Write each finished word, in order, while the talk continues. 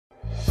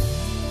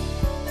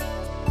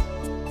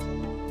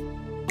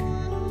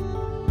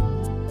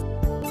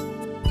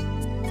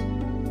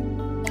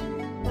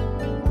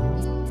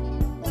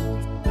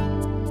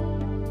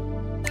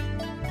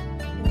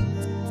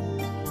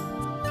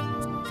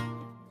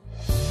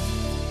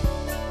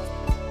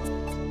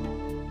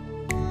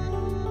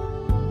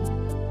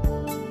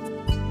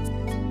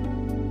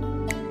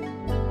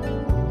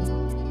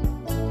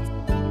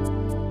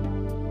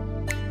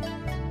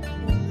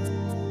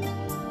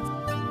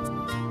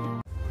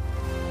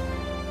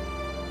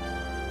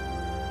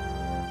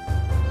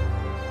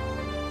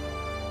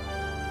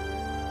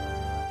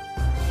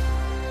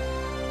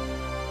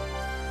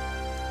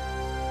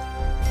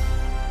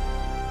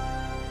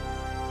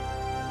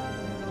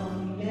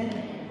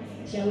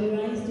Shall we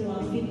rise to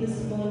our feet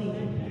this morning?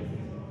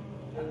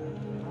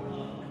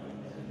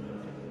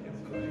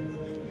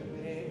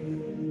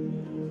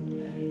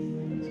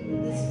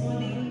 This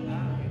morning,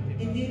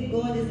 indeed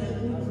God is a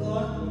good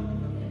God,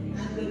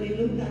 and when we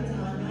look at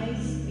our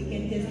lives, we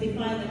can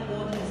testify that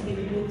God has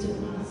been good to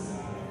us.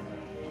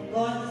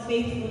 God's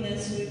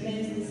faithfulness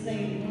remains the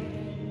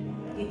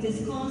same. It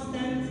is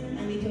constant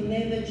and it will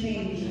never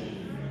change.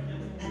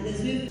 And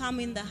as we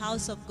come in the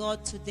house of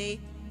God today,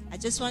 I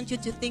just want you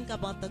to think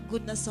about the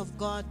goodness of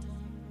God,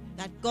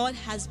 that God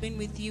has been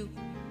with you.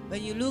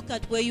 When you look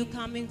at where you're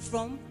coming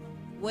from,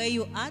 where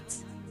you're at,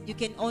 you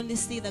can only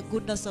see the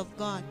goodness of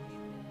God.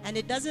 And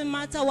it doesn't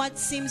matter what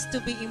seems to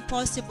be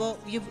impossible,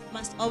 you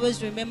must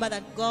always remember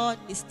that God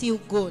is still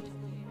good,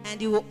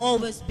 and He will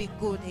always be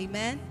good.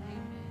 Amen.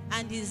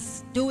 And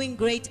He's doing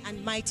great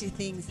and mighty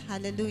things.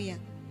 Hallelujah.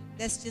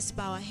 Let's just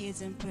bow our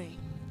heads and pray.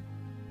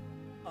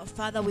 Oh,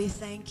 Father, we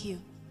thank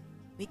you.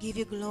 We give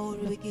you glory.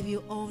 We give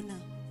you honor.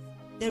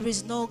 There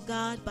is no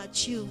God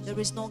but you. There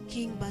is no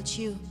King but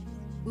you.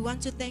 We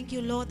want to thank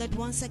you, Lord, that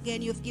once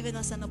again you've given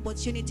us an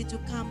opportunity to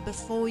come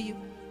before you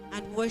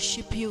and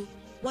worship you.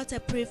 What a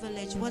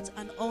privilege, what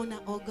an honor,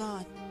 oh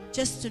God,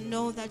 just to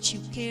know that you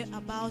care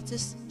about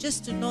us,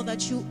 just to know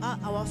that you are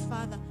our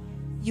Father.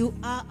 You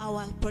are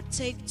our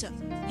protector.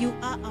 You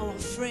are our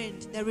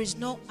friend. There is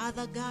no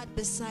other God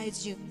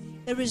besides you.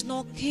 There is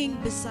no King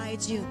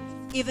besides you.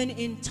 Even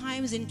in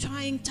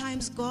trying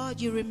times, God,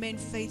 you remain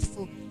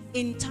faithful.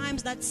 In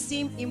times that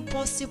seem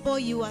impossible,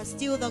 you are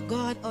still the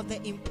God of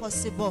the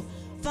impossible.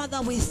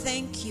 Father, we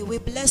thank you. We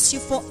bless you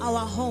for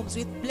our homes.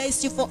 We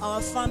bless you for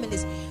our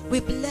families. We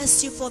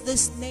bless you for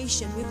this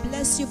nation. We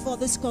bless you for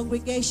this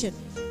congregation.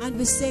 And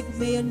we say,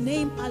 may your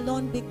name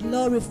alone be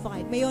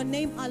glorified. May your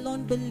name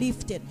alone be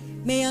lifted.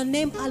 May your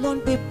name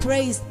alone be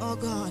praised, oh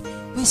God.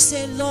 We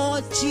say,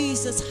 Lord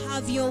Jesus,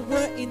 have your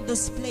word in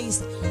this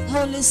place.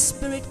 Holy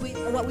Spirit, we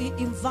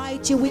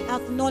invite you. We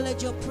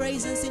acknowledge your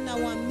presence in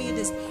our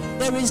midst.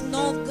 There is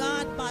no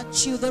God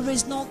but you. There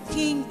is no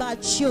King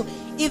but you.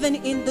 Even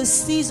in the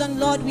season,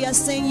 Lord, we are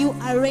saying you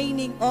are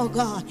reigning, oh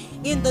God.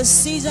 In the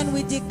season,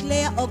 we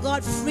declare, oh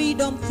God,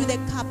 freedom to the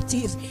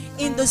captives.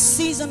 In the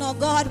season, oh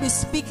God, we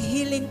speak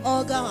healing,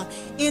 oh God.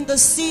 In the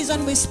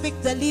season, we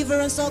speak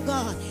deliverance, oh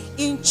God.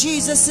 In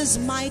Jesus'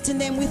 mighty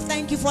name, we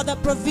thank you for the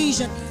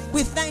provision.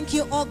 We thank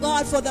you, oh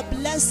God, for the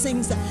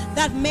blessings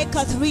that make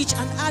us rich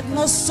and add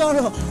no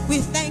sorrow. We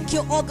thank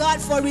you, oh God,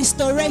 for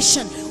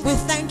restoration. We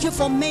thank you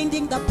for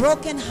mending the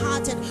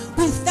brokenhearted.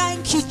 We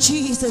thank you,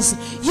 Jesus.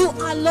 You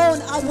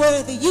alone are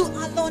worthy. You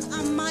alone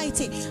are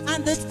mighty.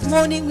 And this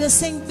morning we're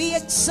saying, be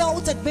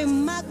exalted, be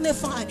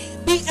magnified,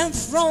 be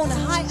enthroned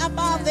high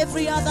above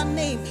every other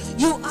name.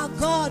 You are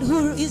God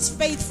who is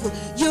faithful.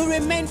 You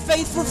remain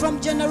faithful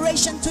from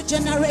generation to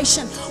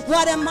generation.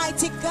 What a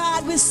mighty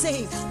God we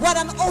say. What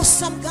an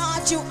awesome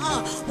God you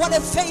are. What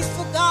a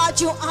faithful God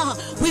you are.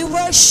 We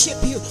worship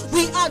you.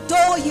 We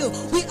adore you.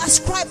 We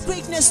ascribe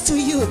greatness to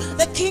you.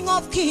 The King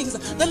of Kings,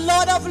 the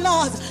Lord of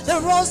Lords, the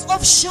Rose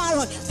of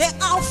Sharon, the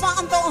Alpha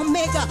and the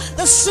Omega,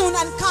 the soon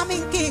and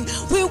coming King.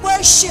 We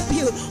worship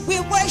you. We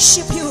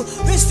worship you.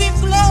 Receive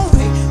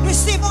glory.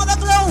 Receive all the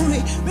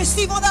glory.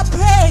 Receive all the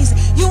praise.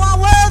 You are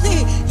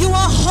worthy. You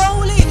are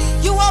holy.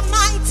 You are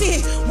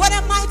mighty. What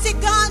a mighty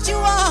God you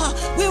are.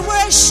 We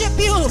worship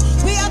you.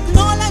 We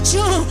acknowledge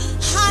you.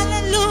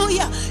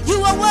 Hallelujah.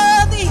 You are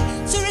worthy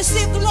to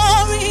receive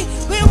glory.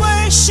 We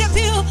worship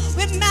you.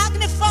 We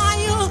magnify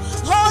you.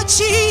 Oh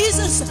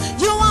Jesus,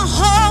 you are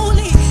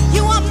holy.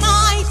 You are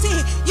mighty.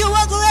 You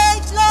are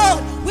great,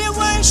 Lord. We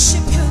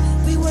worship you.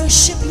 We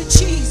worship you,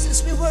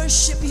 Jesus. We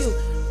worship you.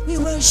 We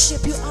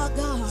worship you, our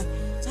God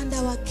and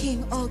our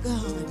King, oh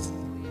God.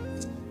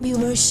 We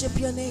worship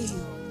your name.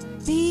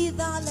 Be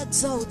thou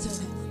exalted.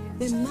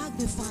 Be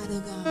magnified,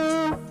 oh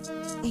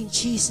God. In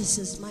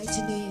Jesus'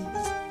 mighty name,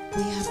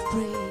 we have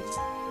prayed.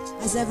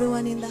 As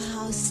everyone in the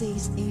house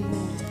says, amen.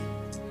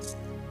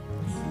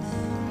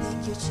 Amen.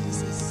 Thank you,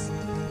 Jesus.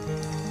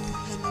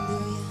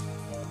 Hallelujah.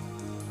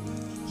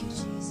 Thank you,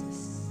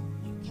 Jesus.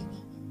 Thank you,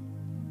 Lord.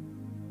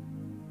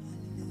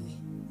 Hallelujah.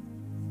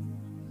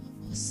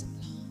 Awesome,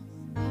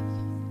 Lord.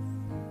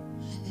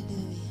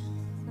 Hallelujah.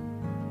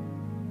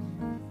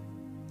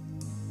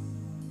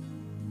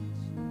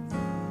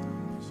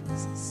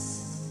 Jesus.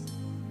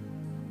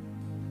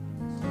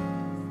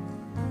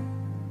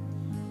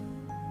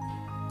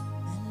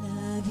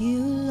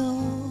 You,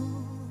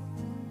 Lord,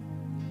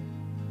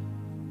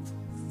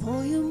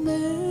 for your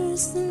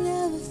mercy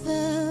never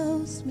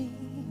fails me,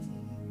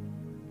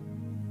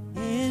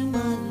 and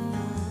my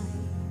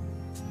life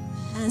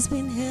has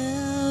been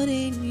held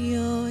in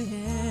your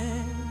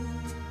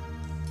hand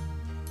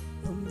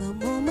from the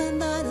moment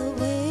that I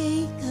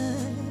wake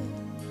up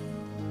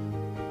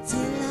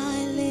till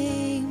I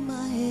lay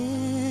my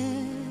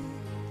head.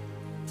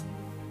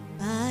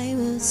 I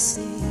will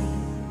sing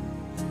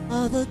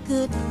of the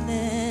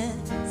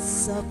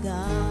goodness of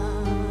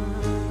God.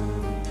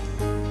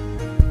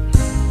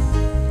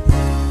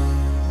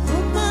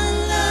 All my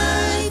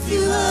life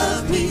you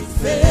have been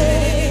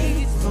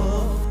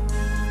faithful.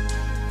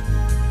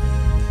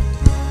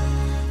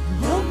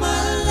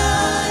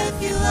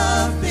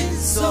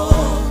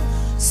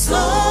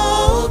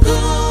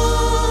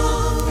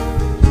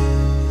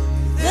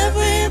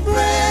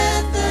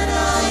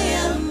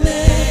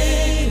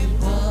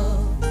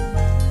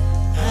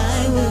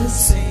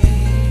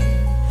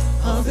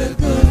 the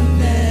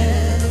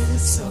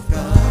goodness of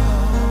God.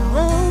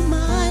 All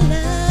my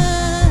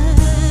life,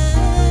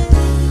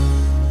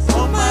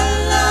 All my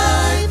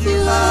life you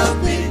have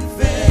been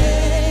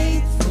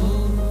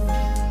faithful.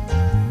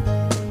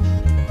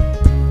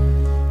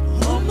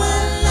 All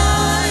my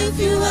life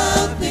you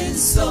have been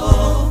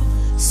so,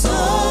 so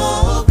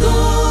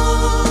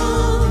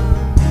good.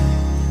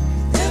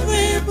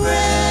 Every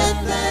breath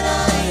that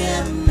I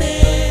am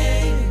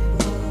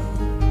able,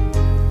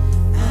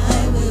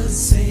 I will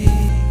sing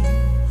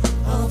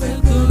of the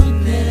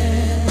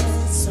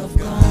goodness of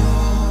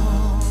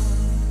God.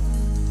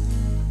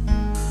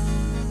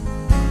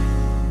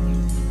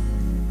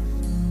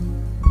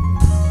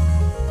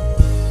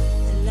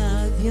 I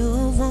love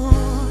your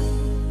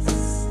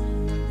voice.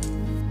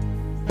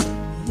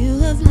 You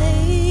have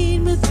laid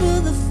me through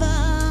the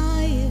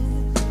fire,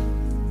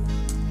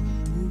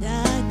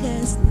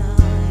 darkest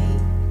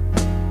night.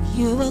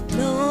 You were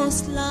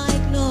close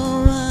like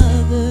no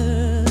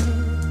other.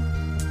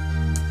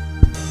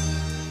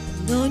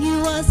 Known you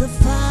as a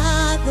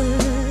father,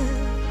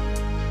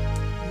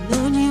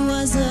 known you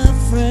as a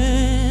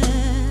friend,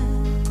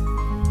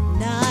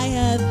 and I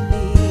have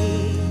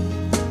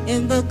lived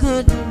in the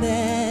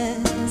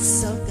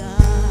goodness of God.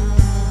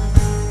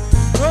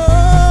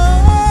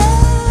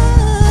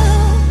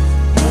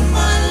 All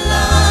my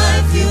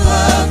life you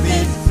have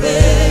been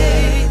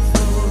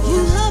faithful.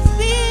 You have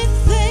been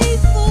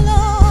faithful,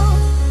 Lord.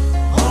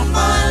 All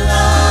my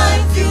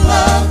life you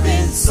have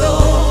been so,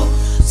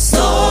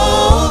 so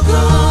good.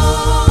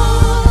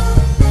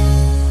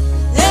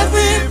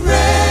 Every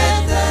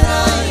breath that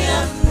I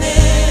am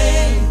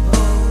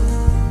able,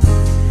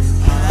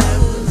 I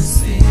will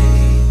sing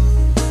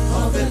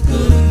of the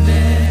goodness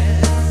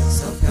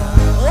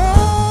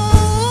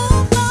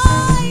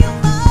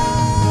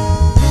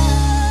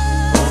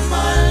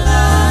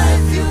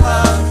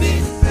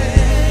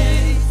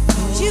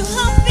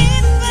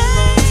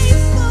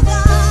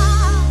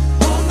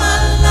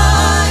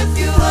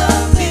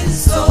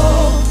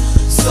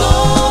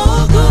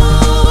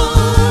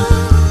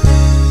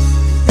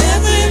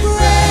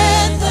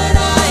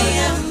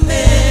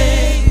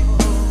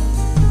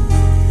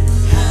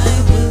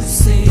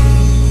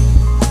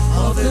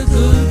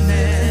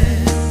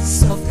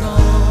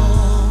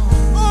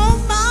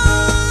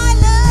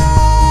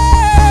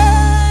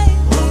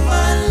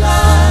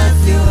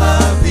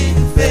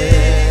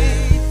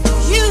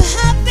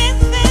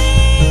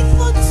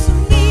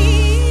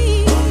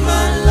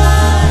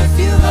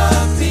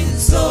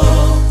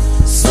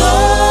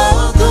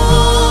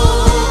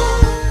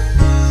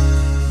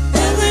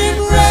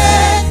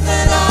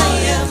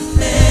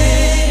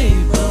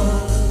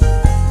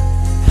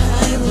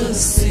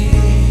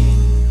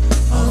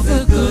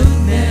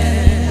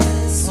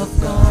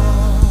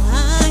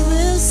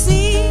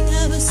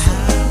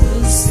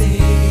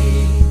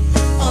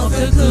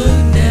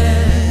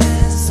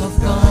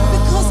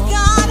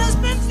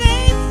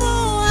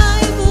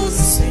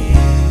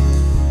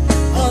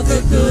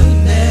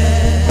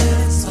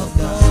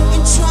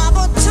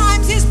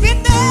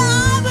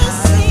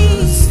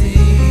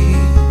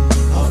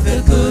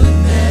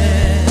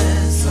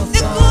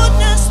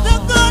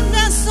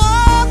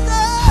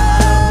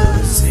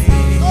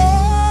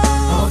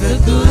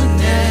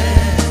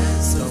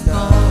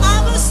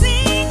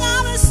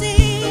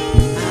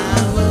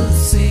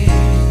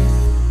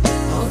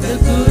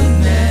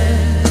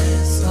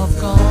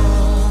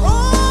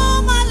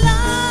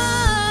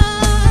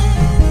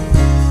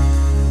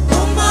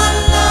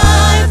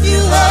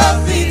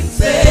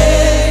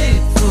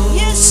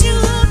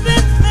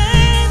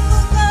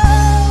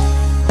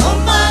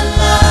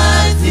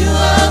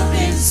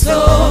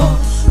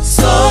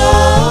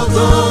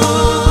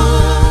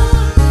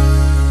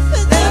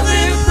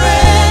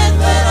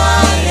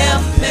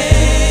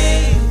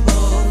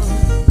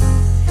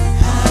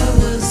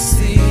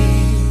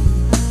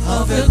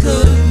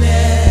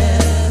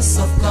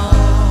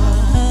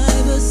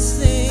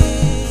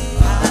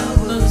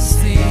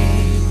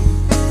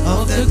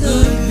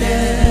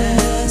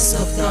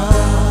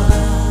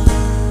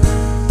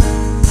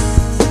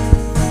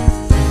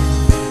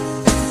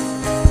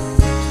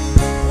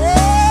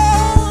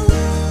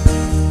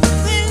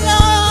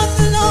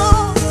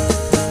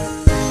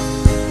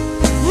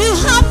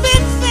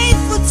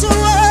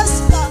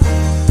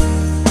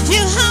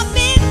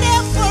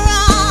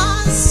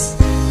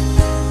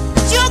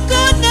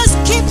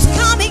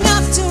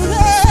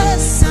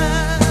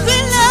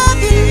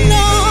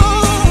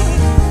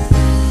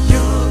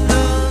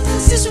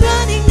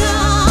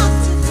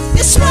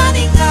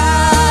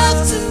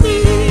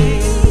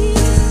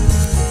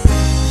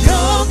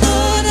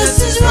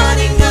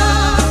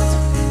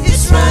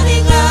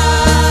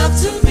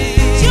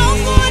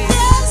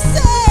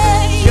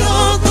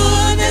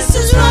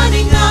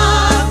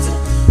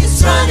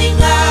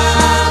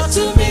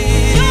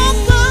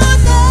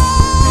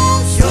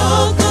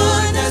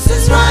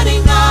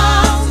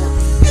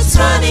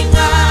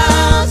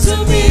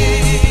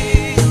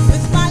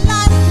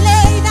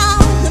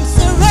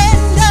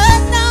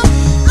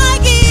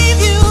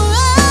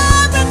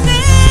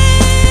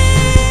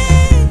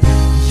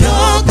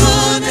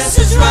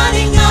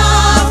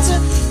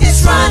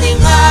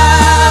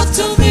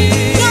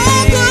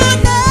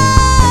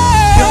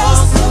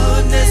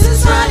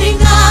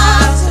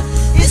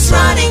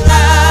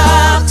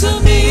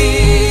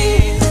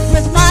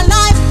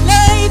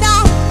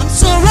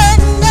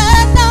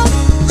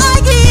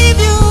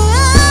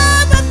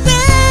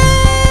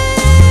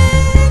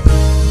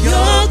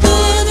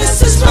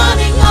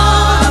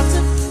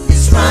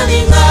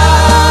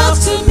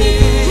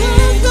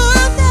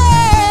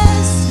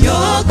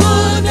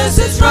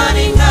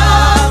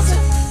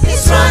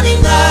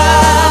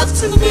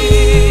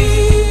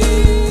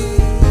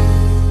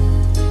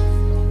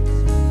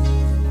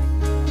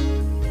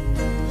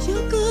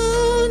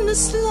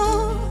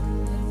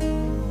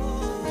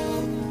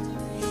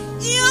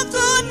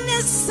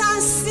goodness I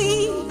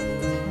see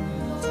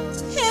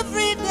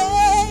every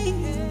day.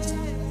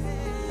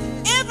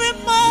 Every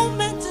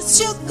moment it's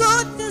your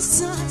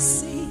goodness I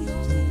see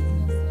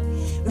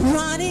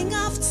running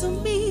after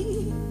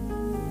me.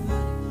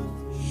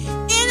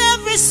 In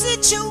every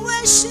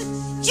situation,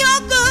 your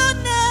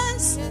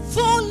goodness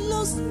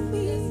follows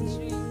me.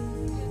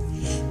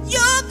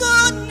 Your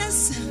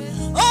goodness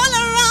all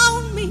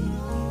around me.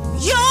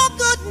 Your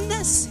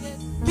goodness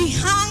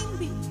behind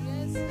me.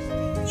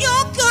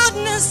 Your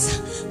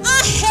goodness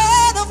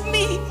ahead of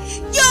me.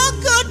 Your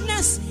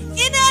goodness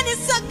in any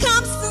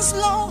circumstance,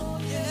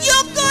 Lord.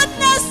 Your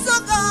goodness,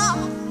 oh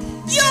God.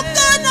 Your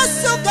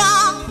goodness, oh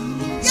God.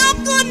 Your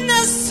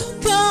goodness, oh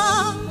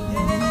God.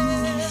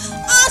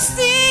 I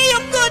see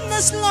your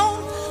goodness,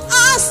 Lord.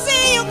 I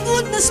see your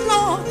goodness,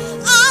 Lord.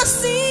 I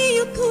see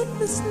your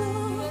goodness,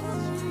 Lord.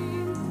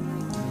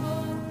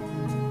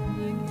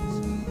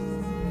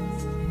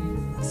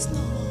 Yes,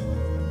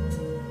 Lord.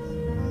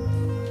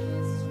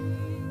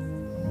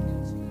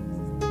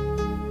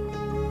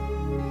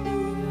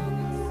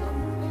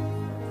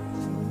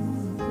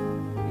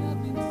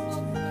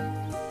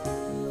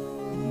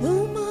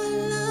 All my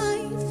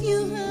life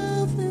you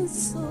have been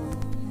so,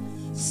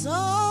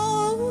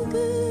 so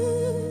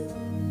good.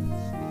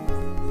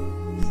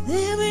 With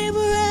every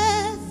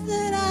breath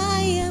that I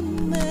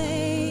am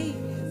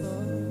able,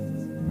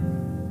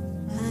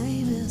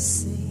 I will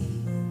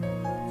sing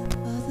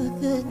of the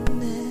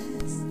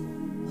goodness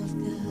of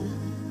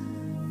God.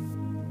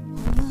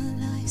 All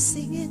my life,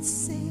 sing it,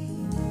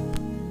 sing.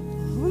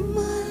 All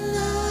my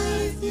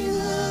life you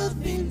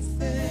have been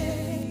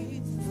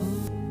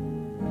faithful.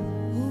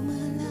 All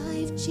my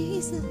life,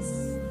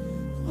 Jesus.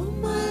 All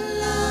my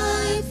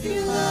life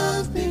you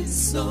have been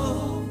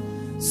so,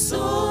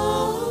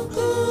 so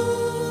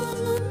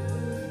good.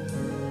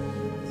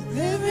 With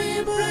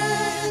every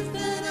breath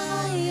that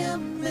I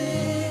am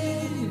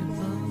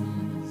able,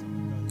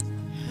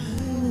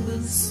 I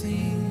will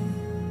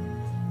sing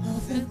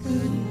of the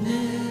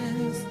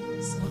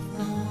goodness of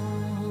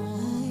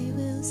God. I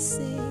will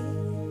sing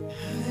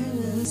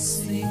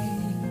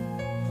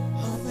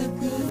of the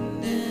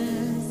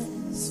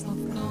goodness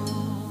of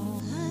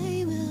God.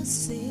 I will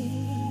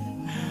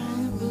sing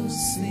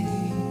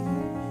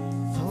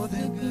for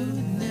the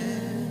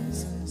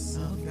goodness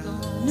of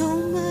God. No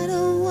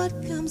matter what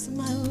comes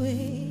my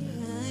way,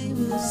 I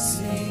will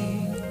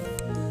sing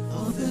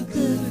of the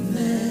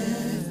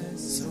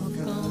goodness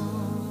of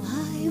God.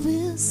 I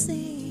will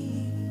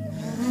sing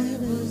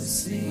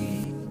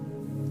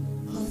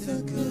of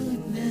the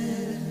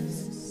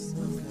goodness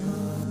of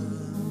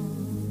God.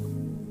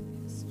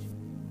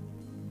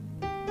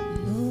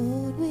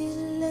 Lord, we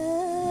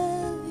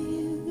love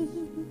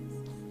you.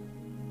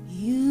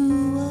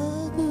 You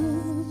are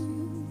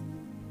good.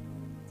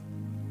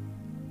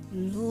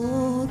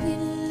 Lord, we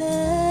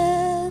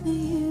love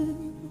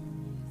you.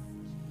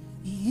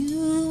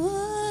 You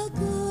are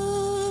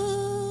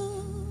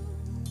good.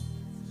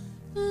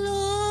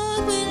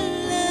 Lord, we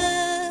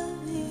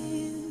love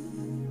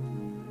you.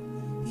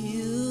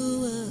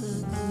 You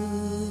are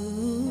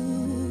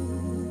good.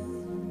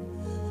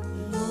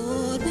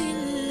 Lord, we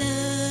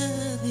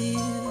love you.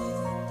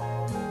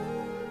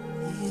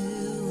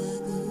 You are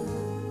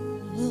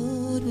good.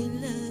 Lord, we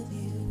love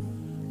you.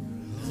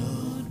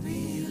 Lord,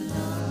 we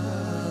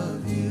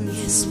love you.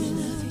 Yes, we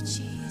love you,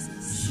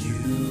 Jesus.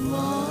 You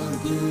are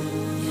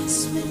good.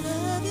 Yes, we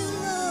love you,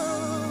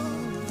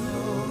 Lord.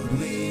 Lord,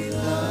 we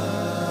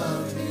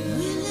love you.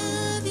 We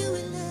love you,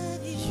 we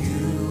love you.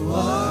 You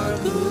are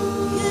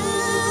good.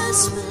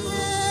 Yes, we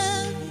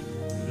love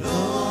you.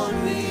 Lord,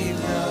 we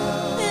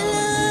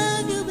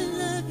love you. We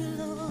love you,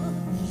 Lord.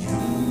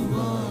 You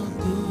are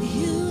good.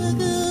 You are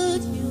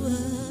good. You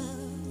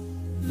are.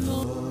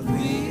 Lord,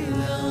 we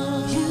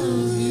love you.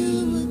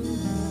 You are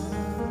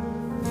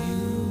good.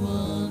 You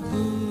are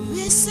good.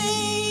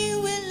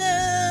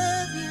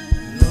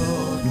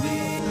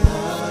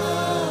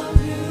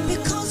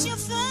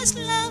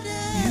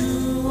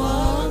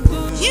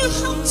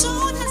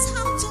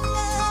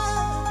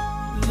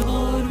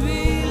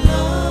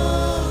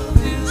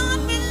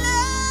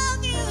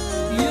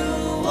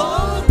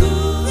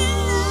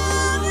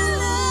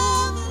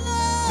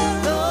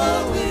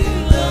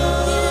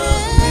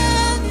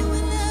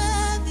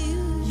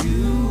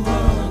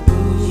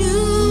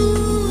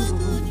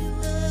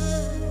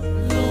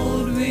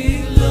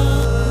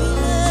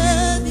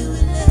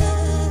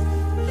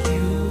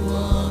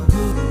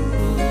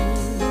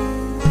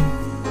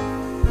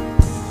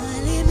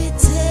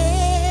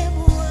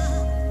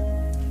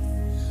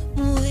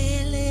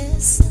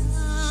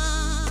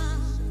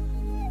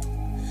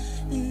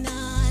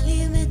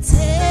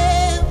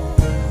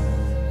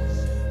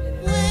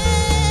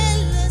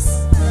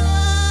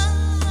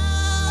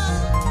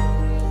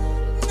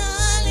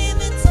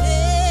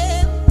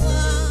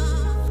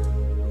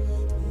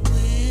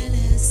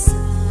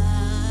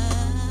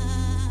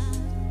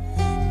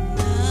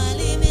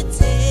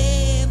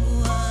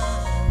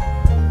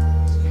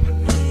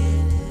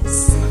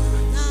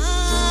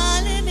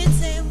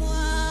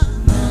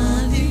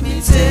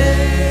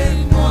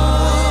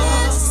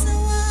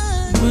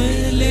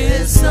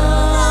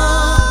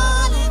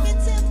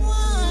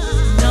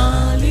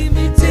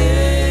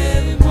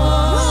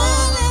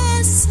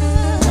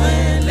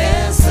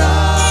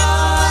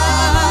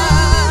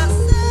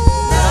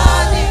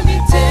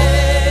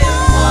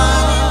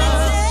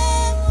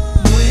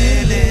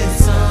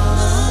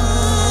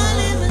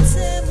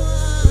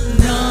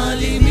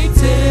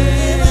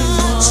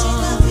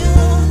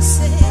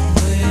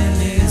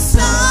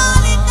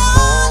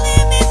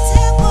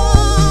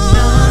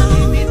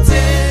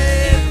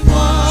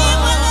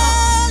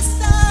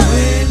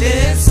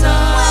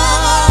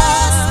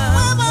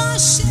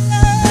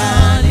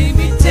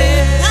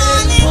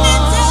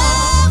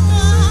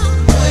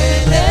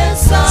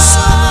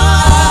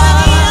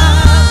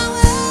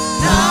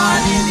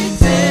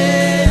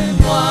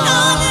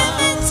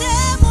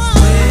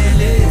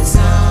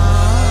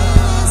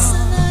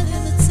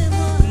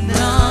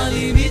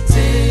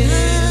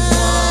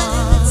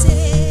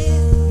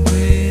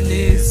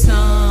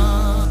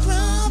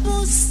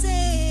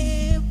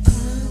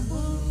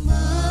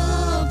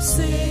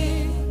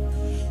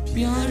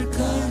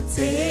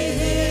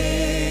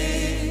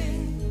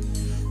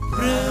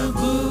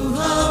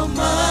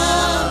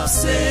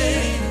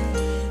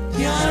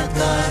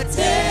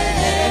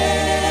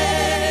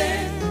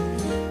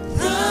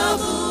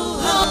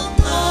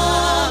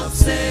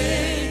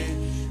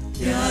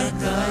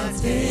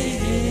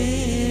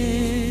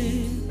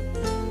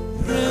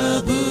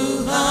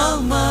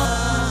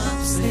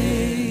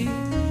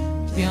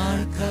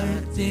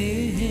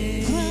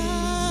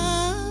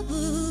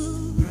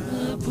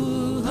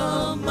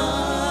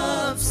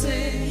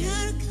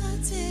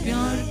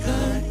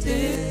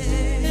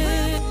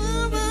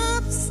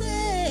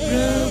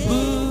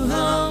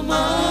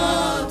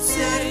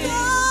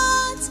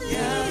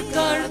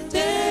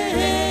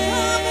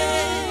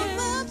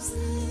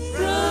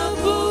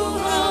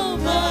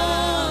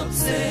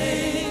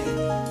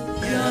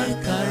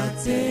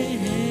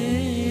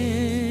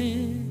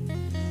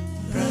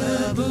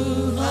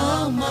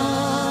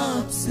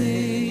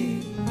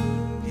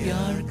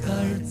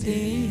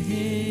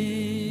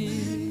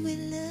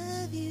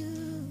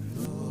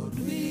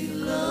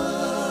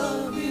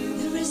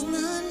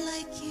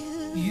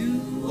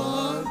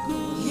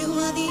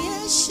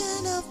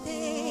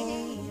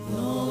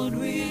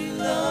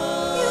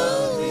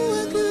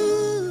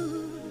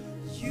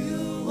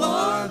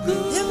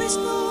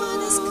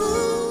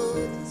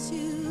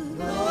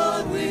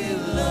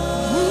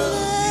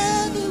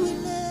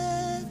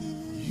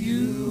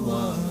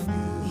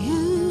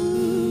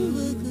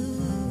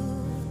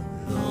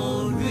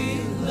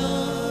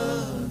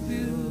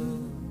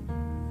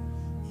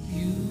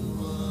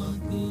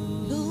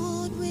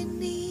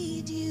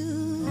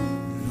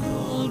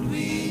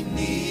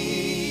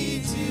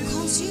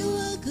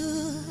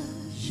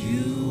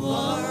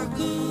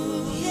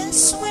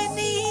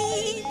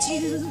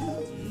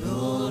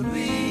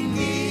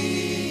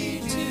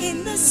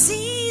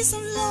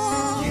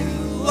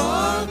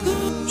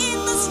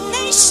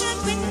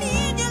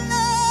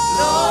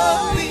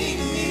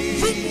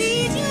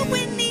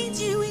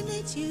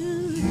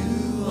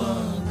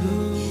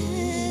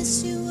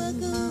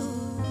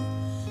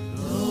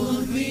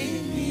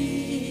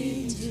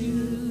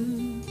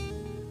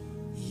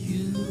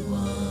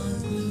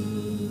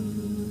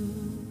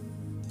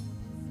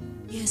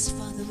 Yes,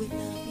 Father, we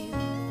love you.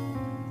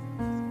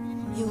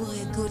 You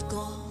are a good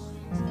God.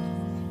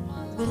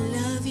 We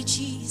love you,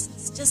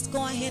 Jesus. Just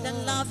go ahead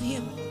and love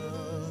him.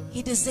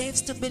 He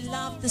deserves to be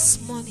loved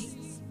this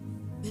morning.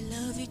 We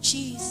love you,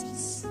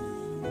 Jesus.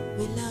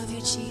 We love you,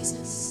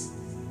 Jesus.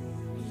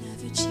 We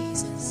love you,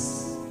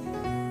 Jesus.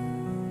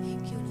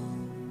 Thank you,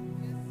 Lord.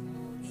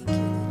 Thank you,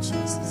 Lord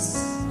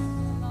Jesus.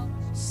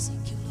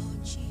 Thank you,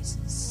 Lord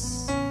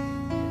Jesus.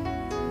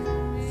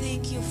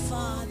 Thank you,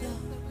 Father.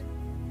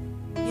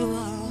 You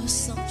are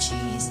awesome,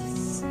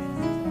 Jesus.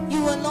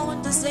 You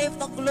alone deserve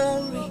the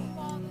glory.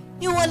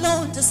 You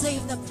alone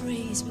deserve the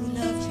praise. We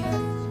love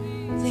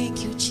you.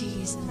 Thank you,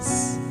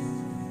 Jesus.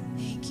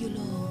 Thank you,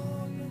 Lord.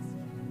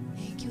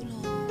 Thank you,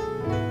 Lord.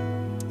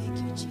 Thank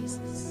you,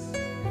 Jesus.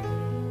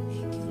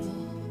 Thank you,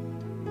 Lord.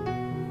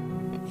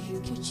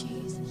 Thank you,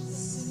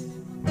 Jesus.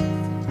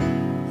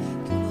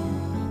 Thank you,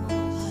 Lord.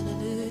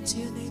 Hallelujah to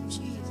your name,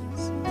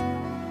 Jesus.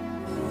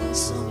 You're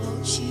awesome,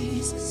 Lord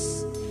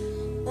Jesus.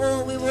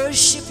 Oh, we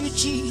worship you,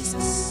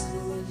 Jesus.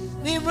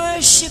 We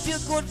worship you,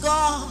 good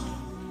God.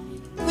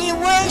 We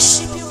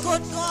worship you,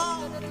 good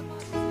God.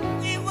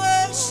 We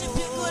worship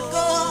you, good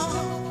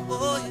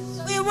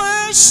God. We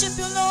worship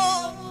you,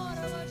 Lord.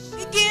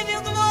 We give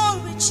you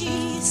glory,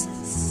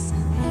 Jesus.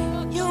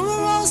 You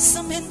are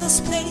awesome in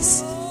this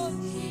place.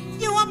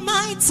 You are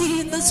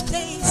mighty in this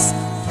place.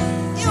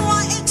 You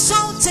are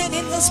exalted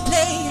in this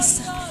place.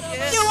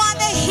 You are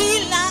the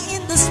healer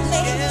in this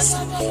place.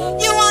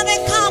 You are the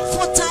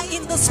comforter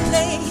in this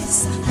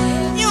place.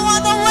 You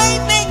are the way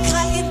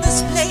maker in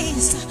this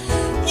place.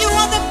 You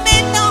are the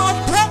mender of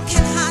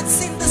broken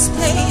hearts in this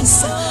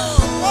place.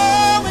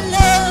 Oh, we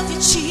love you,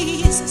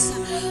 Jesus.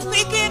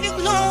 We give you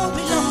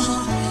glory,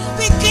 Lord.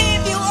 We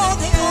give you all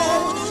the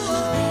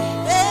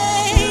honor.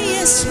 Hey,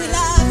 yes, we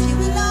love you.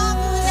 We love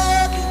you. We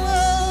love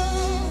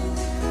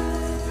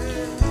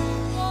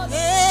you.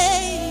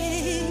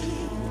 Hey,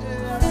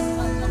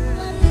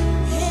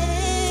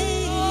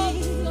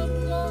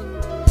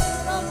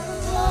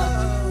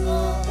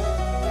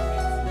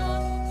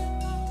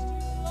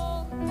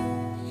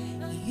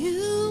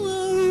 you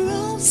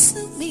are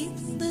awesome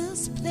in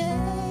this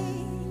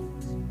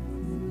place.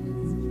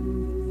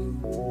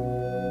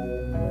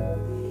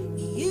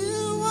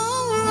 You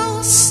are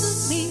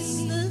awesome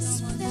in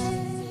this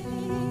place.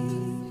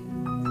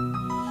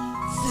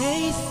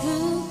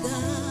 Faithful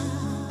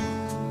God.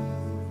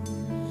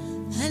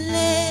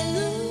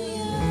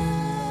 Hallelujah.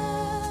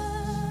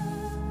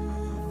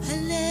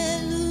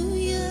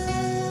 Hallelujah.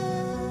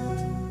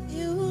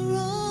 You are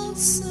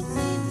awesome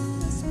in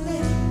this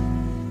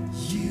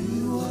place.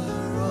 You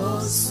are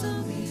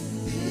awesome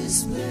in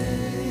this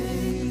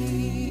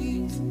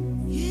place.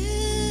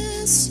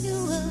 Yes, you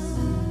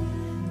are.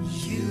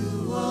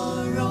 You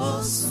are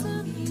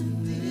awesome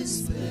in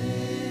this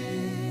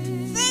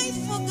place.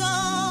 Faithful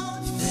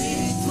God.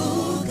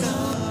 Faithful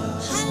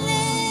God.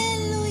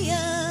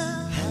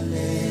 Hallelujah.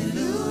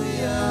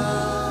 Hallelujah.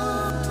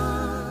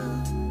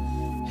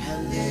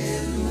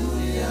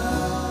 Hallelujah.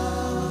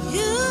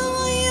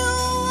 You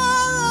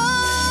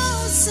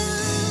are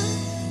awesome.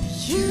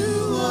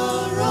 You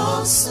are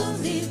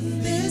awesome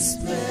in this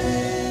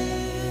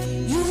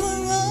place. You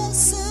are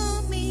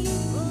awesome in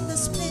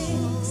this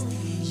place.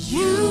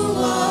 You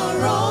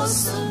are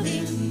awesome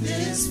in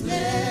this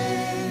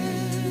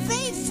place.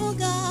 Faithful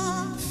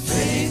God.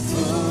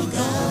 Faithful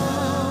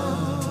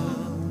God.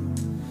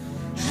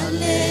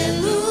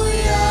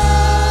 Hallelujah.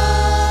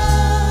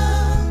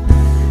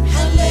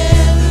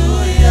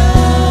 Hallelujah.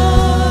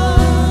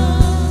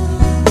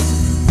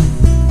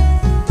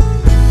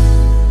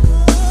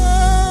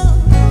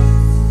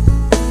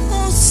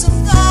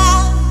 Awesome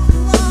God.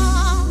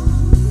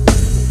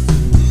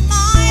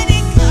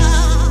 Mighty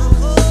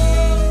God.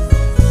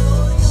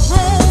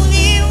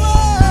 Holy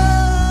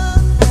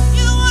One.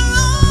 You are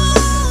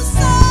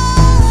awesome.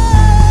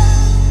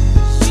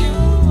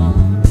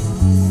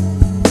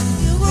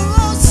 You are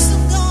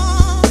awesome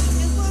God.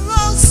 You are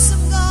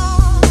awesome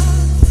God.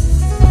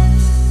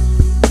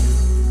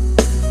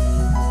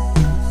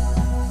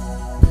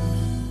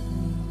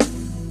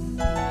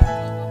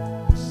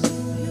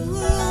 You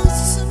are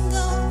awesome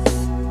God.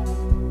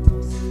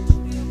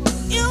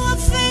 You are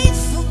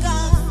faithful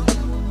God.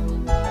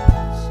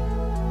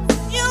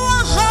 You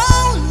are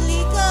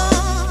holy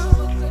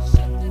God.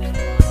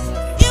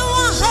 You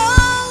are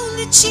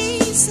holy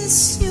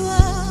Jesus. You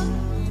are.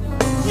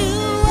 You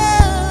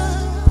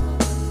are.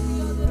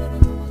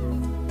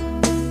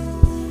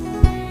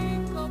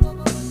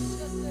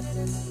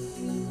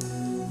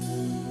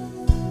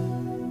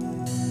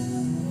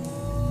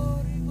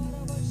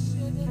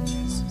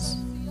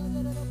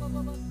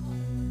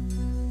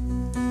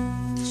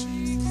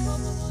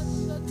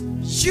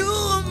 You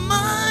are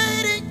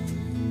mighty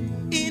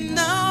in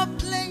our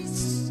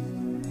place.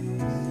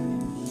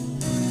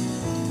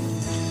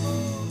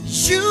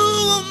 You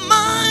are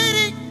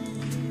mighty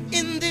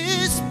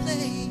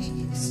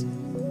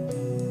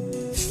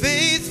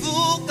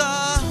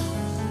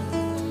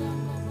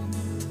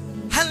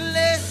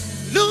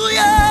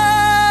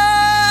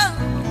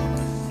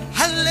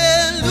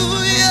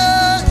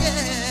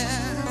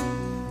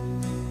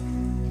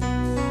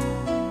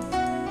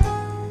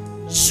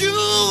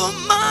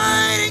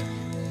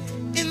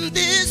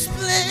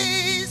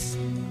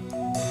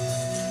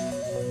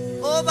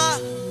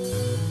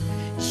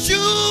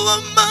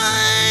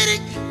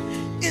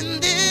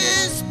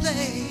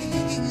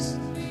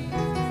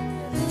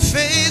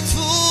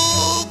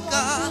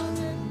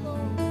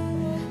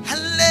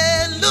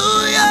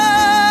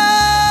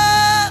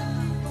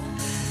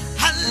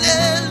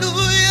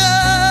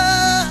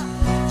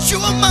You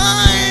are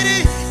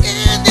mighty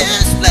in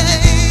this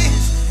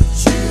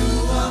place.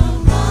 You are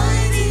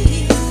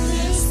mighty in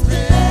this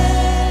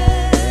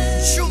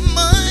place. You're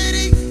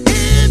mighty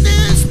in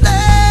this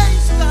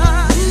place,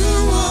 God.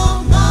 You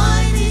are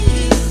mighty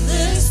in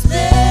this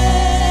place.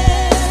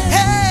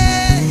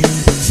 Hey,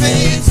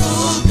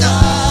 faithful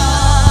God.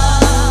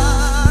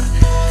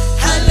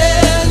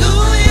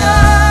 Hallelujah.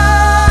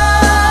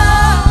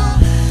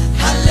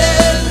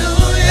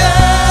 Hallelujah.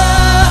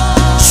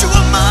 You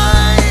are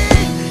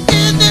mighty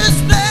in this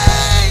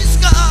place,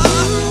 God.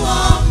 You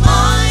are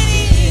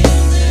mighty in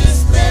this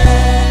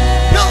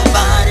place.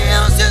 Nobody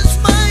else is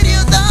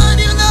mightier than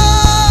you,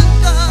 Lord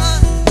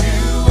God.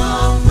 You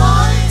are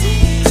mighty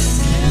in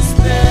this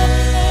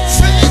place.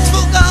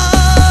 Faithful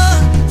God.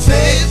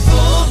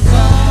 Faithful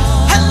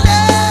God.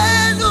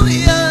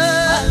 Hallelujah.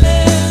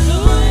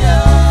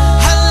 Hallelujah.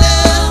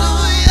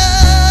 Hallelujah.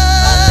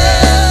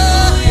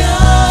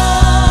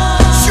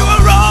 You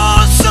are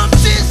awesome,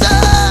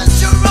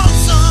 Jesus. You're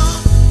awesome.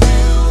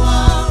 You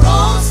are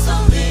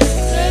awesome in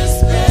this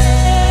place.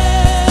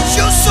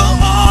 You're so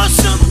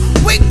awesome.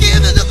 We give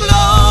you the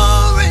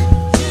glory.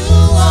 You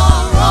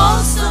are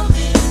awesome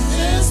in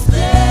this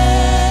place.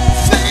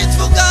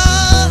 Faithful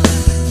God.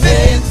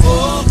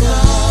 Faithful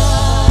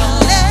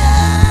God.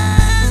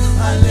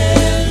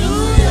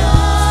 Hallelujah.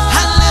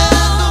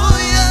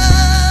 Hallelujah.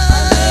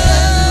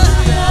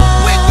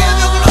 We give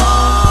you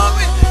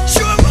glory.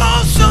 You're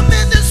awesome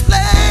in this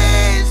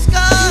place,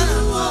 God.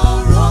 You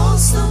are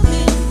awesome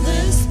in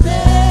this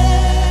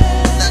place.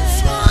 That's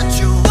what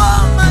you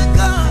are, my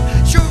God.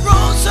 You're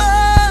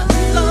awesome,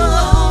 Lord. You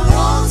are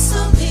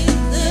awesome in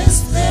this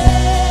place.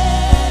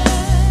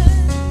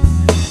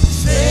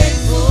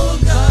 Faithful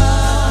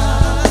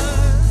God.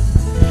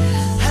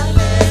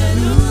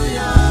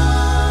 Hallelujah.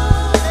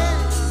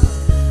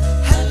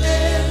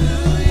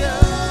 Hallelujah.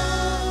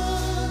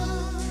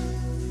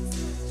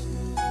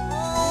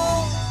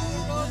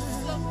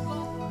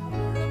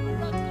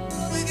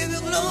 We give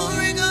you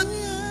glory, God.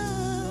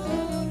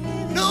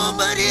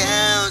 Nobody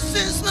else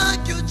is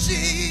like you,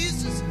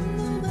 Jesus.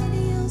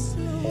 Nobody else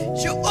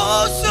knows. You're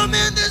awesome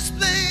in this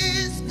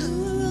place. God.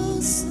 You're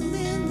awesome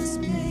in this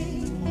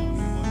place.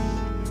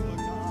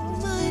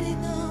 Mighty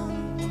God,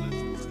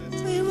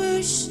 we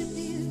worship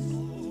you.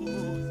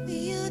 We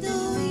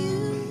adore you.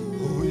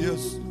 Oh,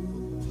 yes.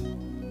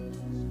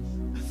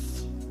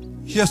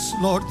 Yes,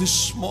 Lord,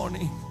 this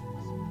morning,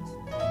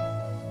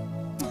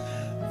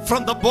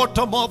 from the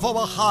bottom of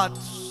our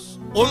hearts,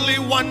 only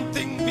one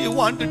thing we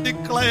want to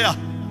declare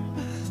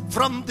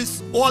from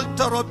this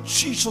altar of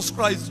Jesus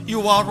Christ: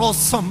 you are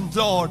awesome,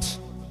 Lord.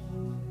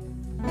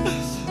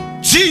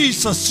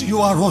 Jesus, you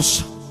are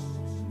awesome.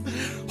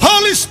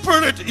 Holy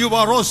Spirit, you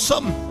are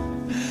awesome.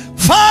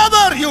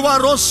 Father, you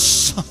are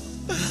awesome.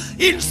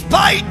 In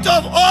spite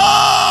of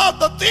all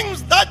the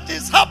things that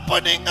is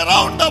happening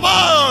around the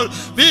world,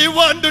 we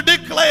want to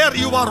declare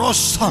you are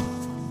awesome.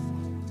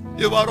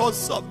 You are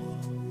awesome.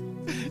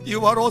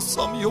 You are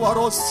awesome. You are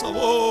awesome.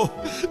 Oh,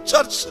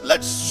 church,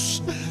 let's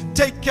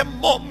take a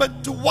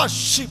moment to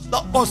worship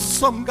the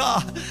awesome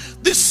God.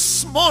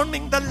 This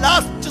morning, the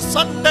last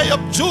Sunday of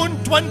June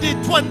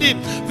 2020,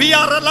 we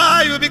are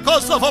alive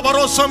because of our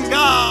awesome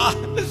God.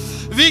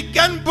 We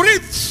can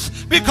breathe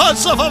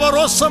because of our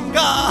awesome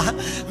God.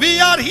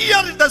 We are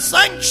here in the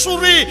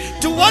sanctuary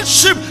to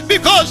worship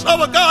because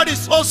our God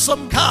is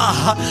awesome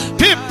God.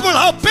 People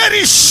have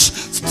perished.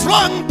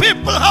 Strong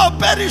people have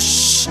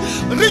perished.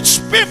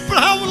 Rich people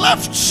have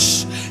left.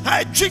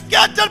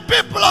 Educated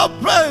people have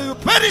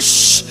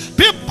perished.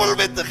 People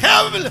with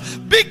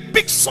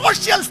big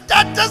social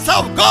status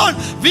have gone.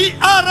 We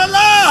are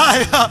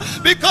alive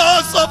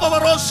because of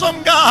our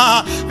awesome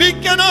God. We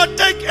cannot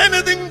take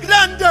anything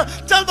granted.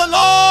 Tell the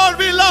Lord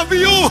we love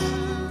you.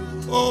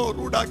 Oh,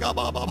 Rudaga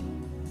Baba.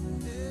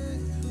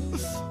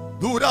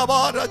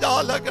 Durabara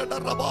Jalagada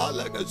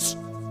Rabalagas.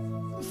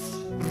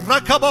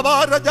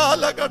 Rakababa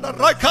Rajalagada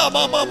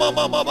Rakamama.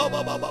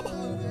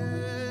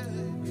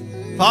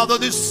 Father,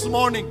 this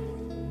morning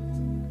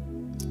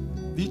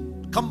we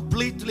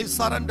completely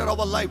surrender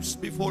our lives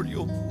before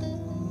you.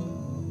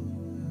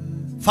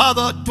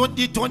 Father,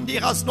 2020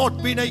 has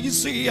not been an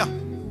easy year.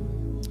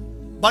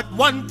 But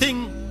one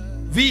thing,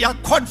 we are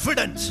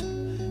confident.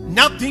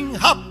 Nothing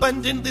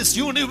happened in this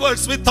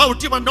universe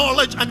without your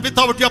knowledge and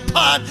without your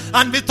plan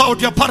and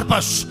without your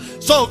purpose.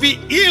 So we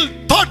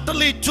yield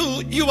totally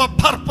to your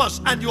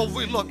purpose and your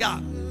will, oh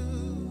God.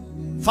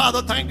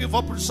 Father, thank you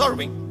for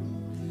preserving.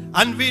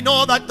 And we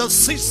know that the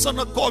season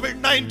of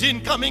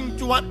COVID-19 coming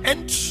to an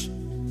end,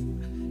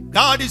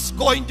 God is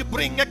going to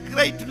bring a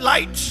great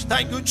light.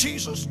 Thank you,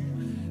 Jesus.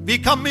 We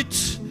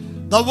commit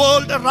the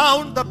world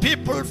around, the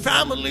people,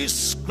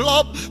 families,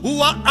 globe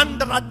who are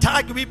under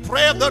attack. We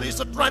pray there is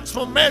a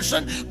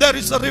transformation, there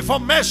is a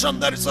reformation,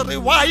 there is a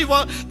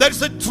revival, there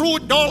is a true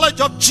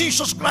knowledge of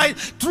Jesus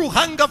Christ. True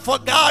hunger for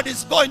God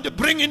is going to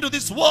bring into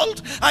this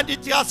world, and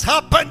it has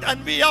happened,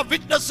 and we are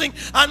witnessing.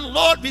 And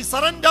Lord, we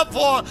surrender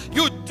for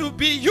you to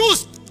be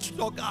used,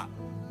 oh God.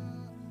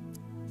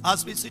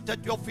 As we sit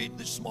at your feet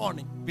this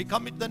morning, we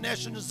commit the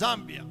nation of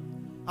Zambia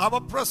our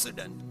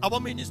president, our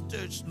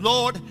ministers,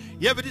 Lord,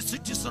 every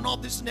citizen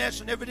of this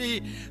nation,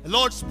 every,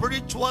 Lord,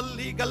 spiritual,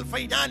 legal,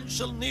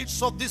 financial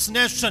needs of this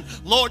nation,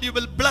 Lord, you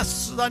will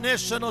bless the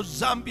nation of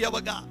Zambia,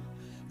 our God.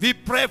 We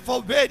pray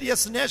for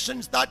various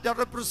nations that are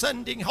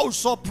representing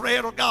House of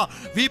Prayer, oh God.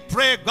 We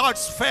pray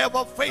God's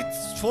favor,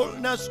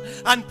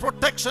 faithfulness, and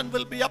protection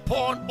will be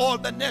upon all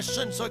the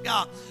nations, oh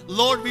God.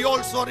 Lord, we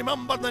also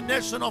remember the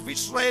nation of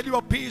Israel,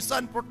 your peace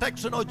and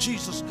protection, oh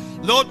Jesus.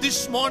 Lord,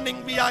 this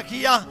morning we are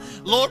here.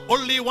 Lord,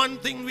 only one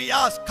thing we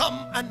ask,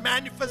 come and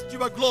manifest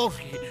your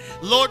glory.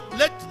 Lord,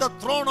 let the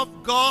throne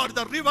of God,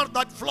 the river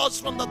that flows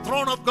from the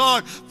throne of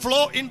God,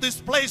 flow in this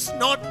place,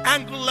 not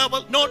ankle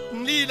level, not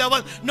knee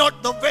level,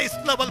 not the waist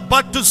level,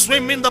 but to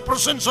swim in the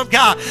presence of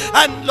God.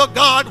 And Lord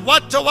God,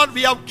 whatever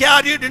we have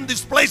carried in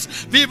this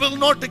place, we will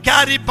not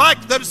carry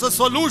back. There is a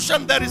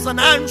solution, there is an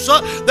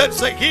answer, there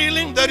is a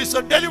healing, there is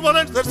a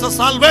deliverance, there is a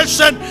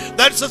salvation,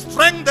 there is a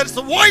strength, there is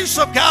a voice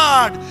of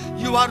God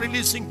you are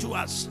releasing to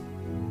us.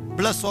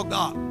 Bless, oh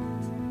God.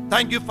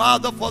 Thank you,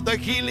 Father, for the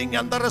healing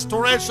and the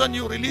restoration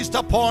you released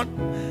upon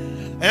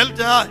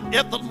Elder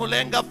Ethel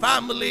Mulenga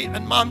family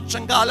and Mom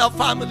Changala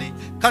family.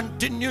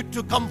 Continue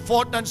to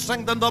comfort and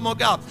strengthen them, oh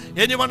God.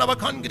 Anyone of our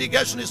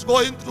congregation is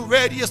going through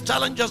various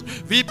challenges,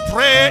 we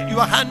pray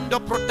your hand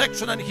of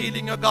protection and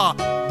healing, oh God.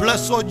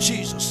 Bless, oh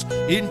Jesus.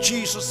 In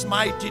Jesus'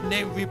 mighty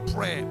name we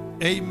pray.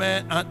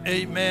 Amen and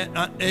amen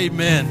and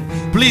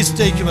amen. Please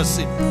take your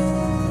seat.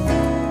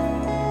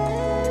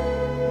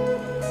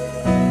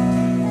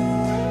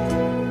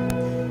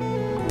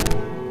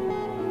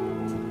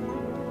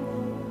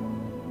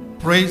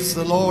 Praise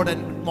the Lord and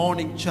good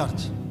morning,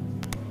 church.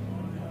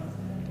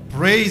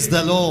 Praise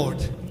the Lord.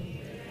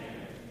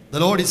 The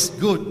Lord is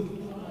good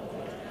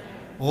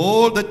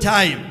all the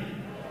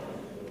time,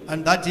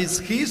 and that is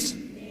His.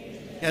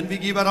 Can we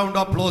give a round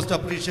of applause to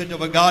appreciate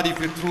our God if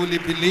you truly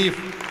believe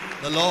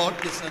the Lord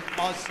is an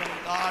awesome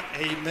God?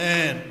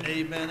 Amen.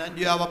 Amen. And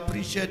you have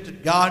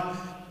appreciated God.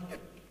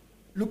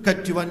 Look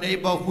at your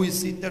neighbor who is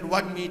seated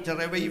 1 meter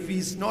away. If he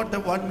is not a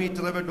 1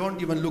 meter away, don't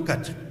even look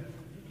at him.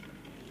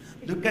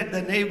 Look at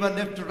the neighbor,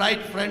 left to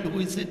right friend who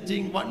is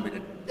sitting 1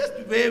 minute. Just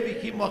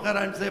wave him or her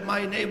and say,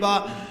 my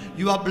neighbor,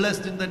 you are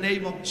blessed in the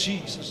name of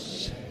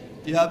Jesus.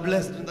 You are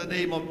blessed in the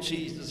name of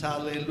Jesus.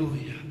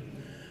 Hallelujah.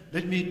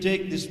 Let me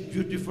take this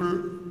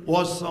beautiful,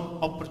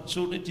 awesome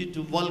opportunity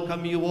to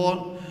welcome you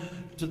all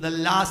to the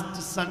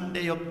last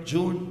Sunday of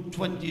June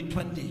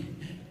 2020.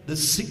 The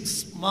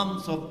 6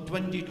 months of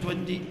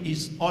 2020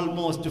 is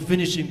almost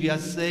finishing. We are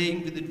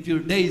saying within few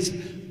days,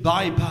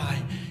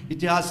 bye-bye.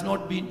 It has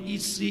not been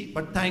easy,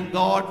 but thank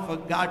God for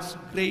God's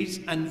grace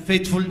and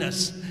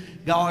faithfulness,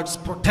 God's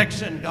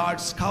protection,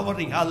 God's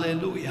covering.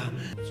 Hallelujah.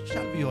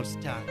 Shall we all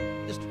stand?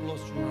 Just close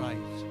your eyes.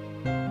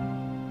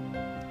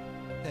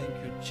 Thank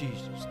you,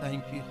 Jesus.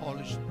 Thank you,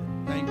 Holy Spirit.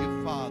 Thank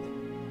you, Father.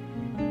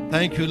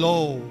 Thank you,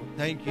 Lord.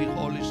 Thank you,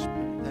 Holy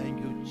Spirit. Thank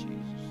you, Jesus.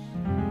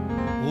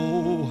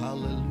 Oh,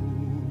 hallelujah.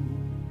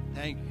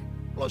 Thank you.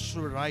 Close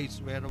your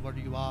eyes wherever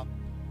you are.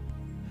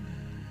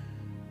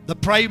 The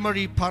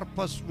primary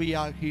purpose we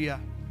are here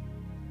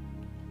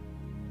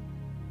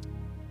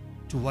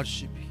to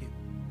worship Him.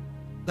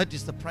 That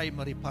is the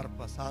primary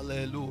purpose.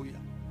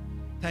 Hallelujah.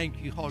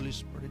 Thank you, Holy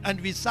Spirit.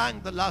 And we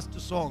sang the last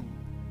song,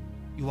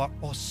 you are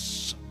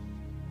awesome.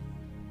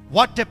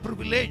 What a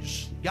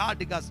privilege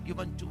God has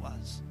given to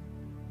us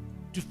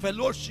to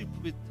fellowship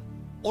with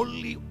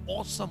only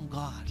awesome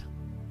God,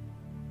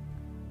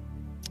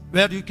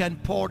 where you can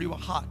pour your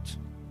heart,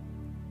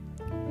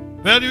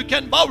 where you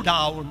can bow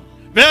down,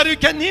 where you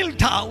can kneel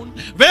down,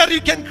 where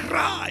you can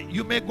cry.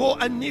 You may go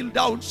and kneel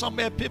down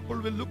somewhere, people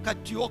will look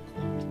at you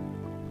awkward.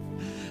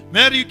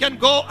 Where you can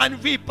go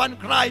and weep and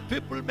cry,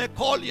 people may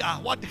call you,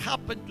 what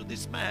happened to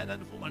this man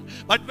and woman?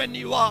 But when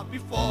you are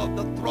before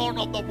the throne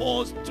of the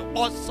most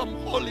awesome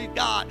holy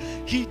God,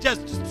 He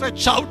just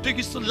stretch out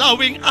His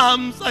loving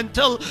arms and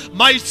tell,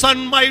 my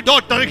son, my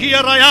daughter,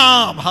 here I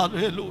am.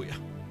 Hallelujah.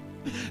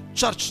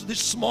 Church,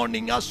 this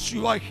morning as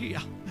you are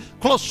here,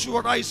 close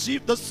your eyes.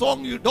 If the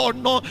song you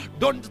don't know,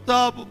 don't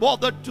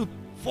bother to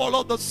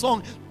follow the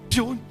song.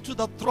 Tune to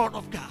the throne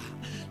of God.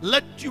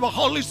 Let your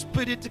Holy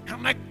Spirit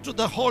connect to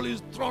the holy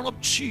throne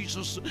of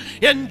Jesus.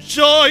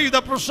 Enjoy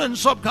the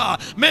presence of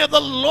God. May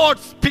the Lord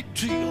speak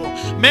to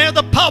you. May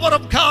the power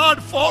of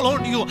God fall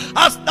on you.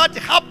 As that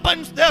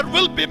happens, there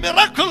will be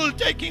miracle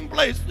taking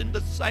place in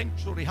the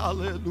sanctuary.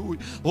 Hallelujah.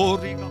 Oh,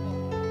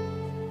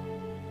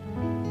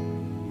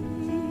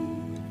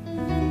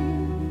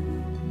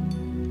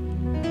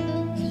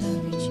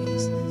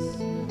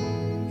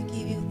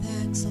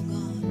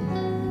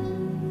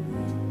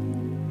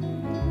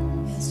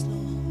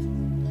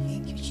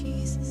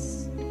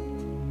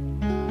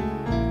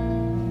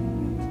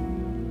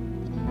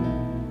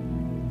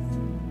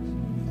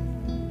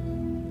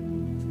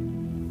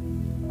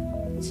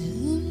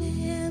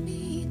 Tell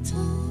me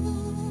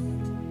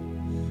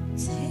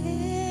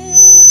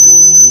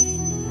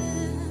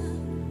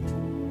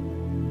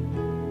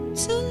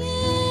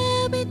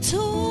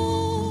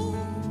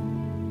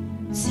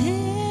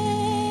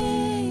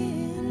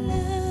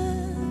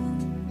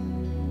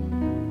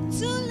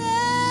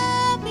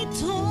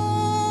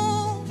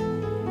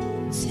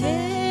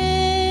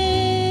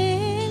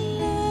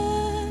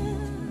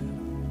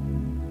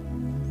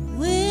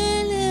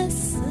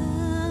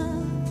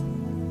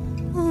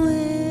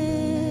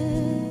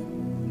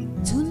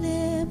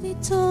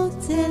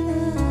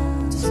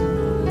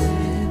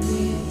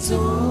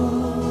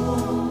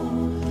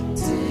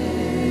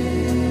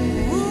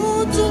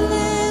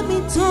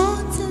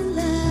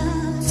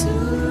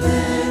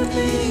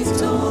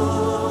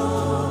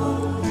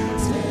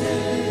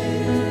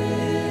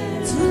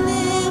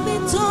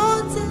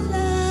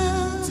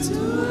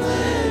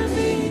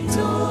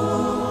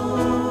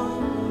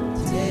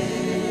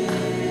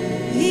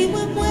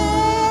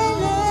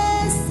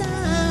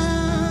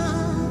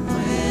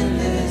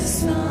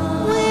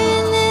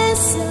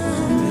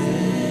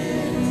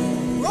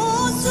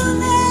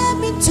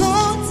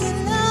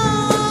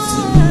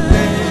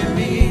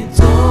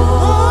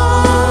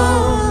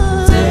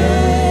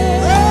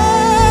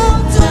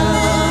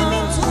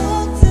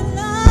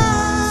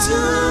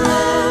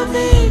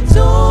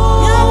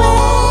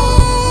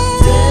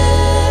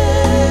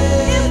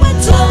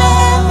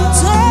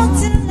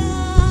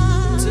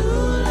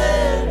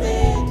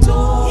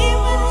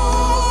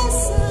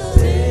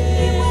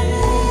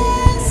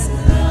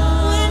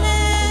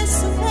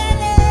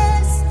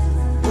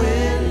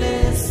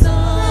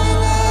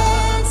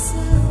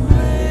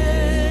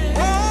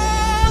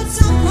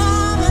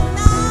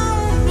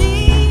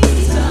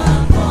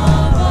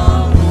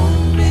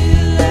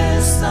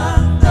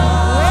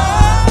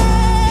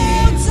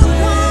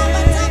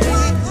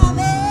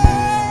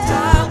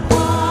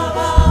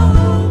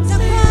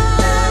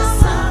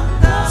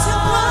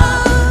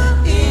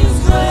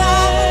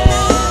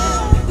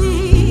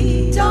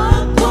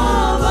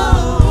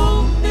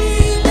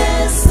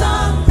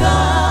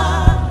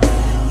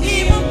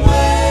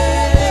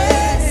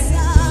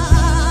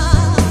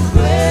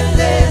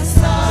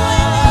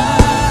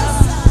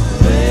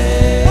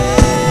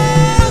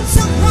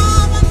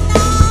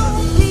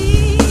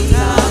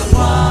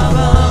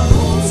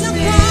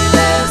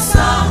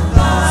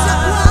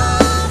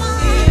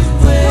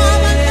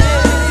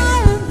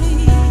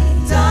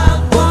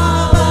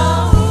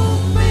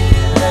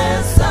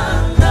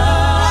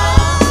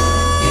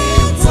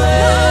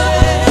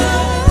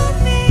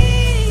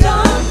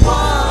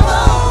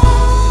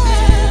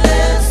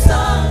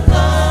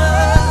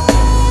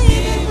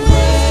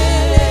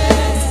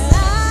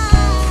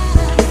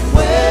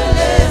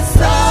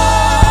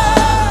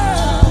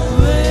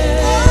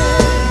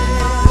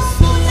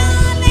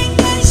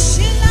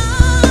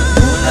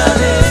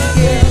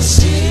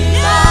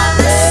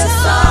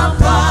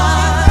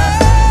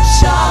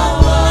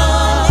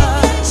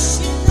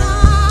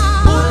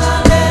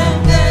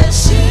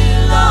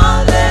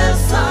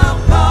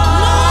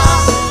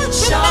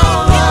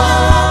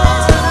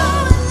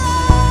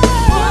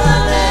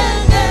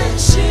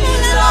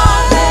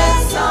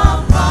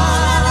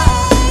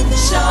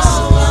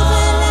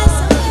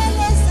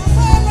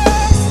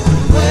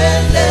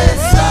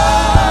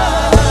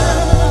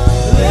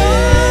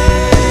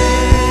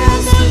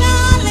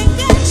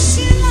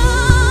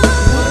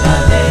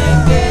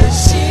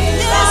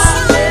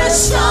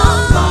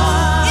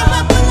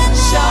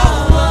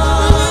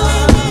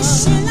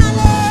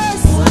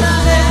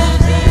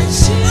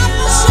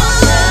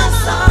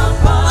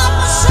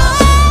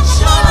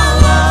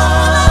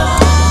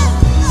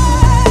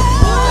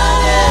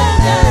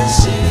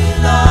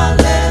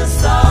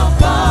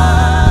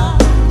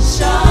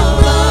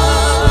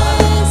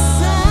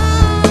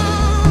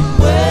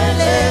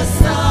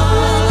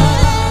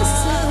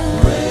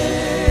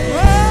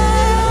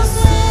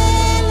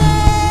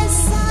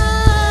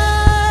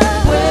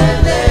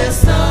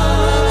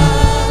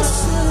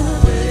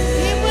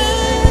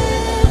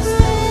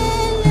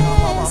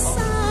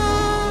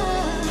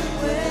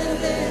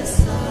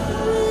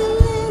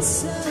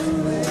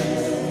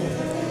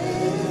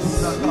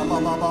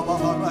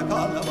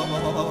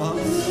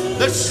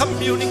Let's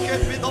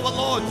communicate with our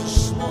Lord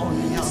this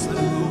morning.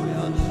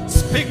 Hallelujah.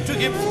 Speak to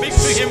Him, speak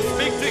to Him,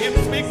 speak to Him,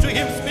 speak to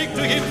Him, speak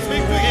to Him,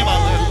 speak to Him.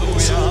 Hallelujah.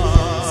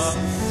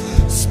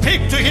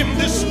 Speak to Him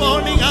this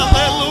morning.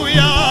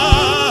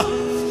 Hallelujah.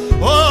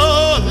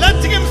 Oh,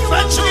 let Him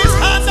stretch His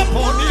hand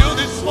upon you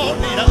this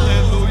morning.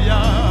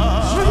 Hallelujah.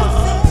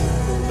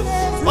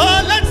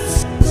 Oh, let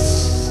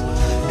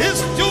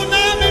His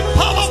dynamic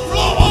power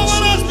flow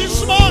over us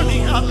this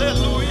morning.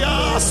 Hallelujah.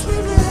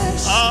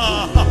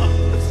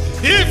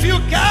 If you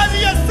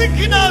carry a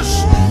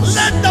sickness,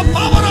 let the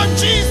power of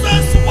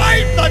Jesus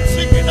wipe that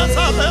sickness.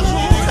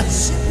 Hallelujah.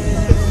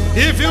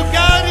 If you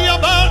carry a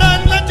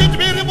burden, let it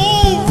be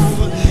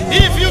removed.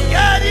 If you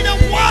carry a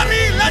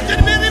worry, let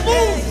it be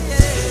removed.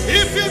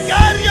 If you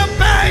carry a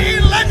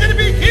pain, let it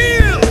be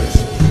healed.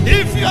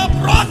 If you are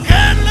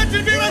broken, let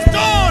it be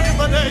restored in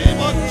the name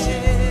of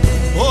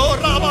Jesus. Oh,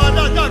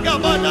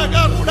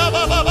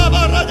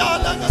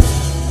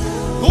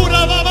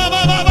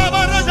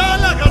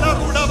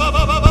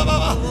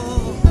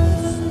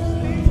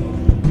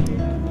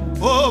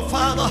 oh,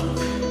 Father,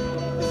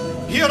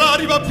 here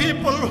are your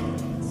people.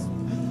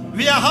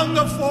 We are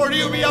hunger for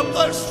you. We are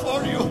thirst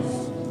for you.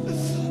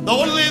 The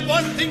only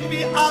one thing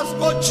we ask,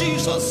 oh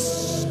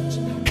Jesus,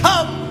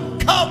 come,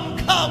 come,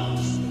 come,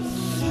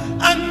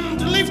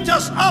 and lift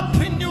us up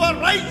in your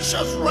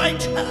righteous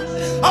right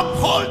hand.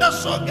 Uphold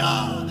us, oh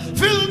God.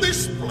 Fill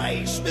this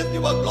place with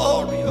your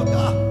glory, oh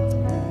God.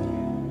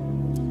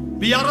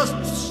 We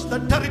arrest the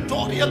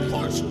territorial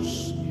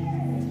forces,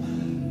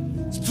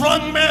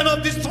 strong men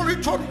of this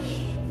territory,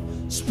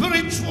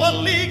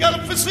 spiritual, legal,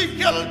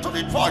 physical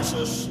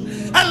territories,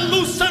 and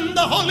loosen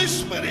the Holy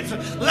Spirit.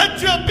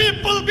 Let your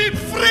people be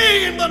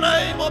free in the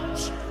name of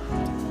Jesus.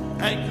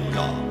 Thank you,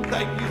 God.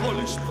 Thank you,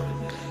 Holy Spirit.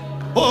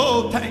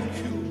 Oh, thank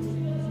you.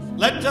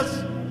 Let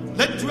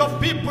your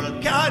people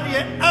carry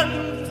an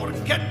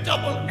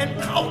unforgettable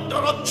encounter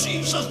of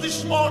Jesus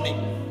this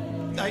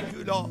morning. Thank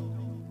you, Lord.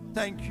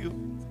 Thank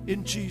you.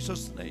 In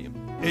Jesus' name.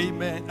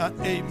 Amen and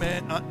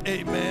amen and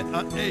amen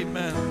and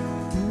amen.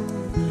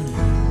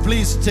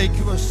 Please take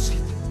your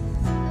seat.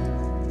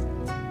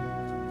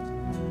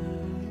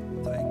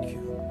 Thank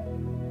you.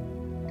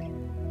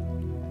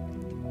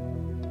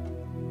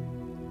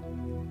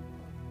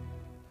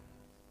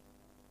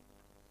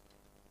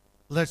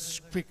 Let's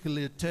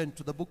quickly turn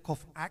to the book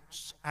of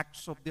Acts,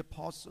 Acts of the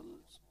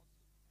Apostles,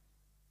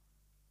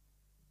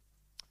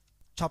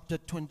 chapter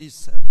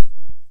 27.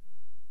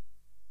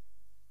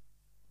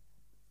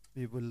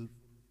 We will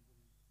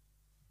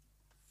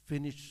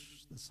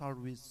finish the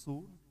service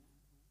soon.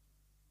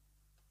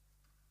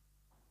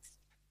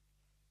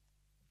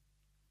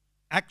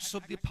 Acts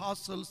of the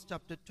Apostles,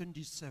 chapter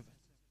 27.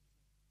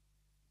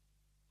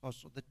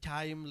 Because of the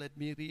time, let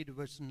me read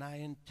verse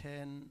 9,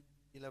 10,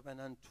 11,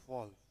 and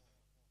 12.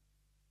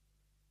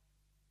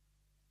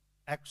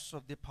 Acts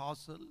of the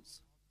Apostles,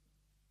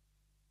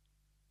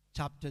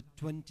 chapter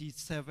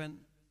 27,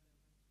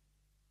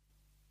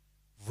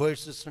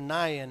 verses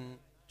 9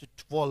 to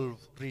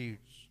 12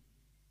 reads,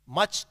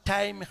 much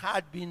time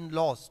had been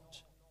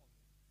lost,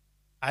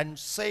 and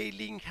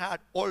sailing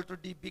had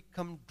already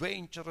become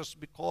dangerous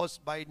because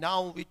by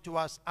now it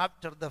was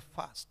after the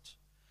fast.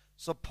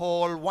 So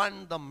Paul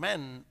warned the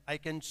men, I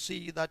can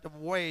see that the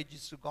voyage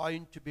is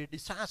going to be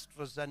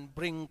disastrous and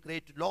bring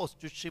great loss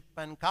to ship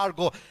and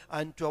cargo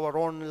and to our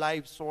own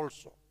lives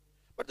also.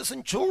 But the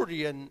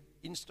centurion,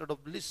 instead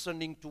of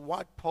listening to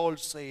what Paul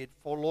said,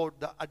 followed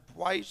the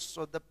advice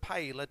of the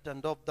pilot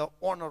and of the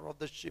owner of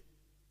the ship.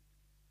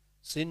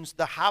 Since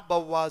the harbor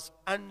was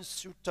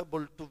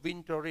unsuitable to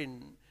winter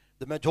in,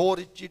 the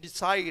majority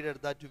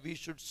decided that we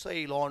should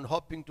sail on,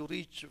 hoping to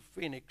reach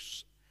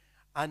Phoenix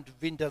and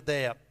winter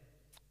there.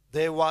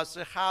 There was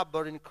a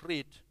harbor in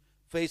Crete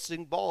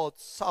facing both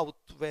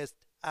southwest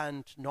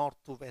and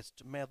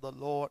northwest. May the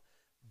Lord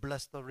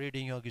bless the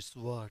reading of His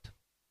word.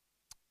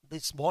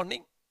 This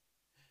morning,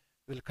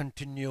 we'll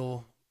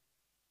continue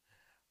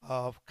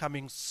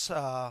coming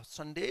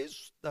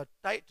Sundays. The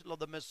title of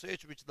the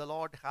message which the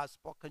Lord has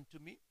spoken to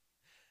me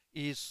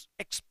is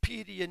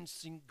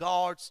Experiencing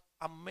God's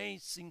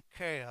Amazing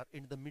Care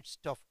in the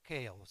Midst of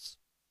Chaos.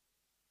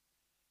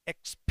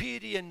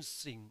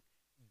 Experiencing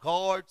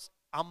God's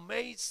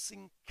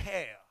amazing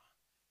care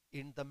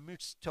in the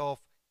midst of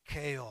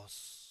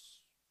chaos.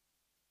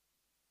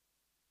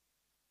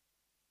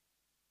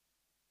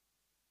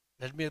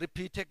 Let me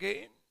repeat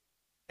again.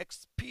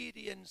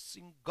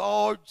 Experiencing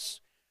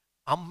God's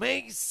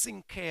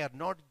amazing care,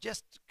 not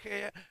just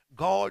care,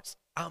 God's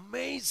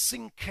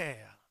amazing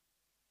care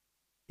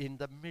in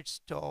the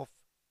midst of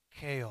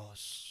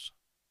chaos.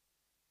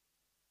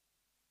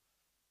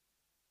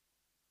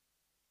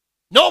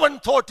 No one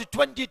thought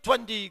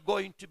 2020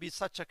 going to be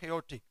such a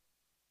chaotic.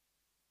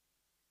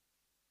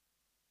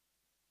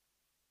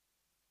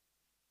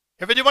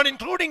 Everyone,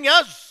 including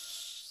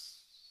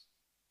us.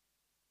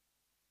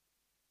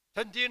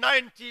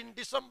 2019,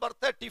 December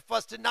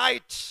 31st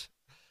night,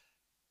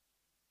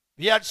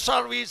 we had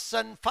service,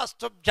 and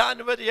 1st of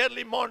January,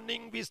 early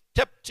morning, we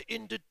stepped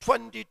into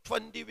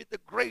 2020 with a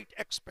great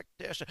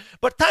expectation.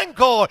 But thank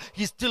God,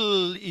 He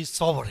still is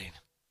sovereign.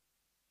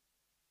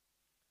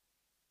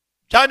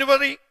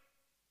 January,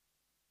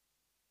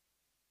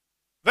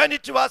 when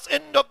it was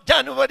end of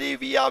January,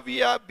 we are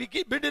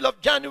middle of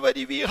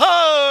January, we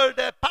heard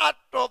a part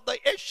of the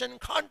Asian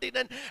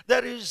continent,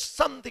 there is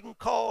something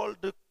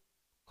called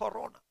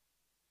Corona.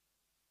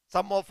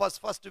 Some of us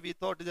first we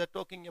thought they are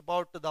talking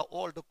about the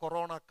old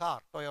Corona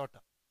car, Toyota.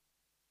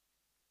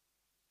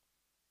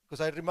 Because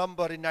I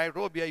remember in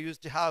Nairobi I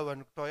used to have a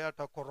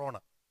Toyota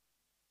Corona.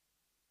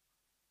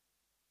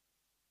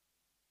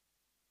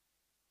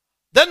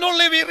 Then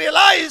only we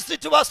realized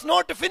it was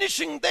not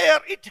finishing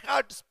there, it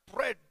had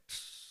spread.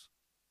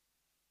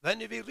 When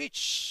we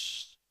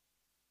reached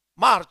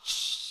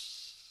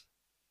March,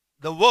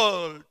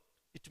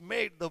 it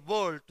made the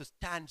world to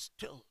stand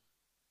still.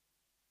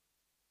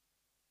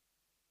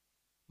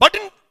 But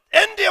in the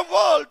Indian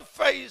world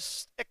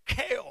faced a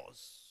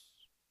chaos.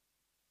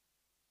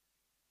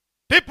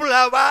 People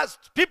have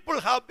asked,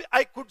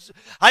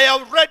 I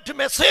have read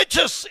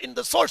messages in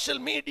the social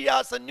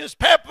medias and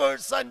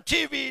newspapers and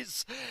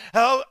TVs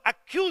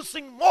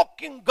accusing,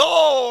 mocking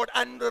God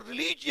and the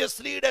religious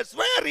leaders.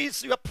 Where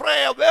is your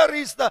prayer? Where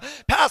is the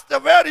pastor?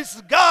 Where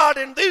is God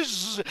in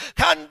this?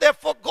 Can they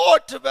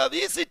forget?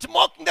 Is it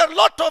mocking? There are a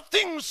lot of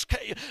things.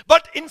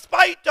 But in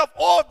spite of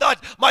all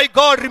that, my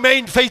God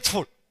remained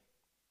faithful.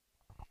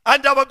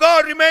 And our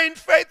God remained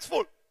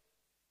faithful.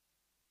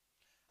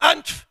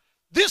 And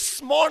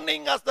This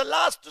morning, as the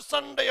last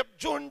Sunday of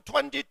June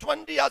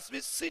 2020, as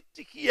we sit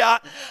here,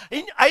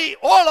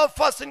 all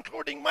of us,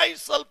 including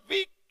myself,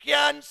 we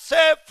can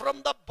say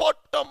from the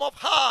bottom of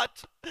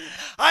heart,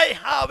 I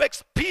have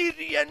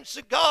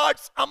experienced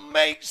God's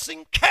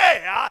amazing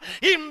care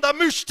in the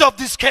midst of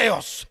this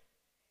chaos.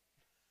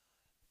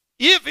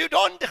 If you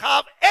don't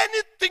have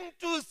anything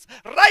to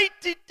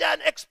write it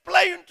and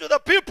explain to the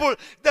people,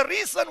 the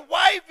reason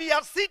why we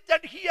are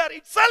seated here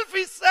itself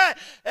is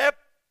a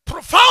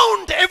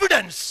profound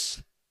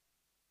evidence.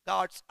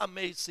 God's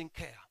amazing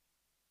care.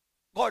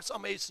 God's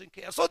amazing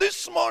care. So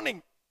this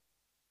morning,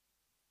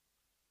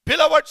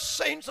 beloved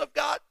saints of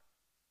God,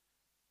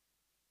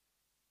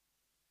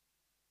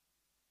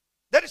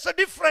 there is a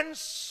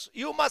difference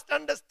you must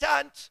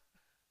understand.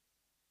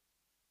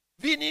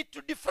 We need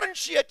to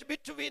differentiate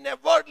between a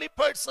worldly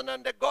person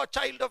and a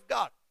child of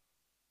God.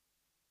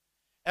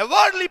 A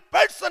worldly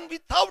person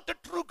without a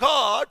true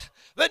God,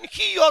 when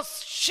he or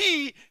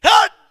she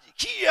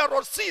hear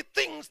or see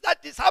things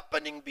that is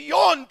happening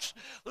beyond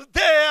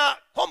their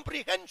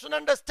comprehension,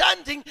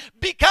 understanding,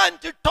 began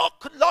to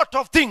talk a lot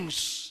of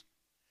things.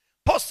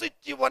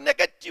 Positive or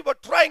negative or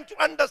trying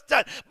to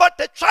understand. But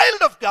a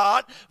child of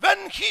God,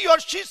 when he or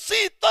she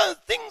sees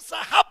things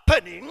are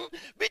happening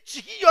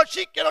which he or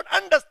she cannot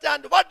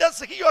understand, what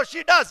does he or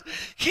she does?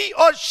 He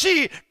or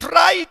she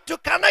try to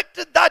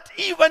connect that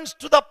events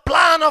to the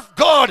plan of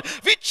God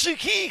which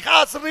he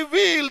has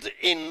revealed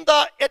in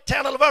the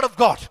eternal word of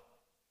God.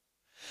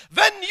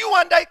 When you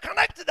and I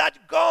connect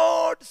that,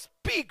 God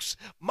speaks,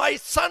 my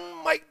son,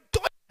 my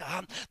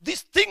daughter,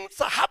 these things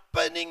are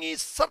happening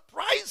is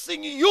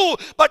surprising you,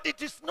 but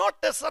it is not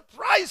a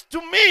surprise to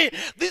me.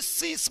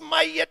 This is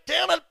my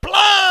eternal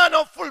plan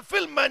of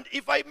fulfillment.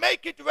 If I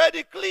make it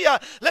very clear,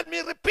 let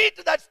me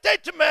repeat that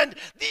statement.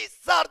 These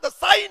are the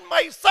sign,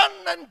 my son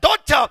and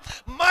daughter,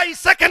 my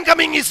second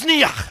coming is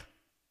near.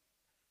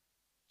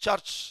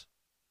 Church,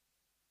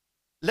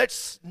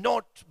 let's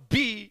not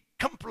be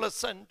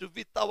complacent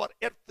with our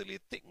earthly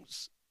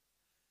things.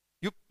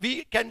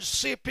 We can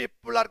see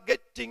people are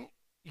getting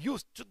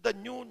used to the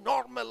new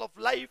normal of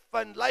life,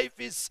 and life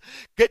is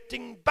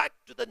getting back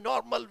to the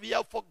normal. We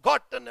have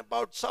forgotten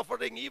about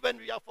suffering. Even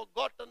we have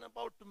forgotten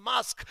about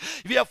mask.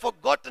 We have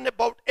forgotten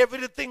about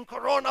everything.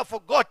 Corona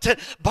forgotten.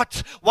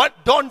 But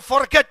what? Don't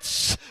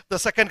forget, the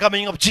second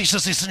coming of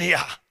Jesus is near.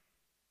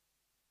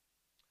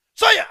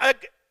 So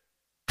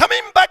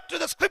coming back to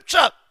the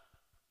scripture,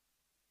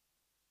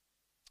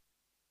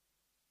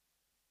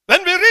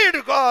 when we read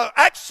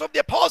Acts of the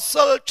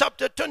Apostle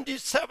chapter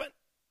 27,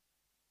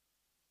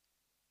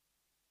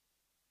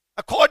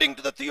 according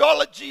to the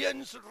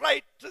theologians,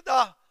 right to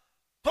the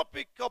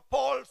topic of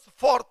Paul's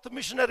fourth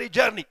missionary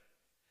journey,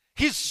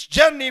 his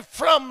journey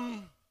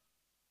from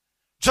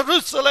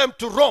Jerusalem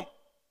to Rome.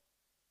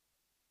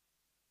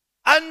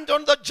 And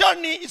on the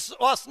journey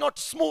was not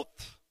smooth.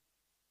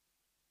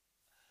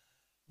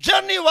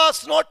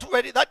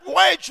 That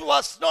voyage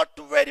was not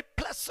very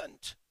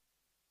pleasant.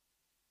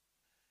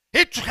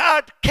 It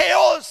had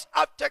chaos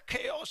after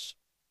chaos.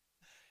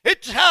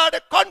 It had a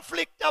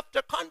conflict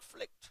after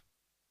conflict.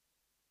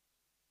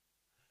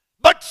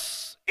 But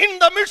in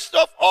the midst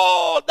of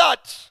all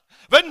that,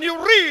 when you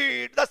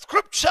read the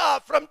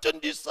scripture from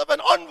 27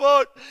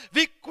 onward,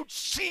 we could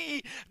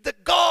see the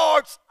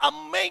God's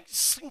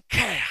amazing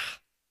care.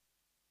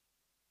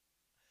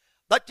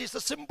 That is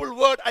a simple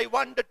word I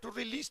wanted to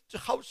release to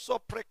House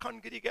of Prayer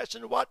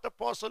congregation. What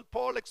Apostle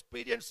Paul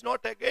experienced,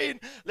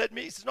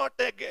 it's not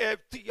a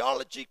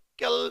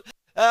theological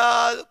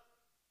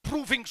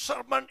proving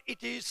sermon.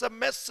 It is a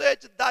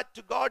message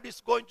that God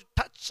is going to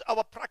touch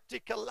our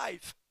practical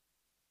life.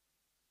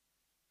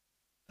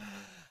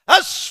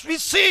 As we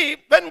see,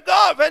 when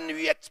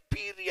we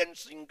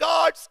experience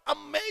God's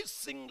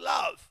amazing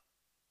love,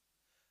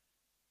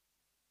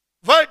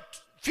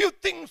 few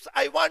things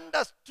I want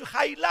us to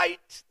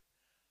highlight.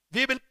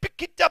 We will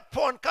pick it up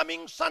on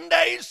coming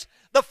Sundays.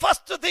 The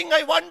first thing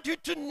I want you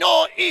to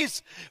know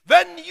is,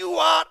 when you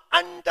are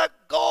under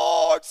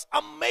God's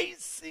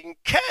amazing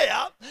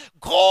care,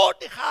 God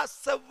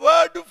has a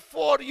word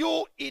for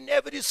you in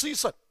every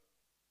season.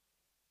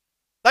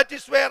 That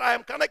is where I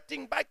am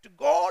connecting back to.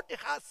 God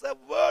has a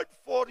word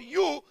for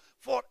you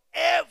for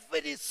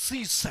every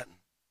season.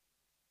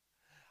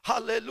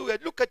 Hallelujah.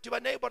 Look at your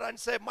neighbor and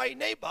say, my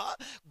neighbor,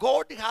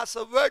 God has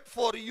a word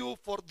for you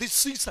for this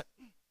season.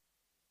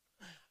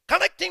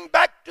 Connecting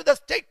back to the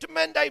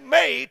statement I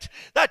made,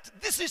 that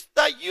this is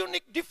the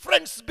unique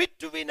difference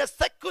between a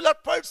secular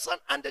person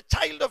and a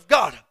child of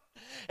God.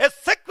 A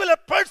secular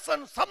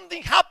person,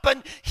 something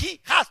happened,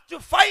 he has to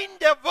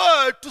find a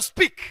word to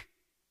speak.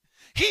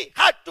 He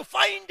had to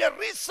find a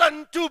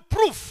reason to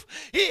prove.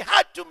 He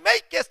had to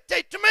make a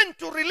statement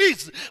to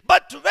release.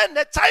 But when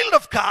a child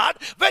of God,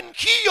 when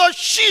he or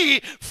she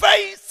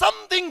face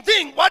something,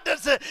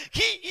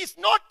 he is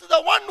not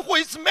the one who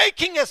is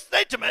making a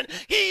statement.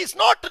 He is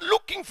not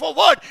looking for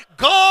word.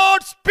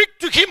 God speak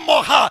to him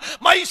or her.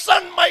 My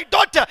son, my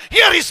daughter,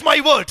 here is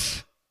my word.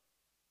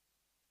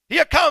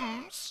 Here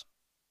comes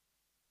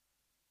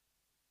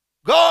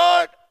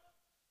God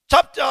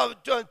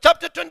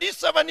chapter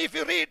 27, if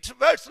you read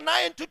verse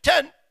 9 to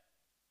 10,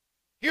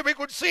 here we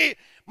could see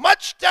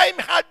much time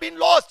had been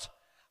lost.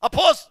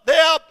 Suppose they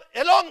are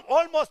along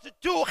almost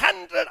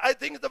 200, I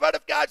think the word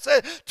of God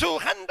says,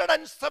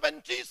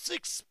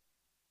 276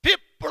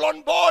 people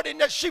on board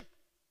in a ship,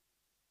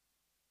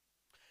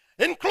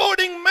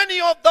 including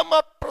many of them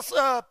are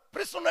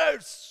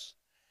prisoners,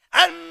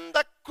 and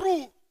the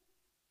crew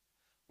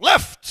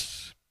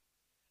left.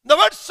 The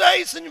word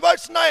says in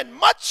verse 9,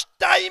 much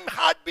time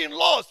had been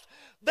lost.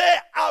 They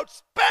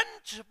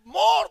outspent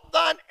more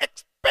than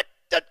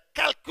expected,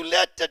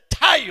 calculated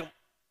time.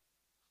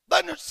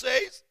 Then it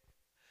says,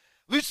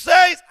 which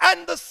says,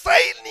 and the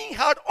sailing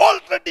had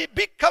already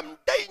become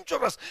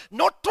dangerous.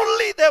 Not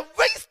only they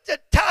wasted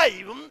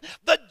time,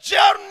 the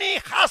journey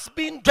has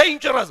been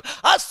dangerous.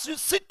 As you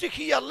sit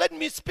here, let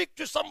me speak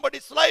to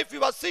somebody's life.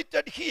 You are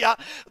seated here.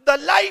 The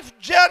life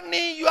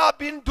journey you have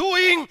been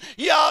doing,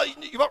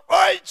 your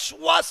urge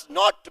was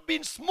not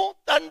been smooth.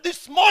 And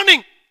this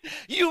morning,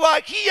 you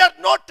are here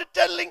not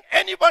telling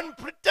anyone,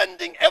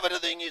 pretending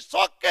everything is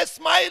okay,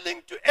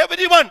 smiling to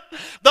everyone.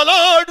 The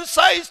Lord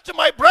says to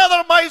my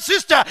brother, my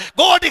sister,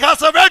 God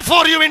has a word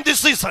for you in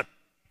this season.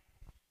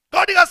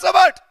 God has a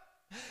word.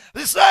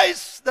 He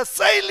says the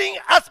sailing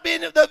has been,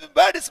 the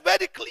word is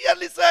very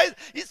clearly says,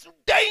 it's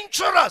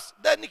dangerous.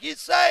 Then he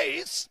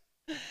says,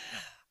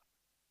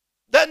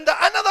 then the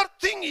another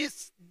thing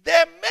is,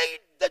 they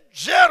made the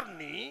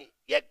journey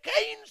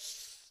against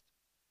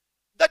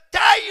the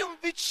time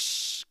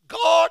which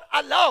God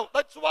allowed.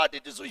 That's what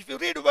it is. If you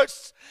read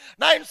verse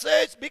 9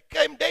 says,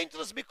 became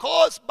dangerous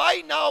because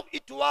by now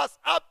it was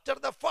after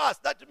the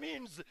fast. That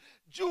means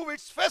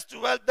Jewish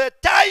festival. The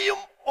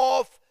time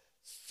of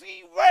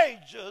sea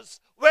voyages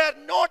were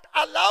not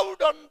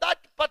allowed on that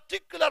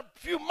particular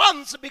few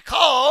months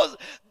because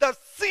the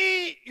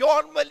sea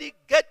normally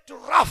get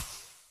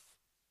rough.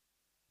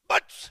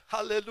 But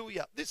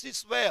hallelujah, this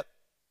is where,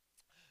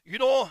 you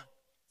know,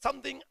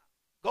 something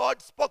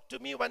God spoke to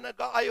me when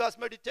I was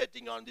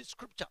meditating on this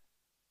scripture.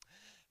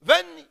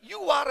 When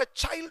you are a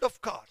child of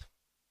God,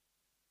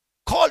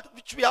 called,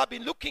 which we have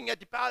been looking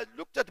at,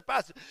 looked at the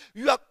past,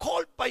 you are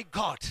called by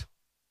God.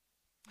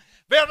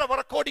 Wherever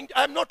according to,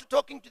 I'm not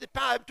talking to the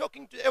past, I'm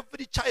talking to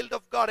every child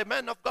of God, a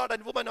man of God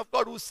and woman of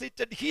God who is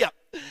seated here.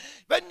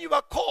 When you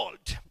are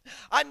called,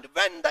 and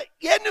when the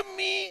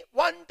enemy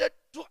wanted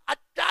to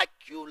attack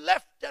you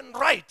left and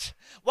right,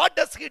 what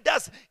does he do?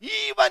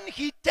 Even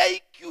he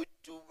take you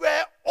to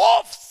an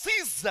off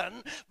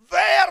season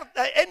where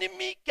the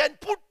enemy can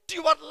put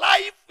your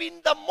life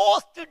in the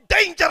most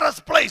dangerous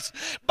place.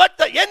 But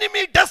the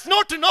enemy does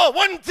not know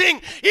one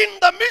thing. In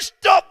the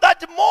midst of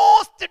that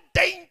most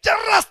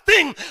dangerous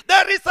thing,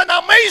 there is an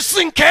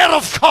amazing care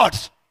of God.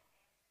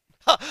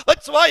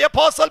 That's why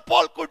Apostle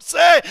Paul could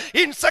say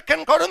in 2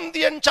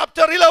 Corinthians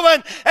chapter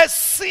 11, a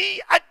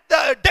sea at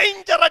the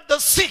danger at the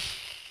sea,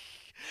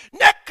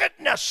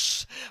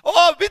 nakedness,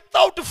 or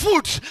without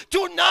food.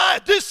 Tonight,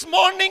 this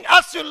morning,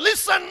 as you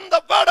listen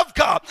the word of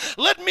God,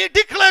 let me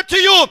declare to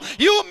you,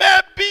 you may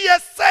be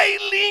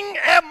sailing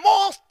a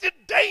most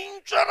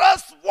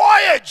dangerous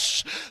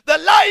voyage. The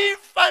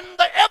life and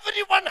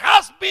everyone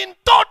has been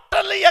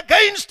totally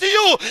against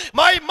you.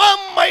 My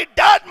mom, my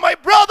dad, my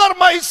brother,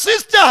 my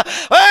sister,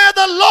 where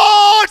the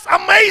Lord's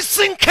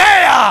amazing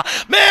care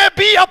may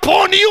be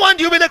upon you, and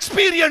you will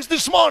experience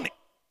this morning.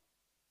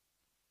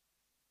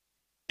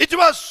 It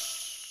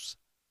was,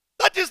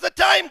 that is the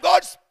time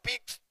God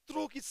speaks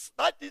through his,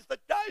 that is the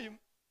time.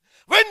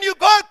 When you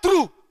go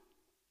through,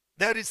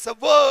 there is a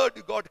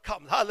word, God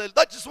comes. Hallelujah.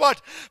 That is what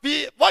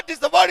is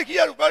the word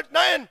here? Verse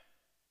 9.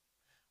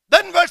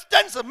 Then verse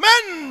 10 says,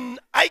 men,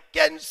 I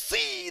can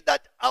see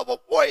that our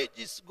voyage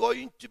is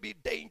going to be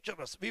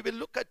dangerous. We will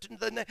look at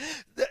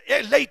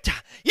it later.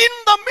 In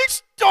the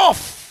midst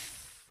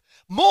of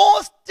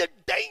most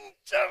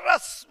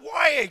dangerous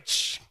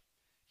voyage,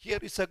 here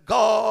is a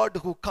God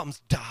who comes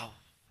down.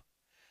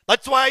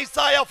 That's why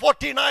Isaiah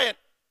 49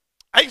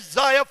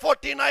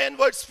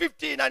 verse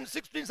 15 and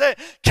 16 say,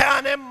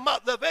 can a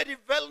mother, very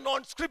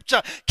well-known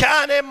scripture,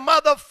 can a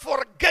mother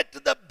forget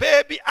the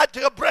baby at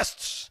her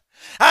breast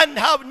and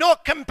have no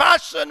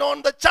compassion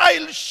on the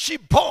child she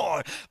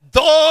bore?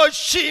 Though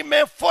she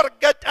may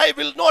forget, I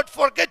will not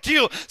forget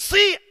you.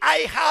 See,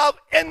 I have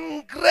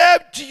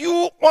engraved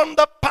you on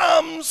the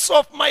palms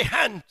of my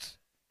hand.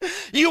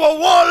 Your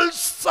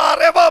walls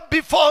are ever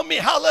before me.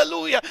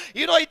 Hallelujah.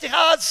 You know, it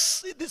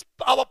has this,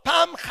 our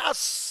palm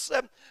has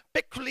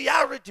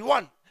peculiarity.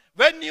 One,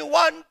 when you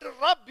want to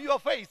rub your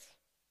face,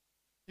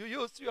 you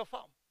use your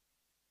palm,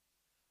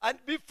 and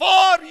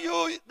before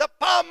the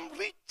palm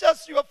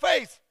reaches your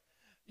face,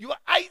 your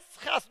eyes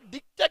has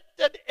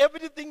detected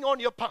everything on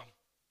your palm.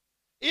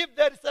 If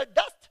there is a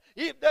dust,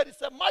 if there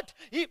is a mud,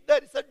 if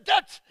there is a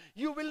dirt,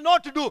 you will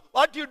not do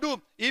what you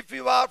do. If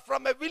you are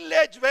from a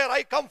village where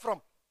I come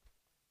from,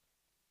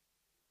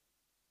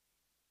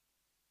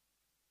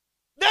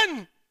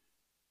 then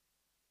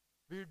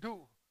we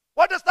do.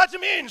 What does that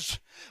mean?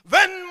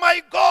 When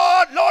my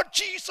God, Lord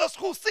Jesus,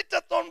 who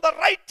sitteth on the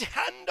right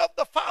hand of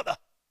the Father,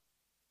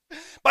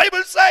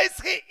 Bible says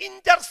he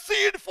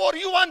intercede for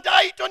you and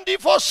I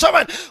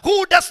 24/7,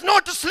 who does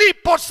not sleep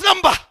or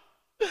slumber.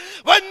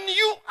 When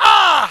you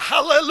are,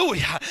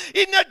 hallelujah,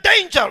 in a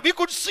danger, we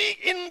could see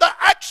in the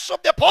Acts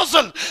of the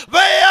Apostle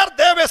where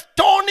they were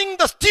stoning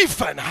the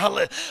Stephen.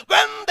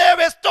 When they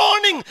were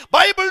stoning,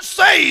 Bible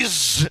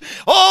says,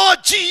 oh,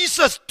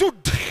 Jesus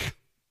stood.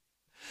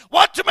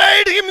 What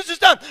made him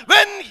stand?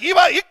 When he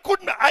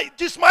could,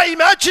 this is my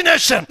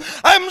imagination.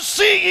 I'm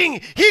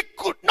seeing he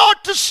could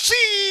not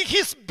see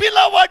his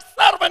beloved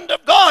servant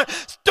of God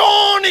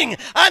stoning,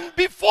 and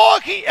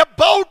before he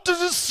about to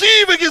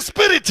receive his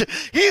spirit,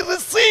 he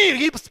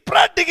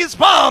spread his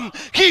palm,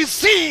 he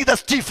see the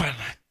Stephen.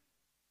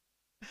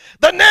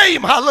 The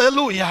name,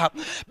 hallelujah.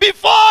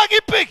 Before he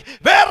pick,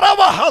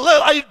 wherever,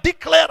 hallelujah, I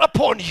declare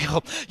upon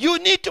you. You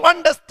need to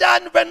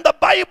understand when the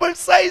Bible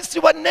says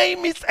your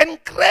name is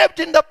engraved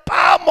in the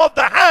palm of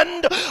the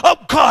hand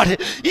of God,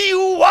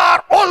 you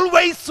are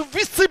always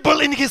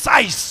visible in his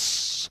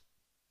eyes.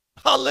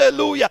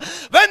 Hallelujah.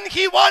 When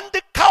he wanted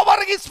to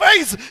cover his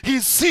face, he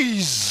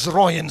sees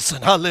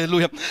Royenson.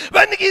 Hallelujah.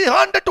 When he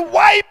wanted to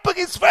wipe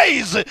his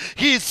face,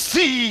 he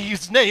sees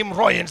his name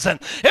Royenson.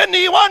 And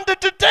he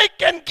wanted to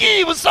take and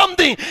give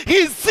something,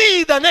 he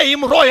sees the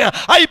name Royen.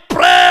 I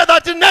pray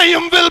that the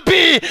name will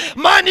be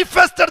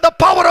manifested, the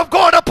power of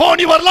God upon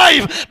your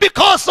life,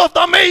 because of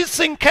the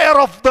amazing care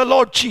of the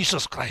Lord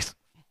Jesus Christ.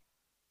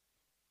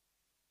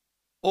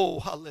 Oh,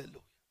 hallelujah.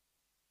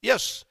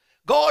 Yes,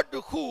 God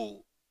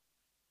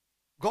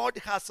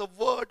has a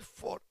word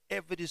for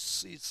every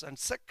season.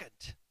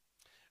 Second,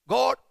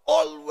 God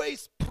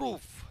always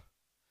proves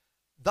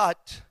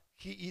that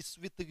he is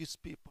with his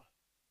people.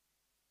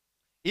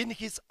 In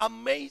his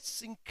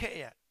amazing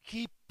care,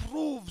 he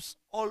proves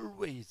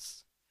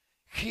always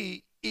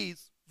he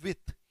is with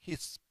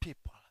his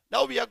people.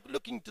 Now we are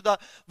looking to the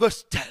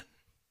verse 10.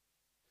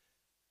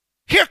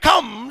 Here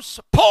comes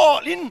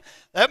Paul, in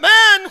a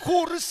man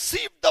who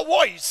received the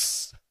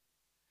voice.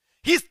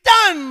 He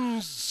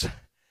stands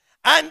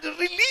and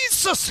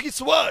releases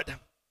his word.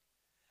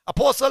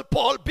 Apostle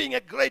Paul, being a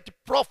great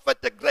prophet,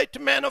 a great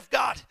man of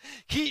God,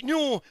 he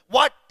knew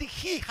what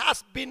he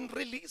has been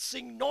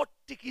releasing, not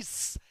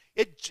his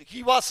age.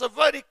 He was a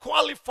very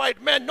qualified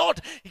man.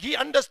 He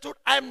understood,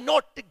 I am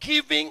not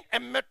giving a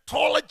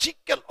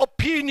meteorological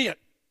opinion.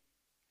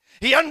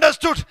 He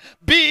understood,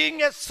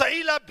 being a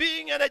sailor,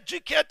 being an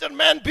educated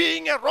man,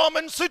 being a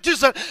Roman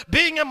citizen,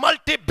 being a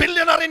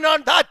multi-billionaire in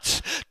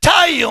that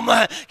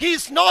time.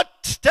 He's not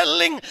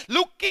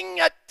looking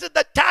at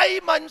the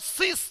time and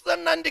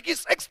season and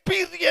his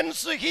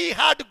experience he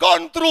had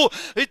gone through,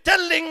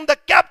 telling the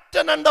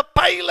captain and the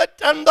pilot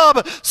and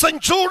the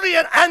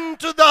centurion and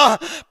to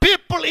the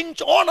people in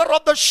honor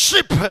of the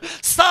ship,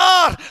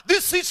 sir,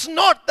 this is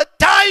not the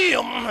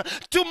time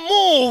to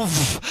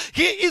move.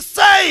 He is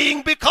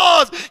saying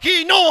because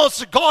he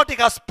knows God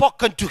has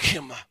spoken to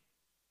him.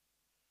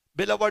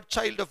 Beloved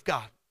child of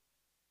God,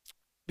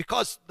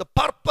 because the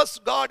purpose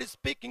God is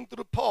speaking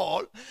through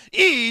Paul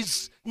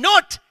is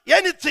not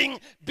anything,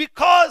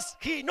 because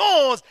he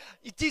knows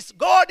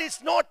God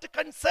is not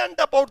concerned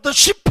about the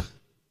ship.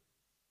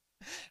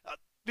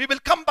 We will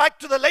come back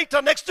to the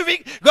later next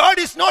week. God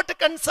is not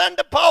concerned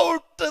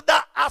about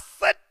the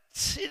asset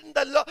in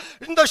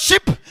the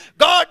ship.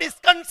 God is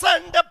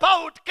concerned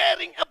about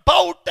caring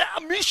about the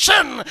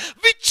mission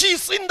which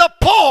is in the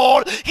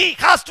Paul he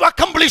has to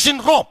accomplish in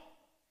Rome.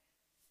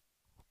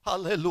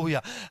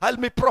 Hallelujah. I'll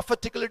be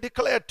prophetically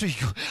declare to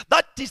you,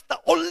 that is the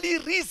only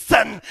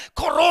reason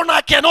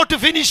Corona cannot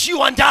finish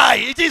you and I.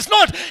 It is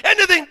not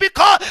anything,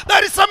 because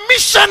there is a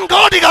mission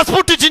God has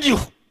put it in you,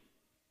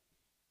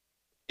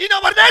 in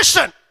our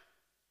nation.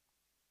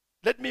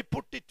 Let me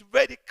put it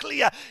very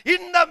clear.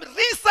 In the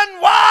reason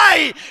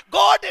why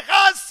God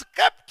has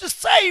kept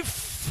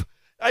safe.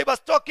 I was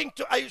talking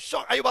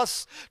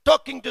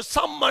to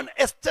someone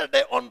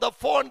yesterday on the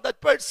phone.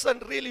 That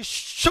person really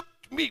shook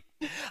me.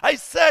 I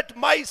said,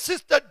 my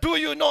sister, do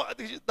you know,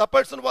 the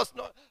person was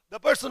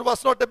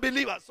not a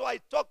believer. So I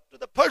talked to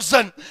the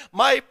person,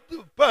 my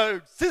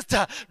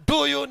sister,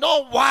 do you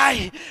know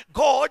why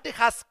God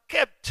has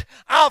kept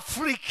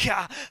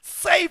Africa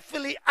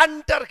safely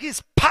under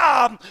his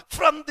palm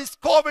from this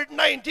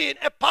COVID-19,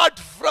 apart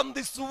from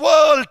this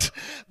world?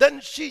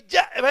 Then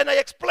when I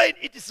explained,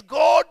 it is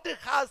God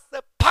has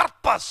a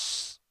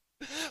purpose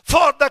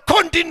for the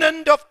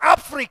continent of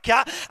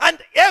Africa, and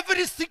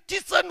every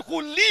citizen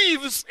who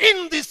lives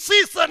in this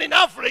season in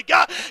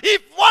Africa,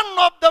 if one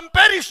of them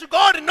perish,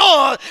 God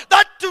knows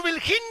that will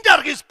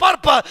hinder his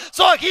purpose,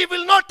 so he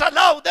will not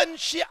allow. Then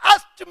she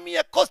asked me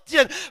a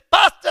question,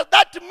 Pastor,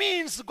 that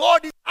means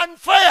God is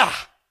unfair.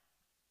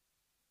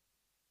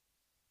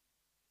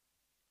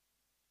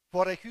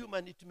 For a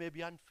human it may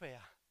be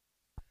unfair,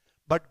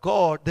 but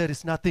God, there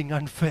is nothing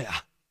unfair.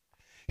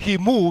 He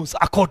moves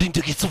according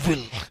to his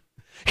will.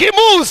 He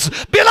moves,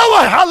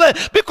 beloved,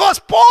 hallelujah, because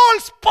Paul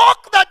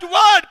spoke that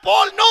word.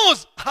 Paul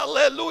knows,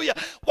 hallelujah,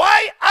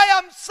 why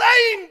I am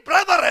saying,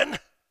 brethren,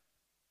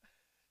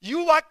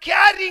 you are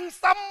carrying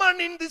someone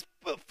in this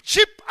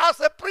ship as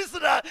a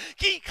prisoner.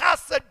 He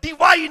has a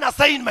divine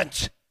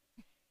assignment.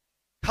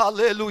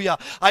 Hallelujah.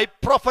 I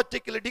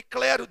prophetically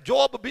declare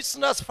job,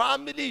 business,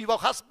 family, your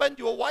husband,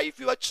 your wife,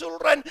 your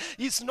children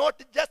is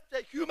not just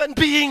a human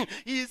being.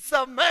 He is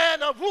a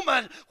man or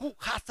woman who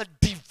has a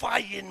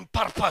divine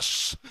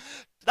purpose.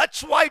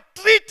 That's why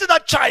treat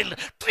that child,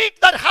 treat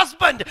that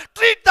husband,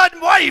 treat that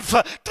wife,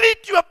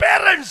 treat your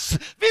parents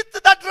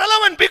with that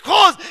relevant,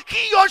 because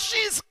he or she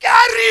is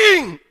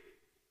carrying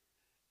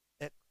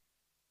a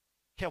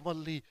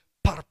heavenly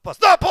purpose.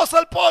 The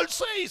Apostle Paul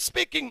says,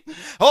 speaking,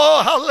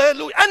 oh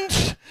hallelujah,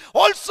 and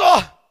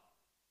also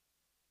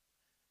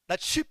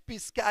that ship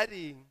is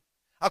carrying,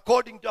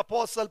 according to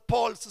Apostle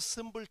Paul's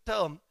simple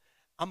term,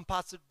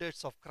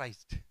 ambassadors of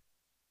Christ.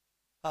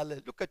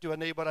 Hallelujah. Look at your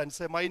neighbor and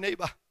say, my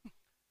neighbor,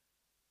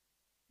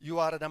 you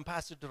are an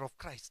ambassador of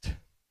Christ.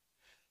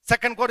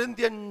 2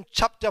 Corinthians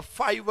chapter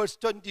 5 verse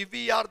 20,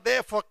 we are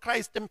therefore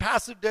Christ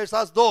ambassadors,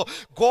 as though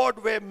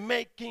God were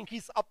making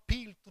his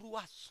appeal through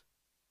us.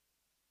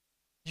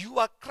 You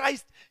are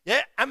Christ,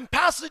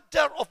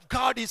 ambassador of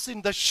God is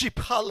in the ship.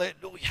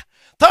 Hallelujah.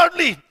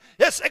 Thirdly,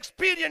 yes,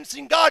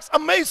 experiencing God's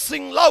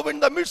amazing love in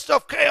the midst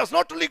of chaos.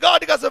 Not only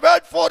God has a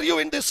word for you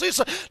in this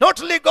season,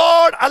 not only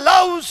God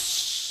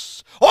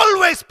allows,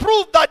 always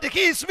prove that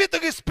he is with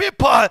his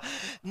people.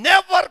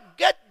 Never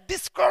get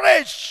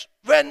discouraged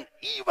when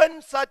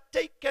events are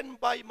taken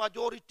by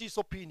majority's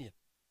opinion.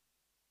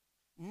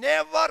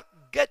 Never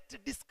get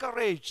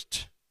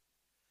discouraged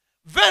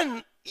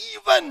when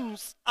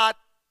events are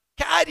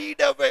carried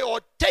away or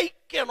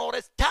taken or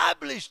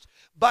established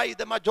by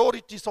the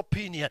majority's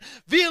opinion.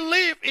 We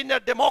live in a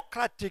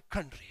democratic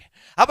country.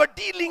 Our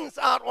dealings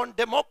are on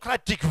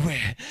democratic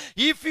way.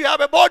 If you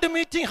have a board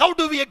meeting, how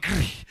do we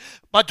agree?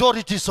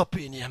 Majority's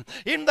opinion.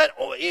 In that,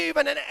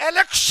 even an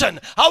election,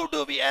 how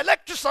do we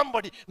elect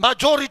somebody?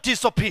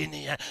 Majority's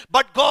opinion.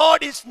 But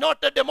God is not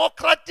a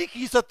democratic,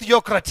 he's a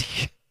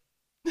theocratic.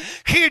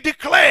 He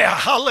declared,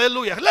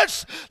 hallelujah.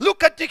 Let's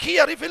look at it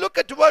here. If you look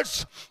at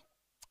verse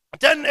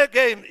 10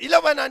 again,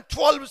 11 and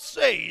 12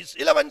 says,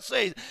 11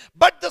 says,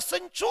 but the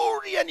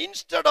centurion,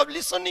 instead of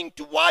listening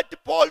to what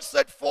Paul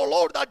said,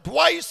 followed the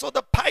advice of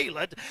the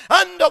pilot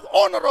and the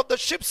owner of the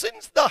ship,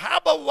 since the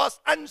harbor was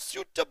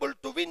unsuitable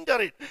to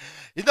winter it.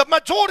 The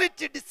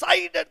majority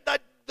decided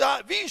that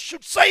we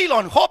should sail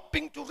on,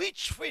 hoping to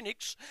reach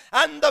Phoenix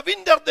and the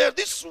winter there.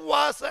 This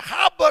was a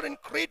harbor in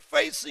Crete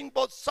facing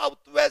both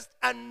southwest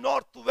and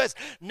northwest.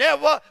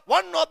 Never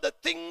one of the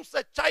things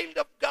a child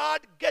of God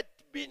get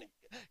been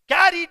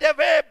carried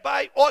away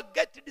by or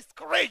get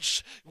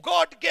discouraged.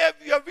 God gave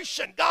you a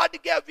vision. God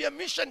gave you a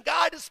mission.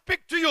 God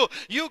speak to you.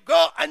 You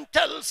go and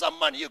tell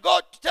someone. You go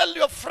to tell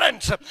your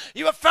friends,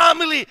 your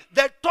family.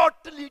 They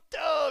totally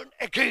turn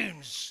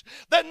against.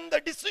 Then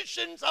the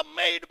decisions are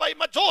made by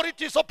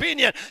majority's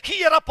opinion.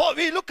 Here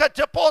we look at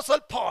Apostle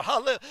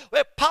Paul,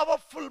 a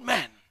powerful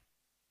man.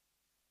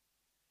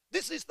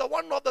 This is the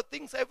one of the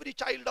things every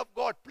child of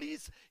God,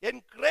 please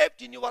engrave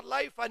in your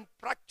life and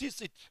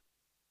practice it.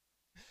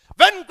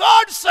 When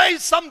God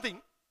says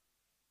something,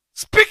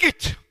 speak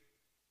it.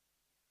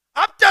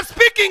 After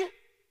speaking,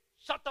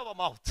 shut our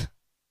mouth.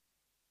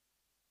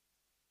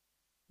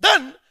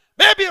 Then,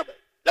 maybe,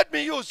 let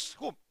me use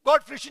whom?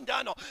 Godfrey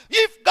Shintano.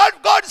 If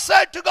God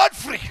said to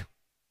Godfrey,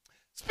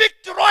 speak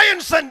to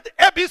Royans and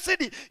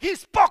ABCD, he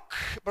spoke.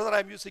 Brother,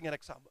 I'm using an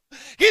example.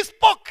 He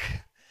spoke,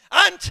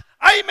 and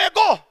I may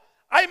go.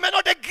 I may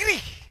not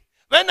agree.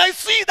 When I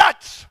see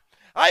that,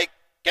 I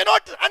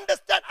cannot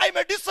understand, I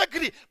may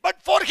disagree,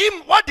 but for him,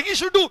 what he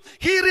should do,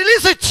 he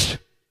release it.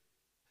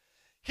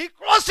 He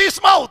closes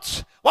his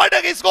mouth. Why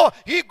does he go?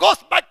 He goes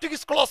back to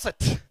his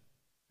closet.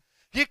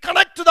 He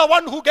connects to the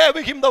one who gave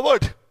him the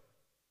word.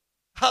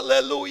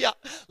 Hallelujah.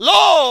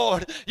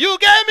 Lord, you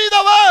gave me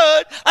the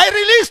word. I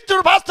released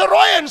to Pastor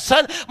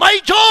Royanson. My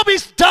job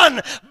is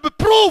done.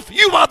 Prove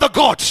you are the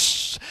God.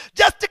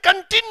 Just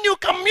continue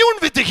commune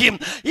with him.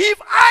 If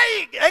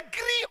I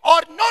agree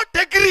or not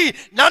agree,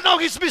 none of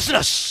his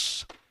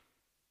business.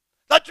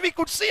 That we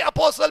could see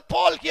Apostle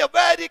Paul here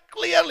very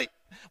clearly.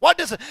 What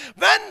is it?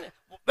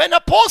 When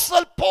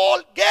Apostle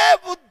Paul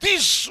gave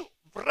this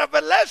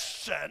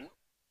revelation,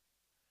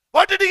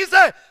 what did he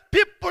say?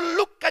 People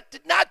look at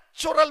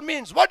natural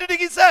means. What did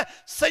he say?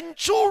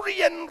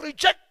 Centurion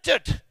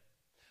rejected.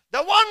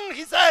 The one,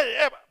 he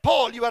said,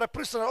 Paul, you are a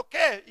prisoner.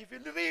 Okay, if you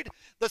read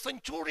the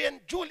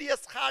centurion,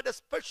 Julius had a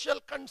special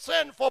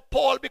concern for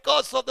Paul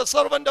because of the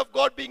servant of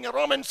God being a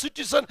Roman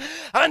citizen.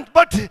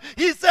 But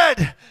he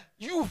said,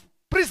 you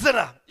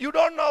prisoner, you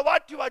don't know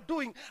what you are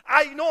doing.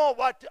 I know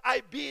what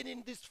I've been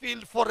in this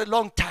field for a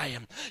long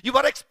time.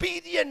 Your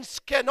experience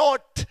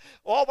cannot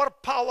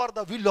overpower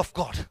the will of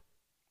God.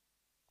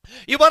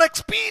 Your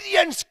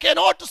experience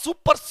cannot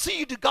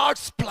supersede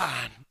God's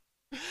plan.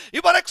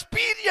 Your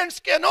experience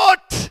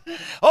cannot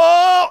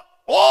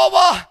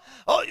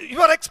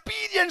your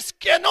experience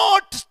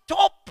cannot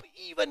stop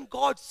even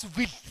God's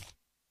will.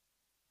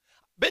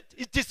 But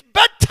it is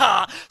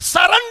better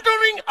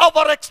surrendering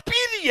our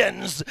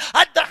experience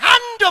at the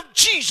hand of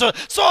Jesus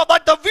so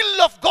that the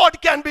will of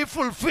God can be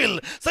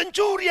fulfilled.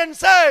 Centurion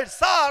said,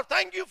 sir,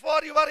 thank you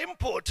for your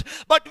input,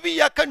 but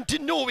we are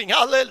continuing.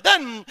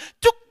 Then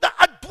took the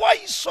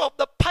advice of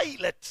the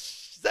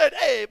pilots said,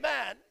 hey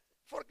man,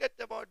 forget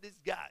about this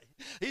guy.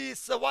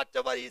 He's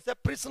whatever, he's a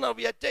prisoner.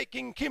 We are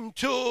taking him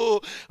to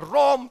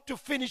Rome to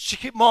finish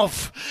him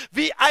off.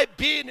 I've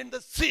been in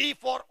the sea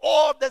for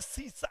all the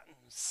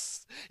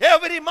seasons.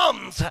 Every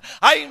month,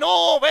 I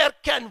know where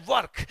can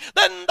work.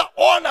 Then the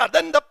owner,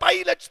 then the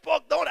pilot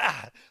spoke down.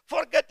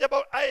 Forget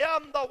about, I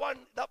am the one,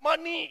 the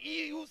money,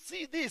 you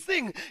see this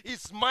thing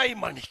is my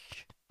money.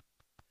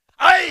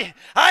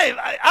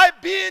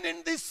 I've been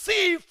in the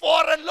sea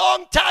for a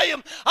long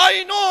time.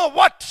 I know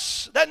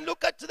what. Then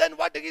look at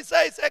what he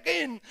says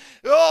again.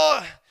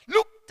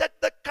 Looked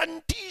at the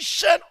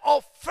condition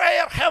of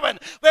Fair Haven,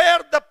 where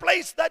the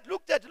place that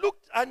looked,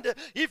 and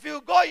if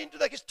you go into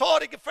the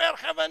historic, Fair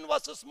Haven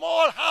was a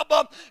small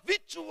harbor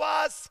which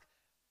was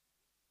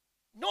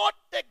not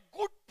a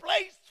good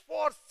place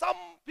for some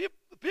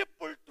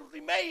people to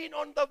remain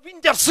on the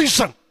winter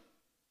season.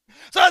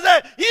 So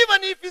that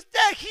even if you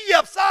stay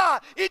here, sir,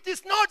 it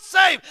is not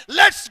safe.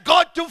 Let's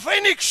go to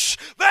Phoenix,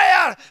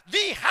 where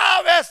we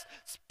have a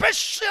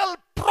special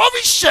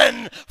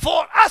provision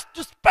for us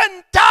to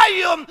spend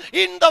time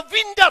in the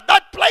winter.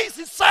 That place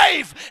is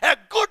safe. A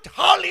good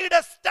holiday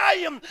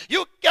time.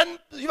 Your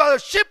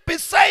ship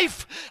is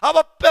safe.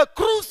 Our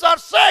crews are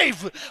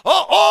safe.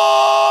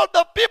 All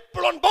the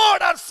people on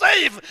board are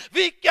safe.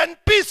 We can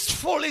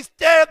peacefully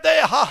stay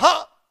there.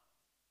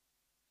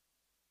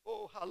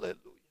 Oh, hallelujah.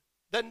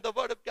 Then the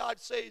word of God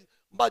says,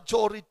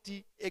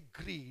 majority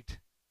agreed.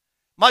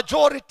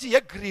 Majority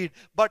agreed,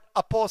 but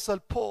Apostle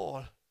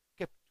Paul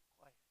kept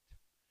quiet.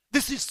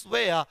 This is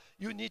where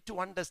you need to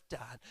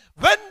understand.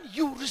 When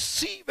you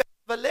receive a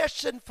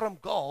revelation from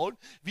God,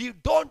 we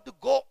don't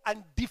go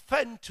and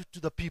defend to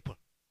the people.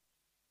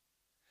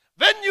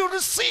 When you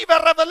receive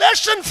a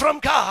revelation from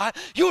God,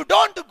 you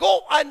don't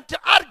go and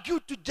argue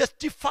to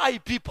justify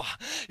people.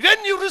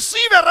 When you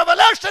receive a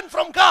revelation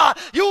from God,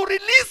 you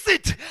release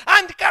it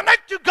and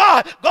connect to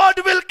God. God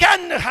will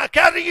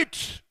carry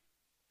it.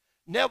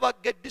 Never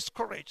get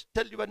discouraged.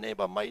 Tell your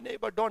neighbor, my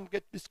neighbor, don't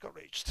get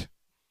discouraged.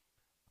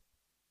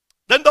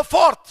 Then the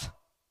fourth,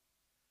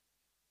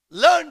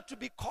 learn to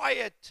be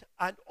quiet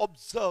and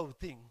observe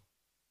things.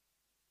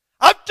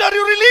 After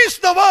you release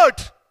the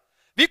word,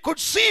 we could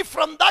see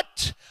from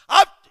that,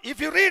 if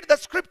you read the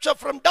scripture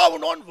from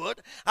down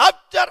onward,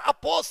 after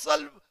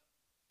Apostle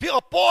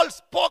Paul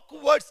spoke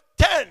verse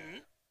 10,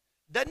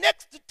 the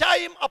next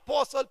time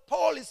Apostle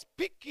Paul is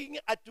speaking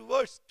at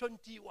verse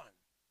 21.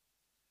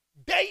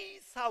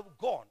 Days have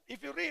gone.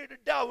 If you read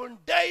it down,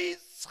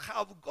 days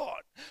have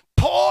gone.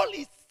 Paul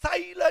is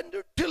silent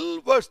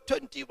till verse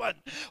 21.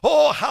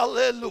 Oh,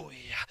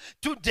 hallelujah.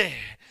 Today,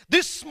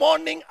 this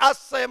morning,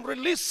 as I am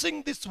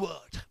releasing this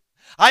word,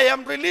 I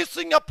am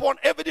releasing upon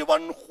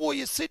everyone who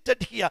is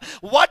seated here.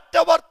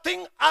 Whatever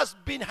thing has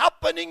been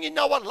happening in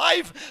our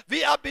life, we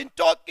have been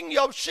talking,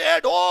 you have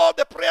shared all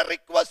the prayer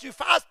requests, you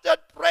fasted,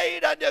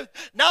 prayed, and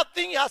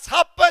nothing has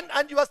happened,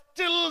 and you are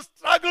still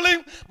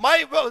struggling.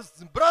 My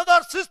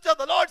brother, sister,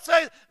 the Lord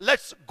says,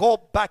 let's go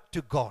back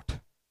to God.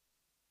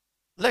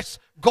 Let's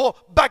go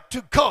back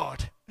to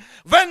God.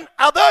 When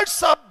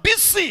others are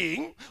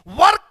busy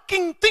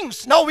working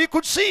things, now we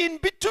could see in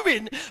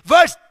between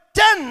verse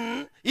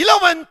 10,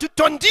 11 to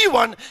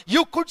 21,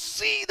 you could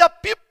see the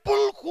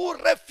people who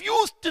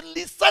refused to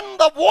listen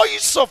the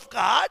voice of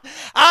God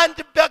and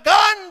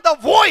began the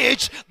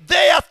voyage.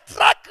 They are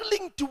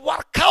struggling to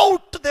work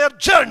out their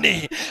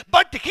journey.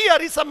 But here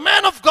is a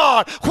man of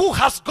God who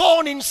has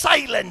gone in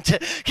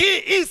silent. He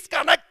is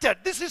connected.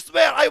 This is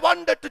where I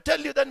wanted to tell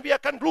you, then we are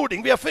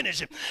concluding, we are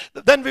finishing.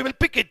 Then we will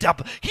pick it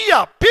up.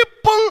 Here,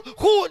 people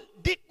who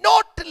did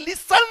not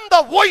listen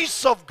the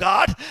voice of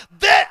God,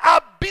 they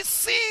are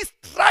busy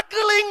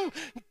struggling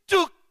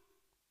to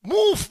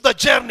move the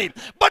journey.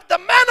 But the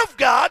man of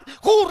God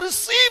who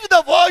received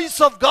the voice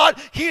of God,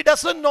 he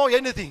doesn't know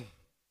anything.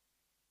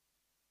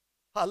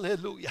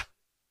 Hallelujah.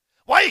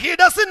 Why he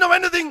doesn't know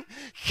anything?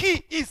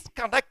 He is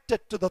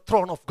connected to the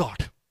throne of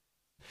God.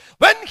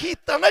 When he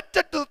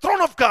connected to the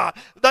throne of God,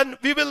 then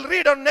we will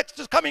read on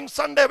next coming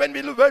Sunday when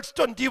we look verse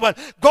 21.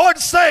 God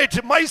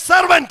said, my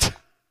servant,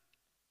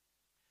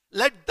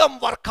 let them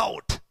work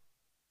out.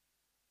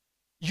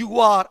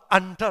 You are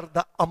under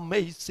the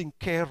amazing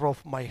care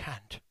of my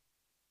hand.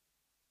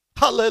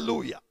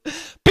 Hallelujah.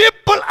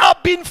 People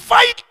have been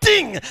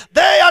fighting.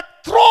 They are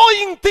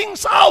throwing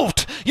things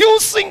out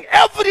using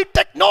every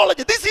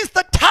technology. This is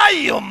the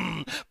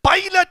time.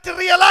 Pilot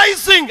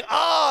realizing,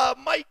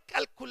 my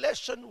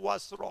calculation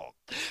was wrong.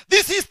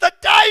 This is the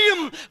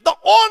time the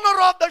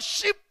owner of the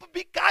ship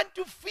began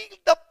to feel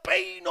the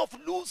pain of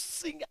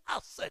losing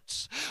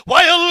assets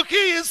while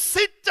he is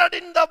seated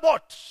in the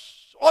boat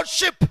or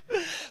ship,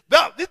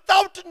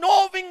 without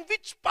knowing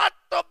which part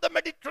of the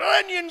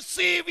Mediterranean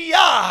Sea we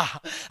are.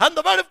 And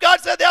the word of God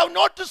said they have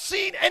not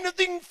seen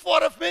anything for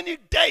many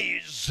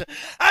days.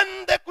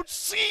 And they could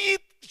see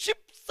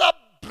ships are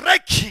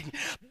breaking.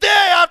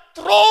 They are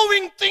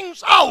throwing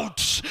things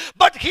out.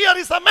 But here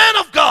is a man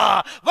of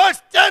God,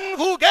 verse 10,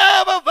 who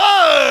gave a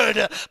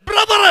word.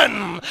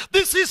 Brethren,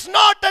 this is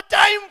not the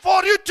time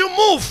for you to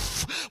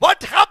move.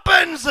 what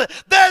happens?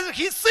 There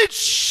he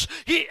sits,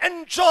 he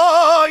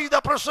enjoys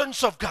the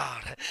presence of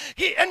God.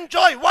 He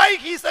enjoys. Why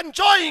he's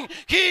enjoying?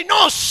 He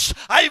knows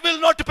I will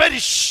not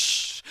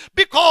perish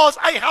because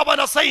I have an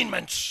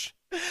assignment.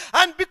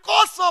 And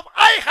because of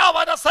I have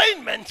an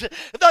assignment,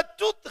 the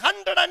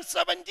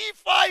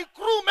 275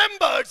 crew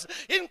members,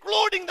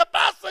 including the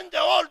passenger,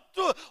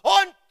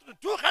 on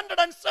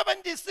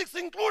 276,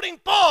 including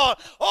Paul,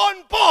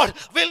 on board,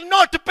 will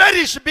not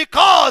perish,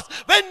 because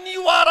when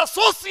you are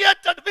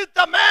associated with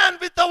the man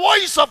with the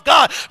voice of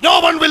God, no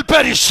one will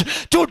perish.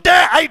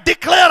 Today I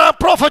declare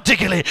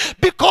prophetically,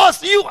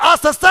 because you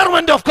as a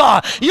servant of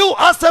God, you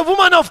as a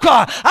woman of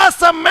God,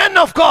 as a man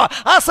of God,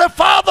 as a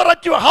father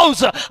at your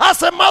house,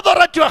 as a mother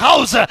at your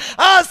house,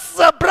 as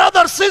a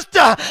brother,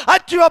 sister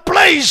at your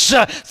place,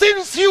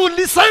 since you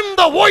listen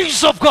the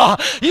voice of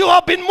God, you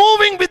have been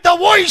moving with the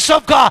voice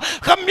of God.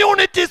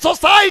 Community,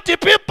 society,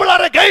 people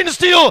are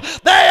against you.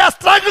 They are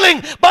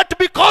struggling, but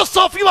because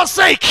of your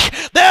sake,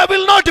 they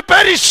will not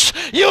perish.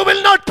 You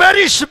will not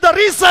perish. The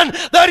reason,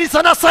 there is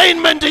an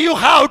assignment you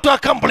have to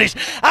accomplish.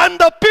 And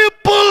the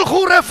people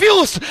who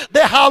refuse,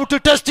 they have to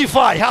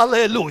testify.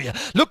 Hallelujah.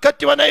 Look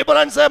at your neighbor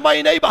and say,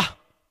 my neighbor,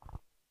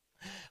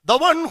 the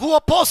one who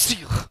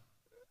opposes you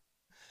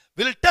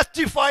will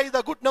testify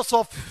the goodness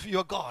of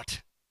your God.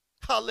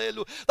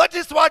 Hallelujah. That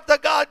is what the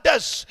God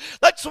does.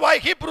 That's why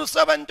Hebrews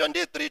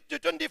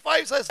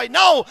 7:23-25 says,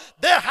 now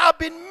there have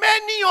been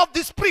many of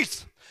these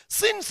priests,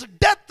 since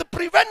death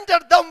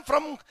prevented them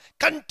from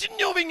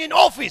continuing in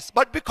office,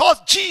 but because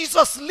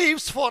Jesus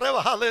lives forever,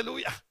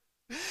 hallelujah,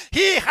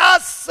 he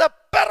has a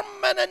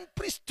permanent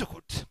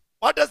priesthood.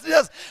 What does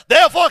this?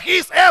 Therefore he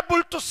is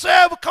able to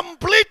save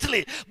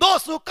completely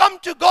those who come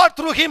to God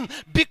through him,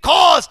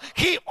 because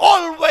he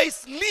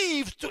always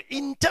lives to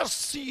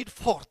intercede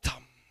for them.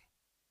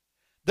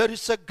 There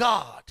is a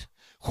God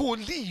who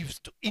lives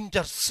to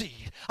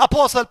intercede.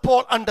 Apostle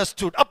Paul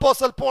understood.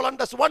 Apostle Paul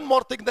understood one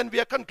more thing, then we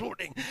are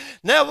concluding.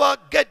 Never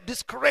get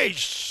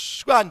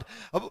discouraged when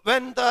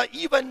the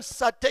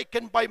events are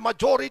taken by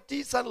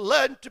majorities, and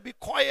learn to be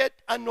quiet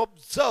and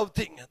observe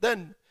things.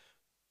 Then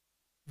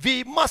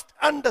we must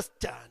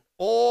understand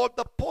all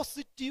the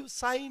positive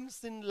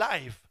signs in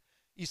life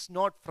is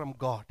not from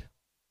God.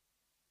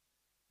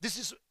 This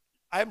is,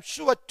 I am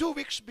sure, 2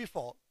 weeks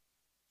before,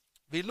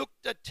 we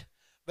looked at,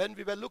 when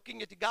we were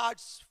looking at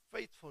God's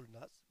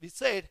faithfulness, we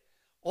said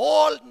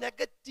all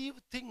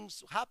negative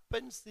things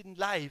happens in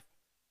life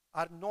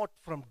are not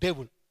from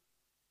devil.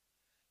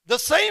 The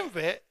same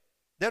way,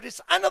 there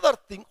is another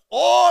thing,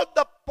 all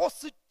the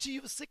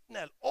positive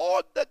signal,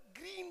 all the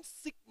green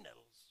signals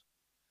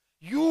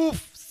you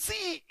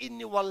see in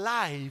your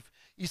life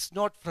is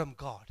not from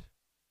God.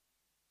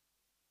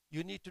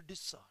 You need to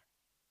discern.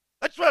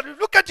 That's why we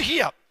look at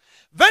here.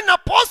 When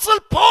Apostle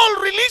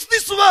Paul released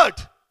this word,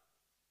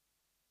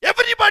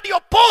 everybody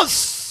opposed,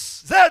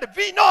 said,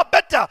 we know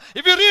better.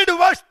 If you read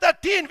verse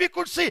 13, we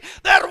could see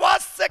there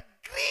was a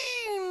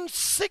green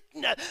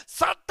signal.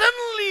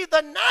 Suddenly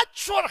the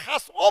natural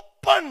has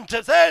opened.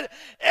 Said,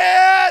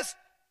 yes,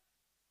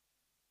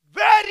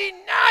 very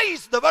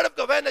nice. The word of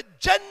God, when a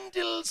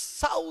gentle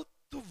south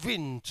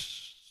wind,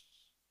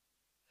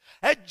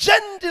 a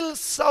gentle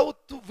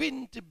south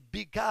wind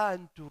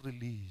began to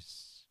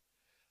release.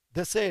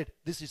 They said,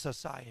 this is a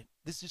sign.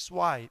 This is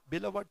why,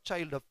 beloved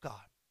child of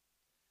God,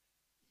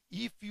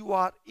 if you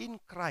are in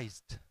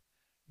Christ,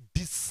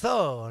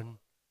 discern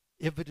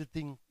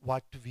everything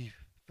what we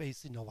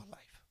face in our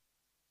life.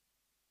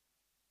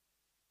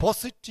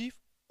 Positive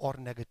or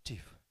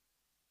negative.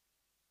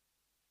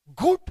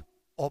 Good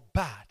or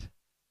bad.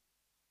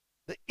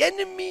 The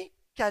enemy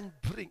can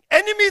bring.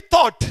 Enemy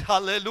thought,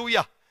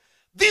 hallelujah,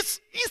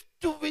 this east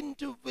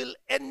wind will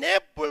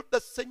enable the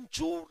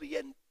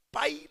centurion,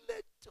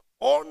 pilot,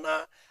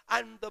 owner,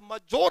 and the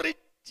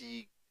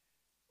majority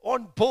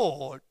on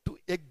board to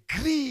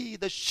agree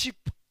the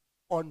ship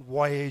on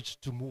voyage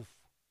to move,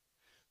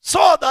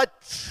 so that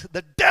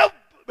the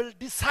devil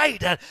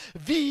decided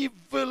we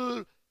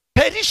will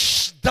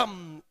perish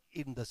them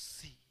in the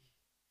sea.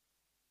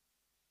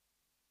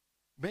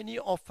 Many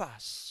of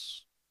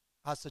us,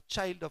 as a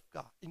child of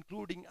God,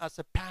 including as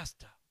a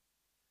pastor,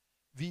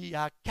 we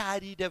are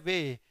carried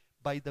away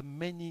by the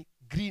many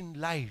green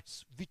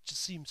lights, which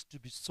seems to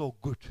be so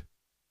good.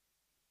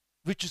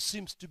 Which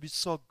seems to be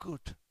so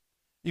good.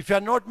 If you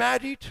are not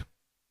married,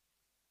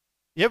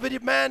 every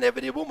man,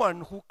 every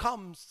woman who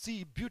comes,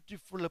 see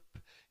beautiful,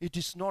 it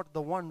is not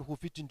the one who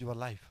fit into your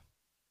life.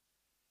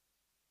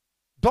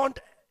 Don't,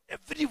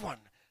 everyone,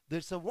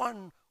 there's a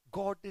one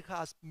God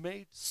has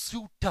made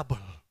suitable,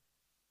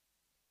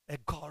 a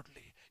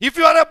godly. If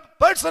you are a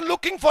person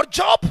looking for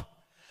job,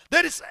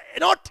 there is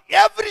not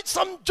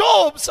some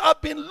jobs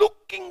have been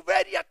looking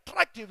very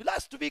attractive.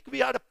 Last week we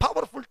had a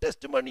powerful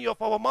testimony of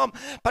our mom,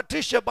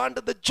 Patricia Banda.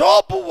 The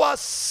job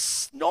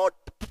was not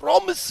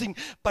promising,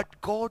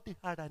 but God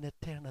had an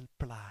eternal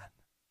plan.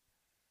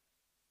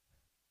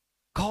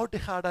 God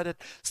had a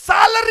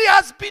salary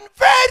has been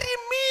very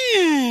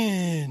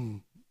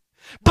mean.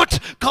 But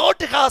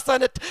God has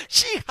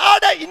she had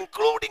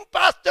including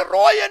Pastor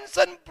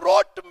Royanson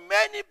brought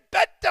many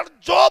better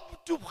job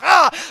to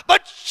her.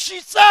 But she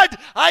said,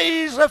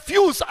 I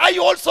refuse. I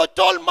also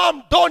told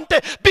mom, don't,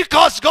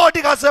 because God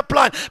has a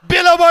plan.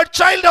 Beloved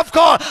child of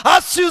God,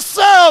 as you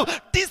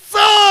serve,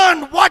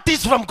 discern what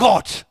is from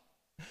God.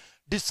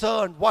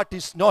 Discern what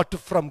is not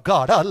from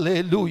God.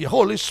 Hallelujah.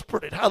 Holy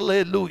Spirit,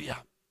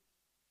 hallelujah.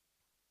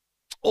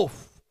 Oh,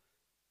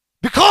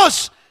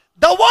 because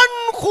the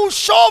one who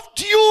showed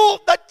you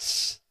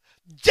that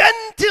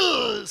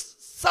gentle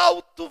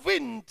south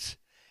wind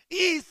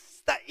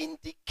is the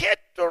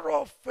indicator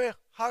of a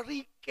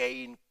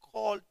hurricane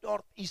called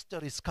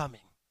northeaster is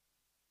coming.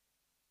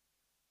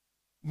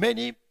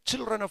 Many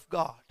children of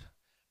God,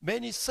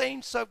 many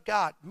saints of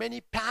God,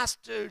 many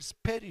pastors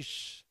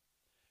perish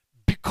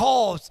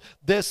because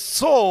they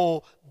saw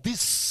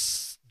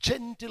this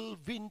gentle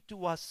wind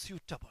was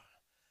suitable.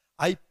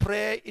 I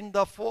pray in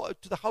the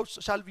to the house.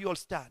 Shall we all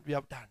stand? We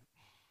have done.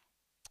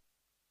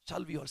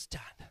 Shall we all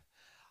stand?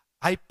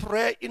 I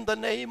pray in the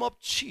name of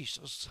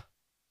Jesus.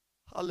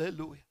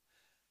 Hallelujah.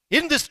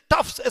 In this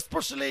tough,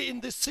 especially in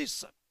this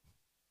season.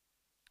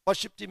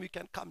 Worship team, you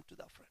can come to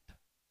the front.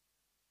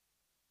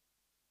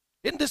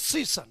 In this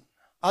season,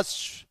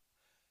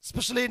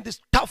 especially in this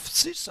tough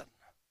season.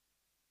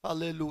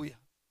 Hallelujah.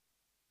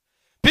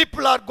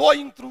 People are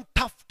going through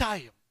tough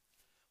time.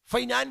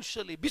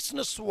 Financially,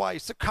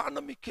 business-wise,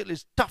 economically,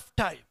 it's tough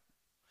time.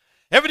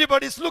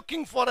 Everybody is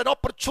looking for an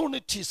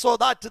opportunity so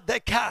that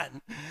they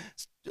can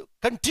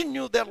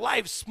continue their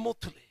lives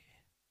smoothly.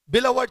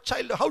 Beloved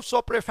child, house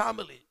of prayer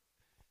family,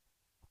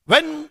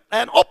 when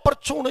an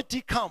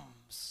opportunity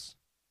comes,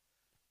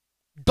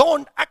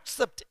 don't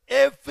accept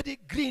every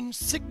green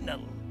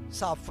signal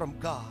from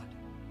God.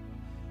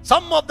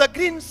 Some of the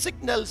green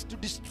signals to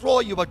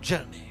destroy your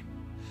journey.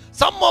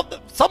 Some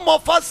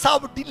of us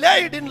have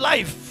delayed in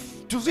life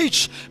to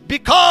reach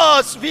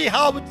because we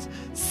have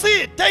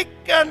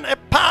taken a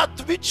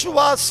path which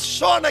was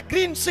shown a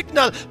green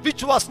signal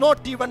which was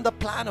not even the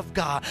plan of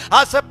God.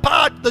 As a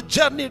part, the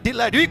journey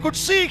delayed. We could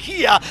see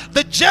here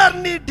the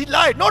journey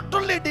delayed. Not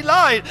only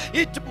delayed,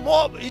 it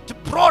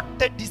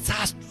brought a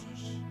disaster.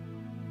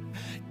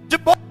 The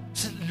boat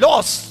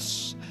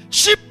lost,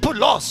 ship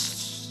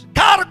lost,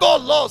 cargo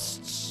lost.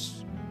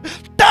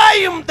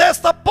 Time they're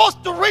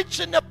supposed to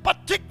reach in a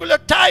particular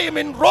time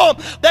in Rome,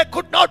 they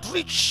could not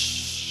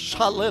reach.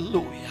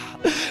 Hallelujah.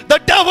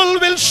 The devil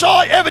will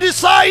show every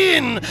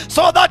sign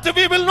so that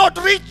we will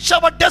not reach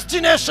our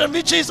destination,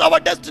 which is our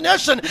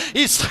destination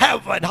is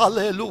heaven.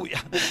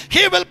 Hallelujah.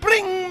 He will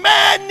bring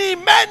many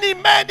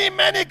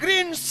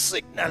green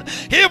signals.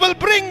 He will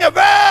bring a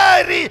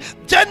very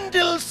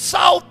gentle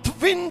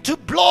south wind to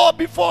blow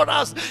before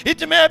us.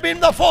 It may be in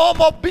the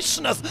form of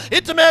business.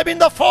 It may be in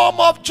the form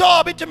of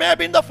job. It may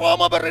be in the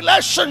form of a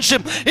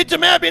relationship. It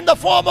may be in the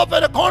form of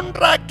a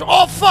contract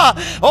offer,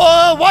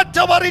 or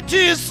whatever it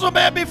is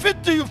may be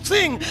fit to you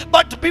thing.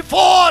 But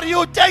before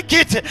you take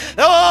it,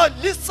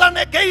 listen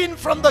again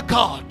from the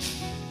God.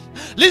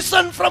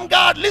 Listen from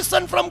God.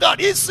 Listen from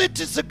God. Is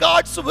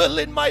God's will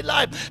in my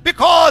life?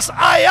 Because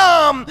I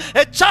am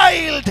a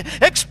child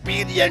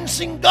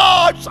experiencing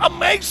God's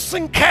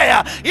amazing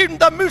care in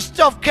the midst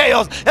of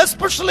chaos.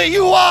 Especially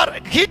you are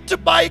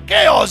hit by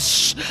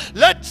chaos.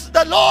 Let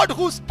the Lord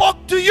who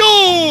spoke to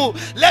you,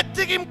 let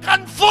him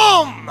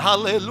confirm.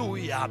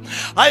 Hallelujah.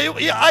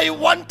 I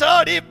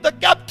wondered if the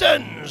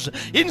captains,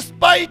 in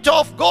spite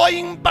of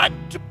going back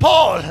to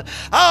Paul,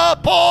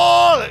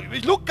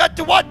 look at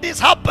what is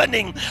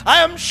happening.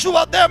 I am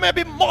sure they may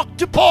be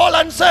mocked Paul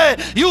and say,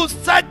 you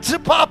said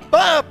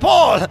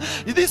Paul,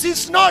 this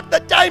is not the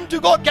time to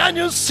go. Can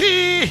you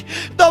see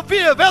the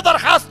weather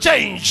has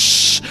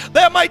changed?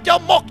 They might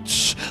have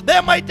mocked,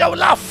 they might have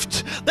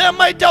laughed, they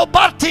might have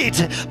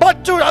partied,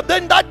 but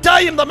then that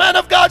time the man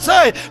of God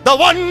said, the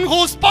one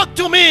who spoke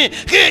to me,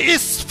 he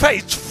is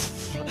faithful.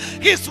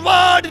 His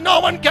word no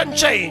one can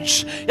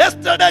change.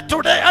 Yesterday,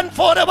 today, and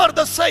forever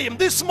the same.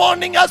 This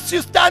morning as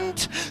you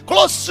stand,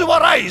 close your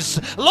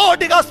eyes.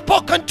 Lord has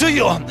spoken to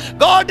you.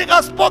 God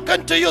has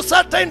spoken to you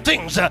certain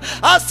things.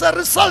 As a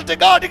result,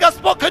 God has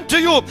spoken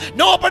to you.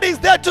 Nobody is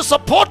there to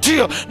support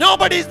you.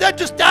 Nobody is there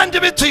to stand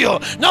with you.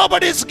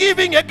 Nobody is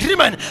giving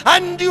agreement.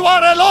 And you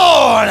are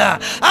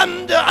alone.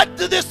 And at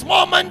this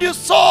moment you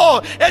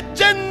saw a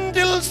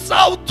gentle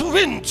south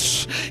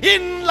wind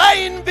in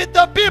line with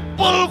the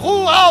people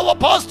who are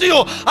opposed to you.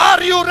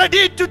 Are you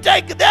ready to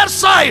take their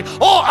side,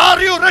 or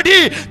are you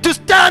ready to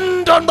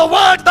stand on the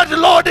word that the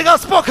Lord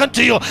has spoken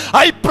to you?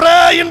 I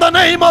pray in the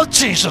name of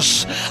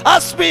Jesus,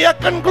 as we are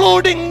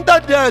concluding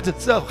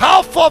the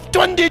half of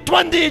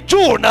 2020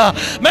 June,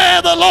 may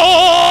the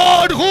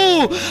Lord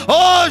who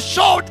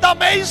showed the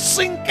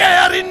amazing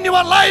care in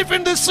your life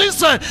in this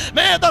season,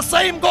 may the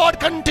same God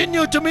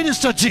continue to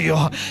minister to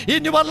you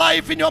in your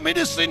life, in your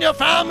ministry, in your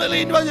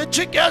family, in your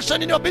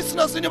education, in your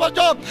business, in your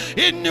job,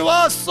 in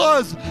your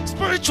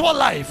spiritual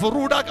life.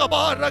 Oh,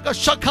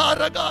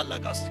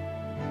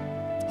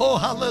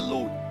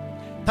 hallelujah.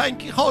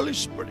 Thank you, Holy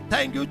Spirit.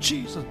 Thank you,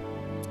 Jesus.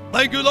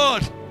 Thank you,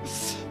 Lord.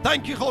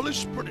 Thank you, Holy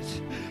Spirit.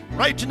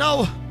 Right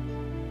now,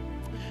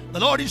 the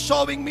Lord is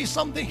showing me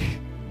something.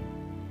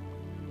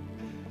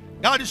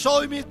 God is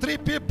showing me 3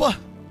 people.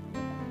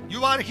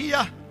 You are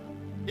here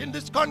in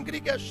this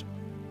congregation.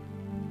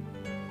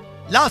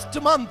 Last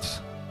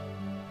month,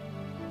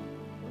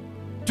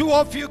 2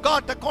 of you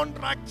got a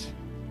contract.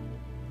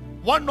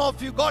 1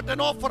 of you got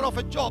an offer of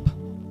a job.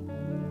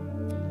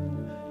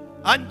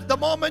 And the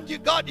moment you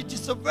got it,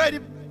 is a very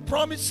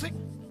promising,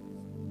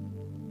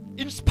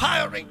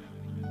 inspiring,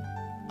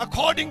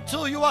 according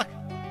to your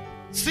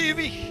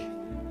CV.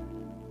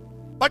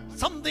 But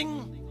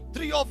something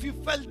 3 of you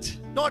felt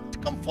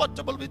not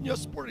comfortable with your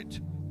spirit.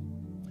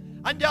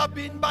 And you have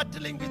been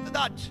battling with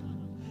that.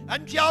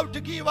 And you have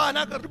to give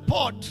another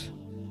report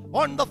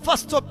on the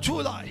 1st of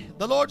July.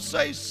 The Lord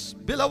says,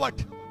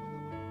 beloved,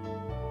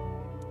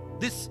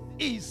 this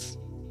is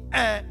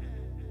a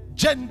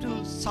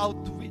gentle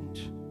south wind.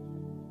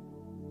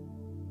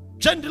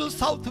 Gentle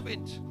south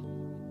wind.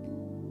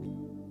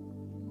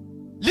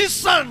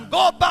 Listen,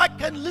 go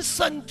back and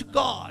listen to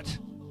God.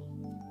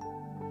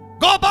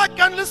 Go back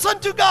and listen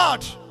to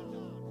God.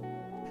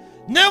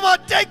 Never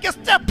take a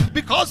step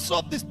because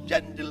of this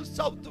gentle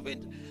south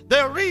wind.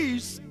 There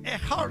is a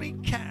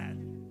hurricane.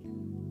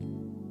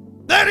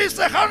 There is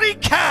a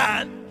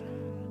hurricane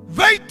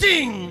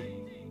waiting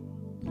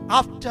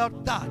after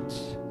that.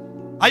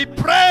 I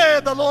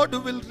pray the Lord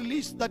will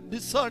release that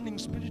discerning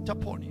spirit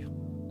upon you,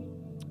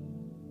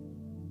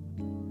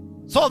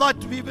 so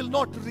that we will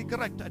not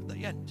regret at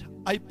the end.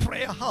 I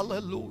pray,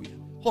 hallelujah.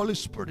 Holy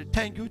Spirit,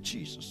 thank you,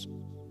 Jesus.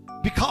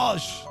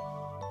 Because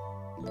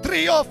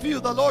 3 of you,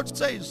 the Lord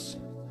says,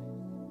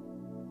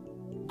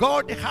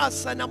 God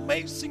has an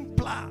amazing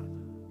plan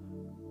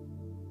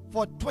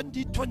for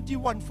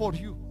 2021 for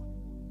you.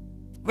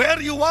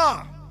 Where you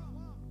are,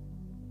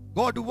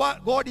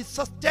 God is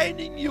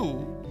sustaining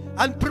you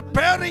and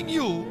preparing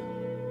you,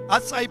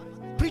 as I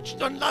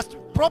preached on last,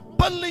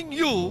 propelling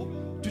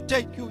you to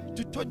take you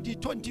to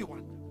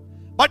 2021.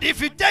 But if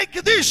you take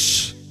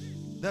this,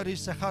 there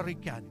is a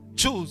hurricane.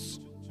 Choose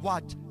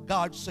what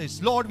God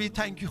says. Lord, we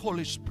thank you,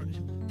 Holy Spirit.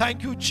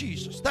 Thank you,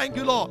 Jesus. Thank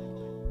you, Lord.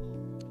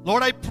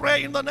 Lord, I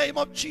pray in the name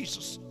of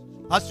Jesus,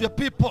 as your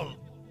people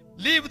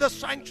leave the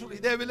sanctuary,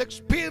 they will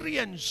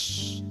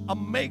experience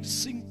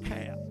amazing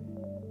care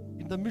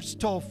in the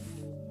midst of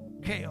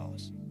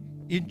chaos.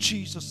 In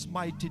Jesus'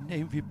 mighty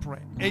name we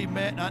pray.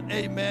 Amen and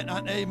amen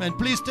and amen.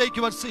 Please take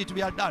your seat.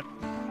 We are done.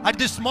 At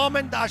this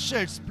moment,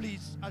 ushers,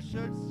 please.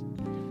 Ushers.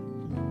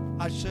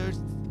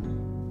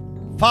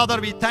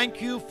 Father, we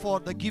thank you for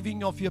the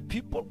giving of your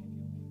people.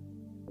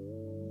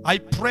 I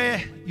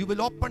pray you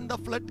will open the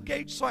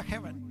floodgates of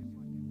heaven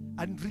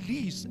and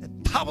release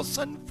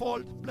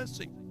 1,000-fold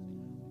blessing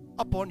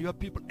upon your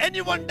people.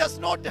 Anyone does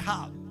not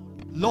have,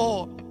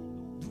 Lord,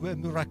 do a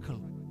miracle.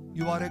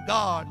 You are a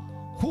God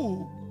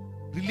who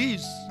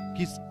release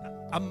his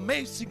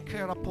amazing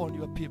care upon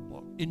your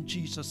people. In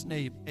Jesus'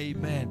 name,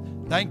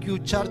 amen. Thank you,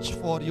 church,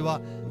 for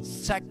your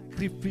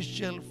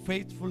sacrificial,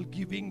 faithful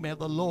giving. May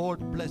the Lord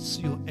bless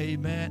you.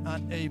 Amen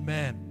and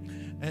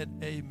amen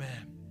and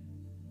amen.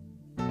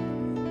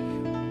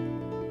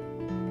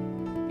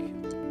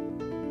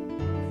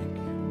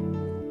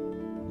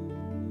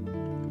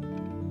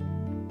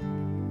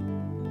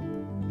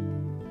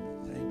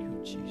 Thank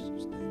you,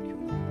 Jesus. Thank you,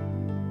 Lord.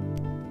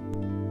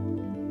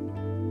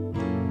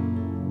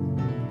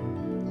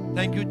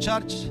 Thank you,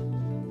 church.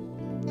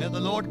 May the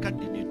Lord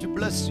continue to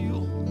bless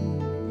you.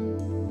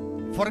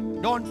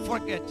 Don't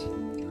forget,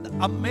 the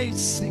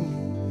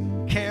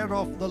amazing care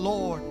of the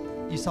Lord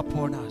is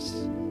upon us.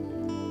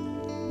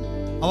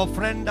 Our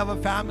friend, our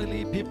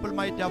family, people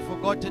might have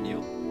forgotten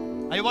you.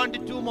 I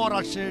wanted 2 more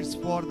ushers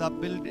for the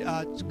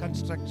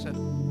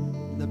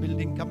construction. The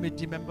building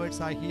committee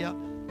members are here.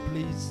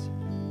 Please,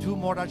 2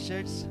 more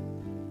ushers.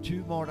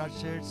 2 more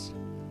ushers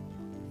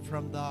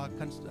from the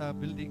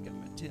building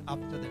committee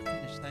after they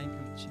finish. Thank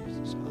you,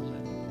 Jesus.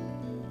 Hallelujah.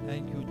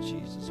 Thank you,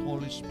 Jesus.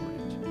 Holy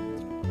Spirit.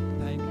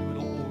 Thank you,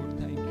 Lord.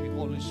 Thank you,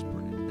 Holy Spirit.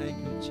 Thank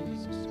you,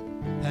 Jesus.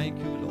 Thank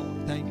you,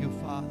 Lord. Thank you,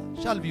 Father.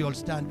 Shall we all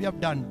stand? We have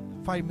done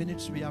 5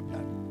 minutes. We have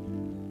done.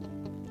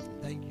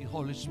 Thank you,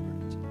 Holy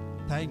Spirit.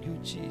 Thank you,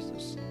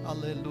 Jesus.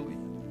 Hallelujah.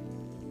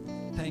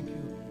 Thank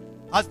you.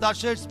 As the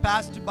ushers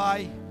passed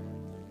by,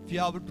 if you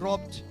have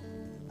dropped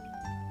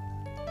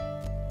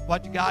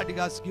what God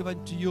has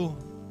given to you,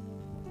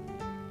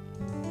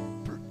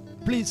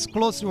 please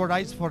close your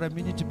eyes for a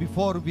minute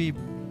before we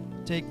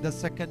take the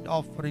second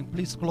offering.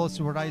 Please close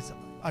your eyes.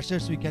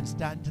 Ushers, we can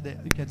stand there.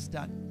 We can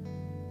stand.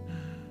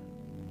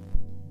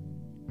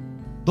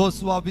 Those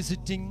who are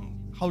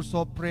visiting House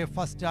of Prayer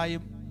first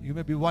time, you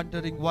may be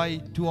wondering why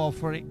 2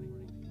 offering.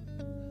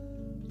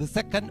 The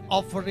second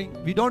offering,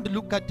 we don't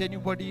look at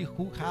anybody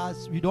who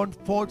has, we don't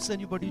force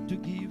anybody to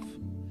give.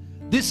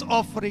 This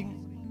offering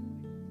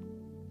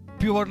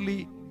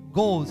purely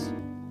goes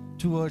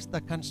towards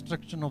the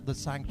construction of the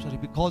sanctuary.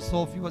 Because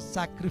of your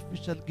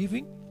sacrificial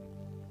giving,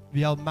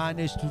 we have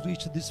managed to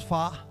reach this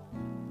far,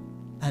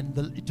 and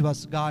it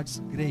was God's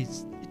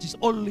grace. It is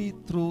only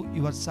through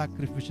your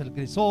sacrificial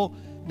grace. So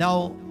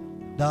now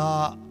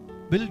the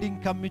building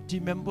committee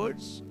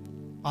members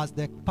as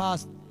they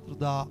pass through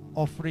the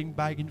offering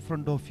bag in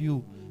front of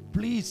you,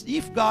 please,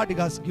 if God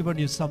has given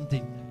you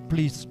something,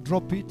 please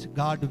drop it.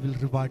 God will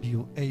reward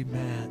you.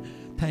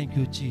 Amen. Thank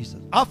you,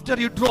 Jesus. After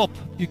you drop,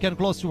 you can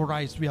close your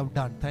eyes. We have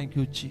done. Thank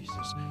you,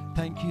 Jesus.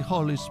 Thank you,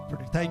 Holy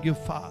Spirit. Thank you,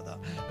 Father.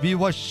 We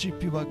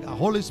worship you, God.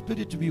 Holy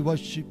Spirit, we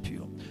worship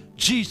you.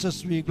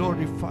 Jesus, we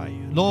glorify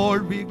you.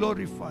 Lord, we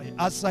glorify you.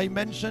 As I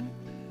mentioned,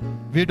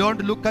 we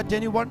don't look at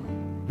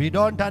anyone. We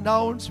don't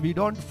announce. We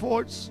don't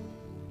force.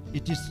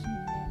 It is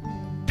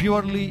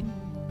purely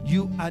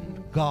you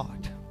and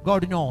God.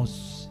 God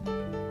knows.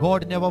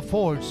 God never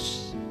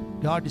forces.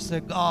 God is a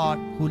God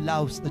who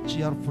loves the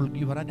cheerful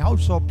giver. And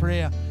house of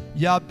prayer,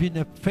 you have been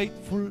a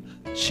faithful,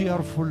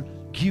 cheerful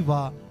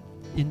giver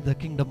in the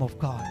kingdom of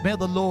God. May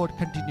the Lord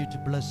continue to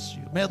bless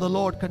you. May the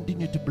Lord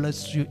continue to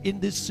bless you in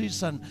this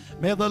season.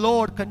 May the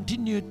Lord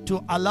continue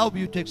to allow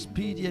you to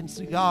experience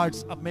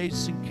God's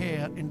amazing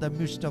care in the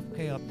midst of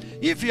care.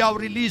 If you have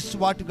released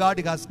what God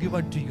has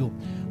given to you,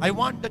 I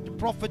wanted to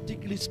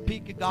prophetically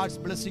speak God's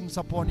blessings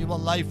upon your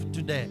life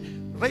today.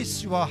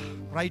 Raise your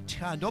right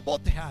hand or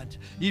both hands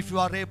if you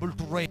are able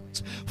to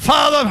raise.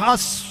 Father,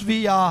 as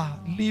we are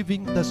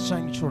leaving the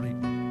sanctuary,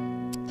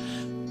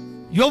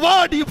 your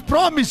word you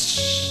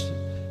promise,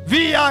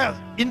 we are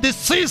in this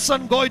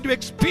season going to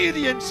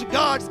experience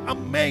God's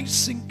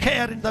amazing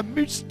care in the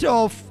midst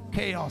of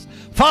chaos.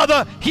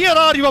 Father, here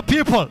are your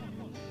people,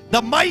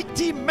 the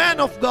mighty man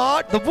of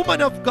God, the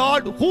woman of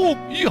God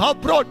whom you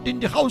have brought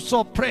in the house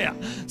of prayer.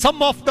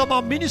 Some of them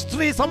are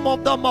ministry, some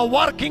of them are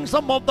working,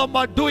 some of them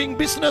are doing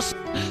business,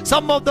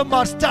 some of them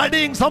are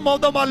studying, some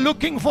of them are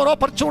looking for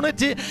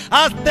opportunity.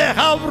 As they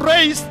have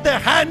raised their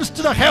hands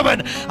to the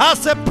heaven,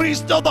 as a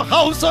priest of the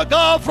house of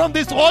God from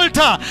this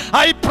altar,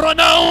 I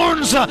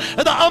pronounce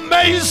the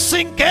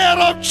amazing care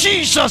of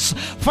Jesus,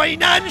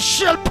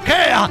 financial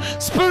care,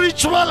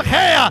 spiritual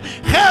care,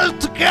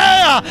 health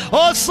care,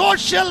 or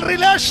social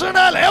relations,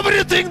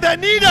 everything they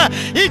need,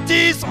 it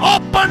is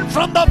open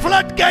from the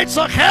floodgates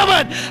of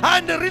heaven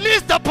and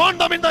released upon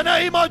them in the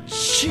name of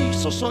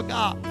Jesus, oh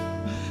God.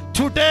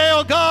 Today,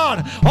 oh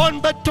God,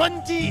 on the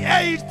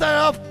 28th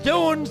of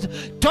June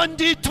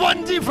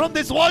 2020, from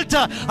this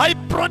altar, I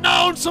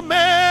pronounce,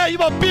 may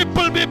your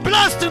people be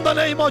blessed in the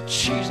name of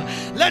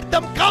Jesus. Let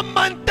them come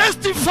and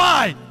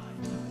testify,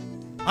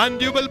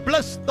 and you will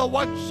bless the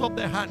works of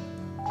their hand.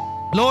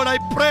 Lord, I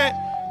pray,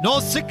 no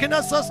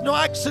sicknesses, no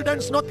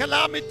accidents, no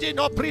calamity,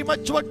 no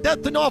premature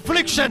death, no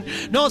affliction,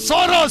 no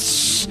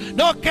sorrows,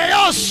 no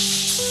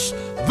chaos,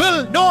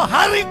 no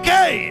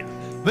hurricane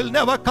will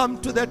never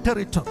come to their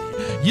territory.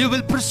 You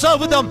will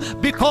preserve them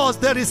because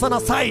there is an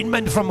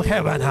assignment from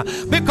heaven,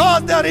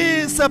 because there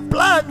is a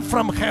plan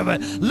from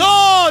heaven.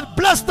 Lord,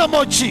 bless them,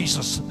 oh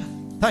Jesus.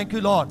 Thank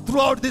you, Lord.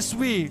 Throughout this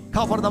week,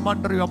 cover them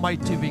under your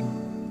mighty wing.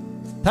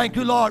 Thank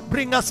you, Lord.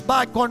 Bring us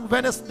back on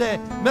Wednesday,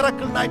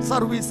 Miracle Night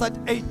service at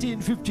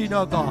 18:15,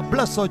 oh God.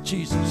 Bless, oh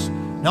Jesus.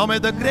 Now may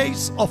the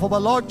grace of our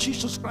Lord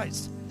Jesus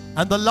Christ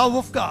and the love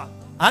of God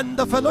and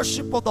the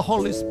fellowship of the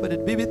Holy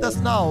Spirit be with us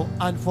now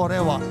and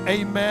forever.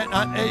 Amen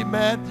and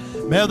amen.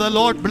 May the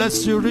Lord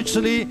bless you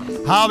richly.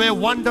 Have a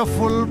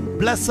wonderful,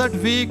 blessed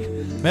week.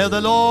 May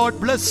the Lord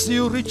bless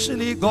you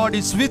richly. God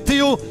is with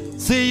you.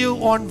 See you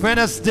on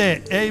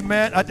Wednesday.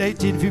 Amen at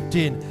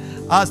 18:15.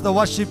 As the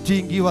worship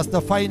team give us the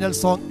final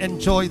song,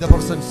 enjoy the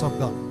presence of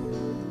God.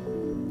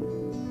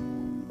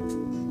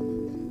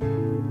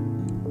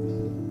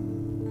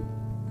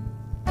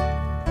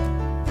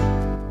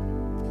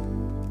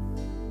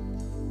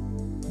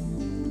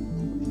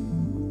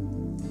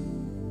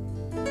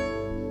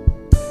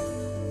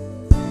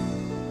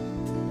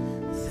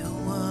 The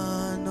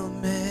one who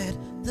made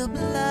the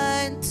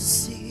blind to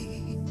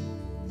see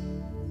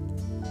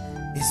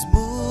is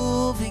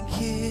moving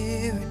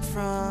here in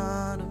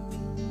front of me.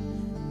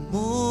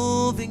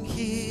 Moving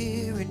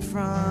here in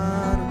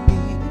front of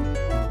me.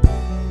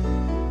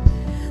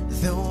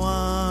 The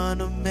one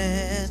who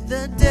made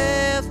the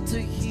deaf to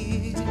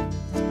hear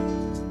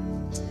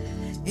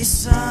is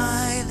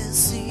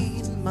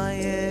silencing my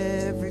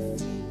every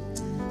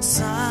fear,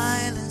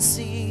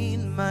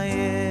 silencing my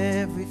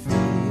every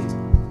fear.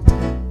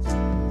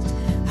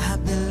 I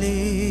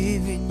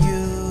believe in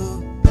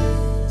you,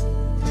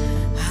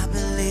 I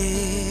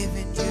believe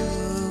in you.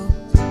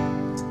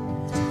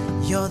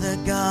 You're the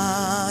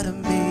God of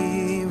miracles.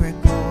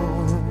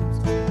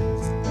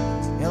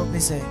 Help me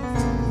say,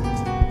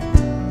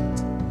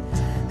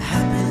 I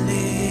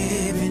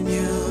believe in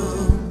you.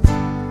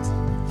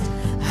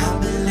 I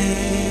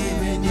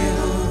believe in you.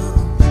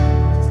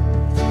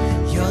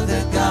 You're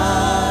the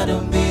God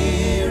of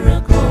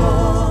miracles.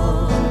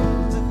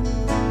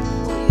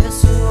 Oh,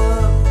 yes, you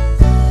are.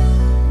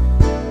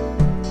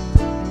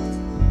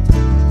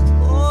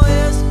 Oh,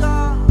 yes,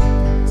 God.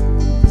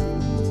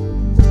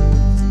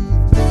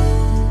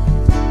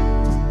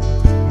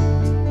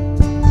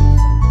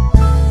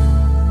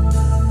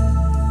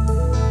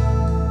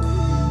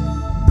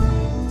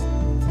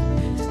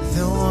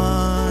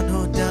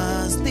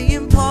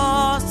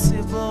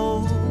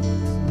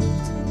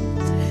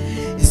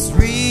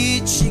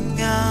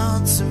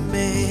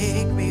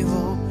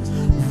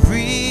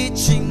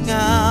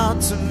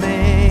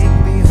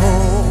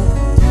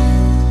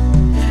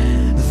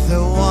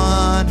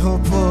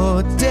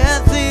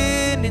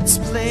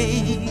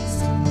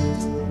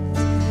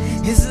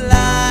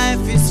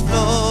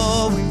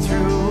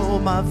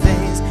 my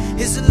veins.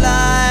 His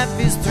life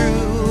is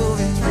through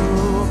and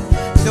through.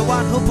 The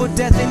one who put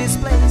death in his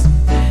place.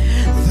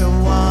 The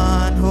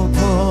one who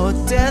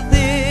put death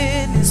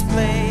in his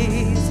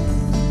place.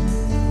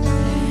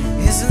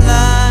 His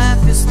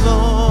life is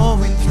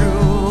flowing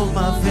through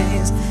my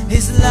veins.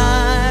 His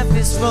life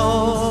is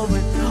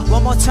flowing.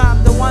 One more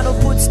time. The one who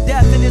puts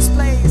death in his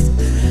place.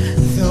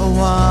 The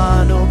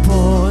one who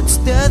puts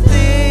death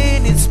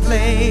in its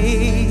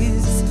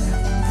place.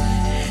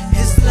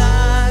 His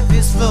life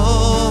is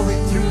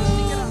flowing through.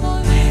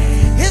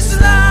 His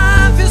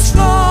life is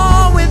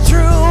flowing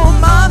through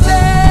my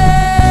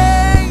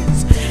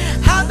veins.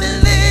 I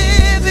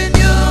believe in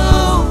you.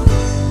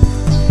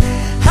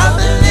 I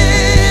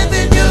believe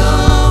in you.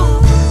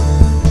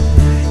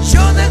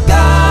 You're the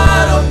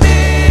God of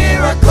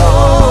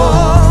miracles.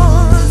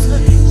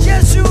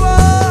 Yes, you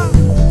are.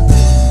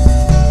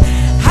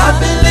 I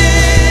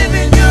believe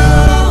in you.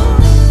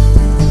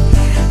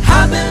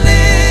 I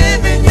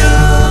believe in you.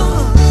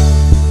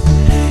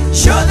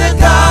 You're the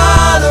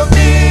God of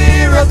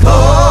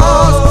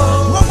miracles.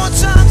 One more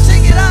time,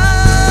 sing it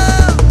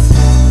out.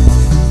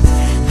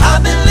 I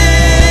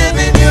believe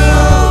in you.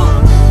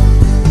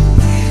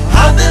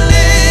 I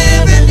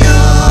believe in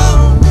you.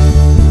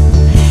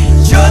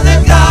 You're the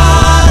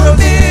God of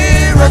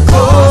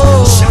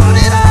miracles. Shout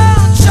it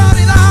out, shout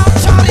it out,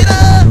 shout it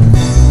out.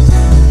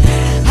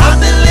 I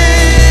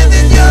believe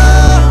in you.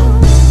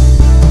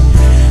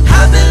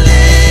 I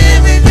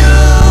believe in you.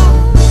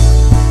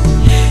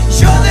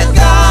 You're the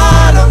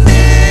God of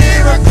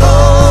miracles.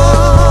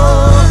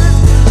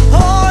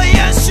 Oh,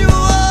 yes, you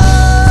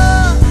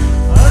are.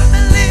 I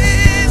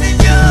believe in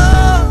you.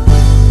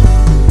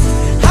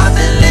 I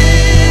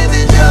believe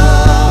in you.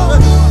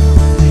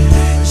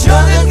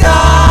 You're the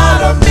God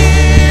of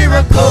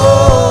miracles.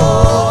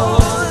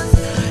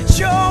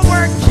 You're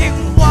working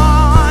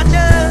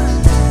wonders.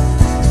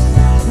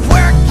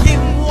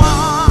 Working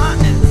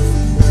wonders.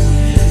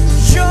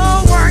 You're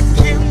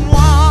working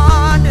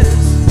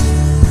wonders.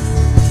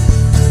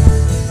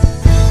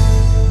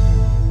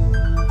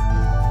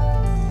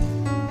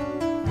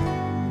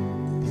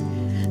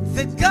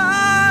 The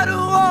God who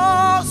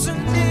was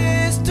and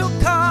is to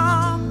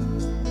come.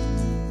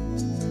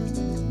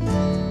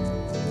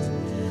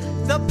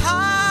 The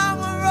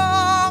power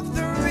of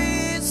the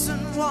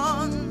risen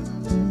one.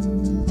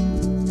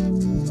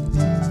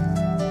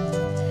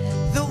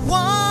 The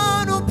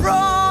one who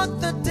brought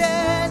the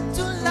dead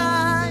to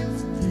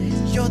life.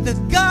 You're the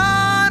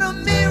God of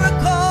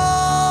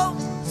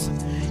miracles.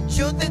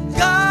 You're the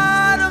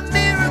God of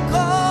miracles.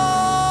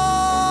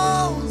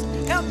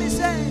 Help me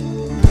say.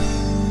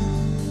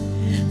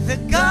 The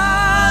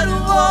God who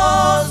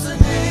was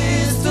and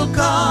is to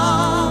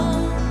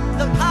come.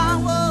 The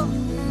power.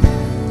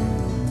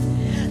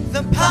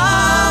 The power.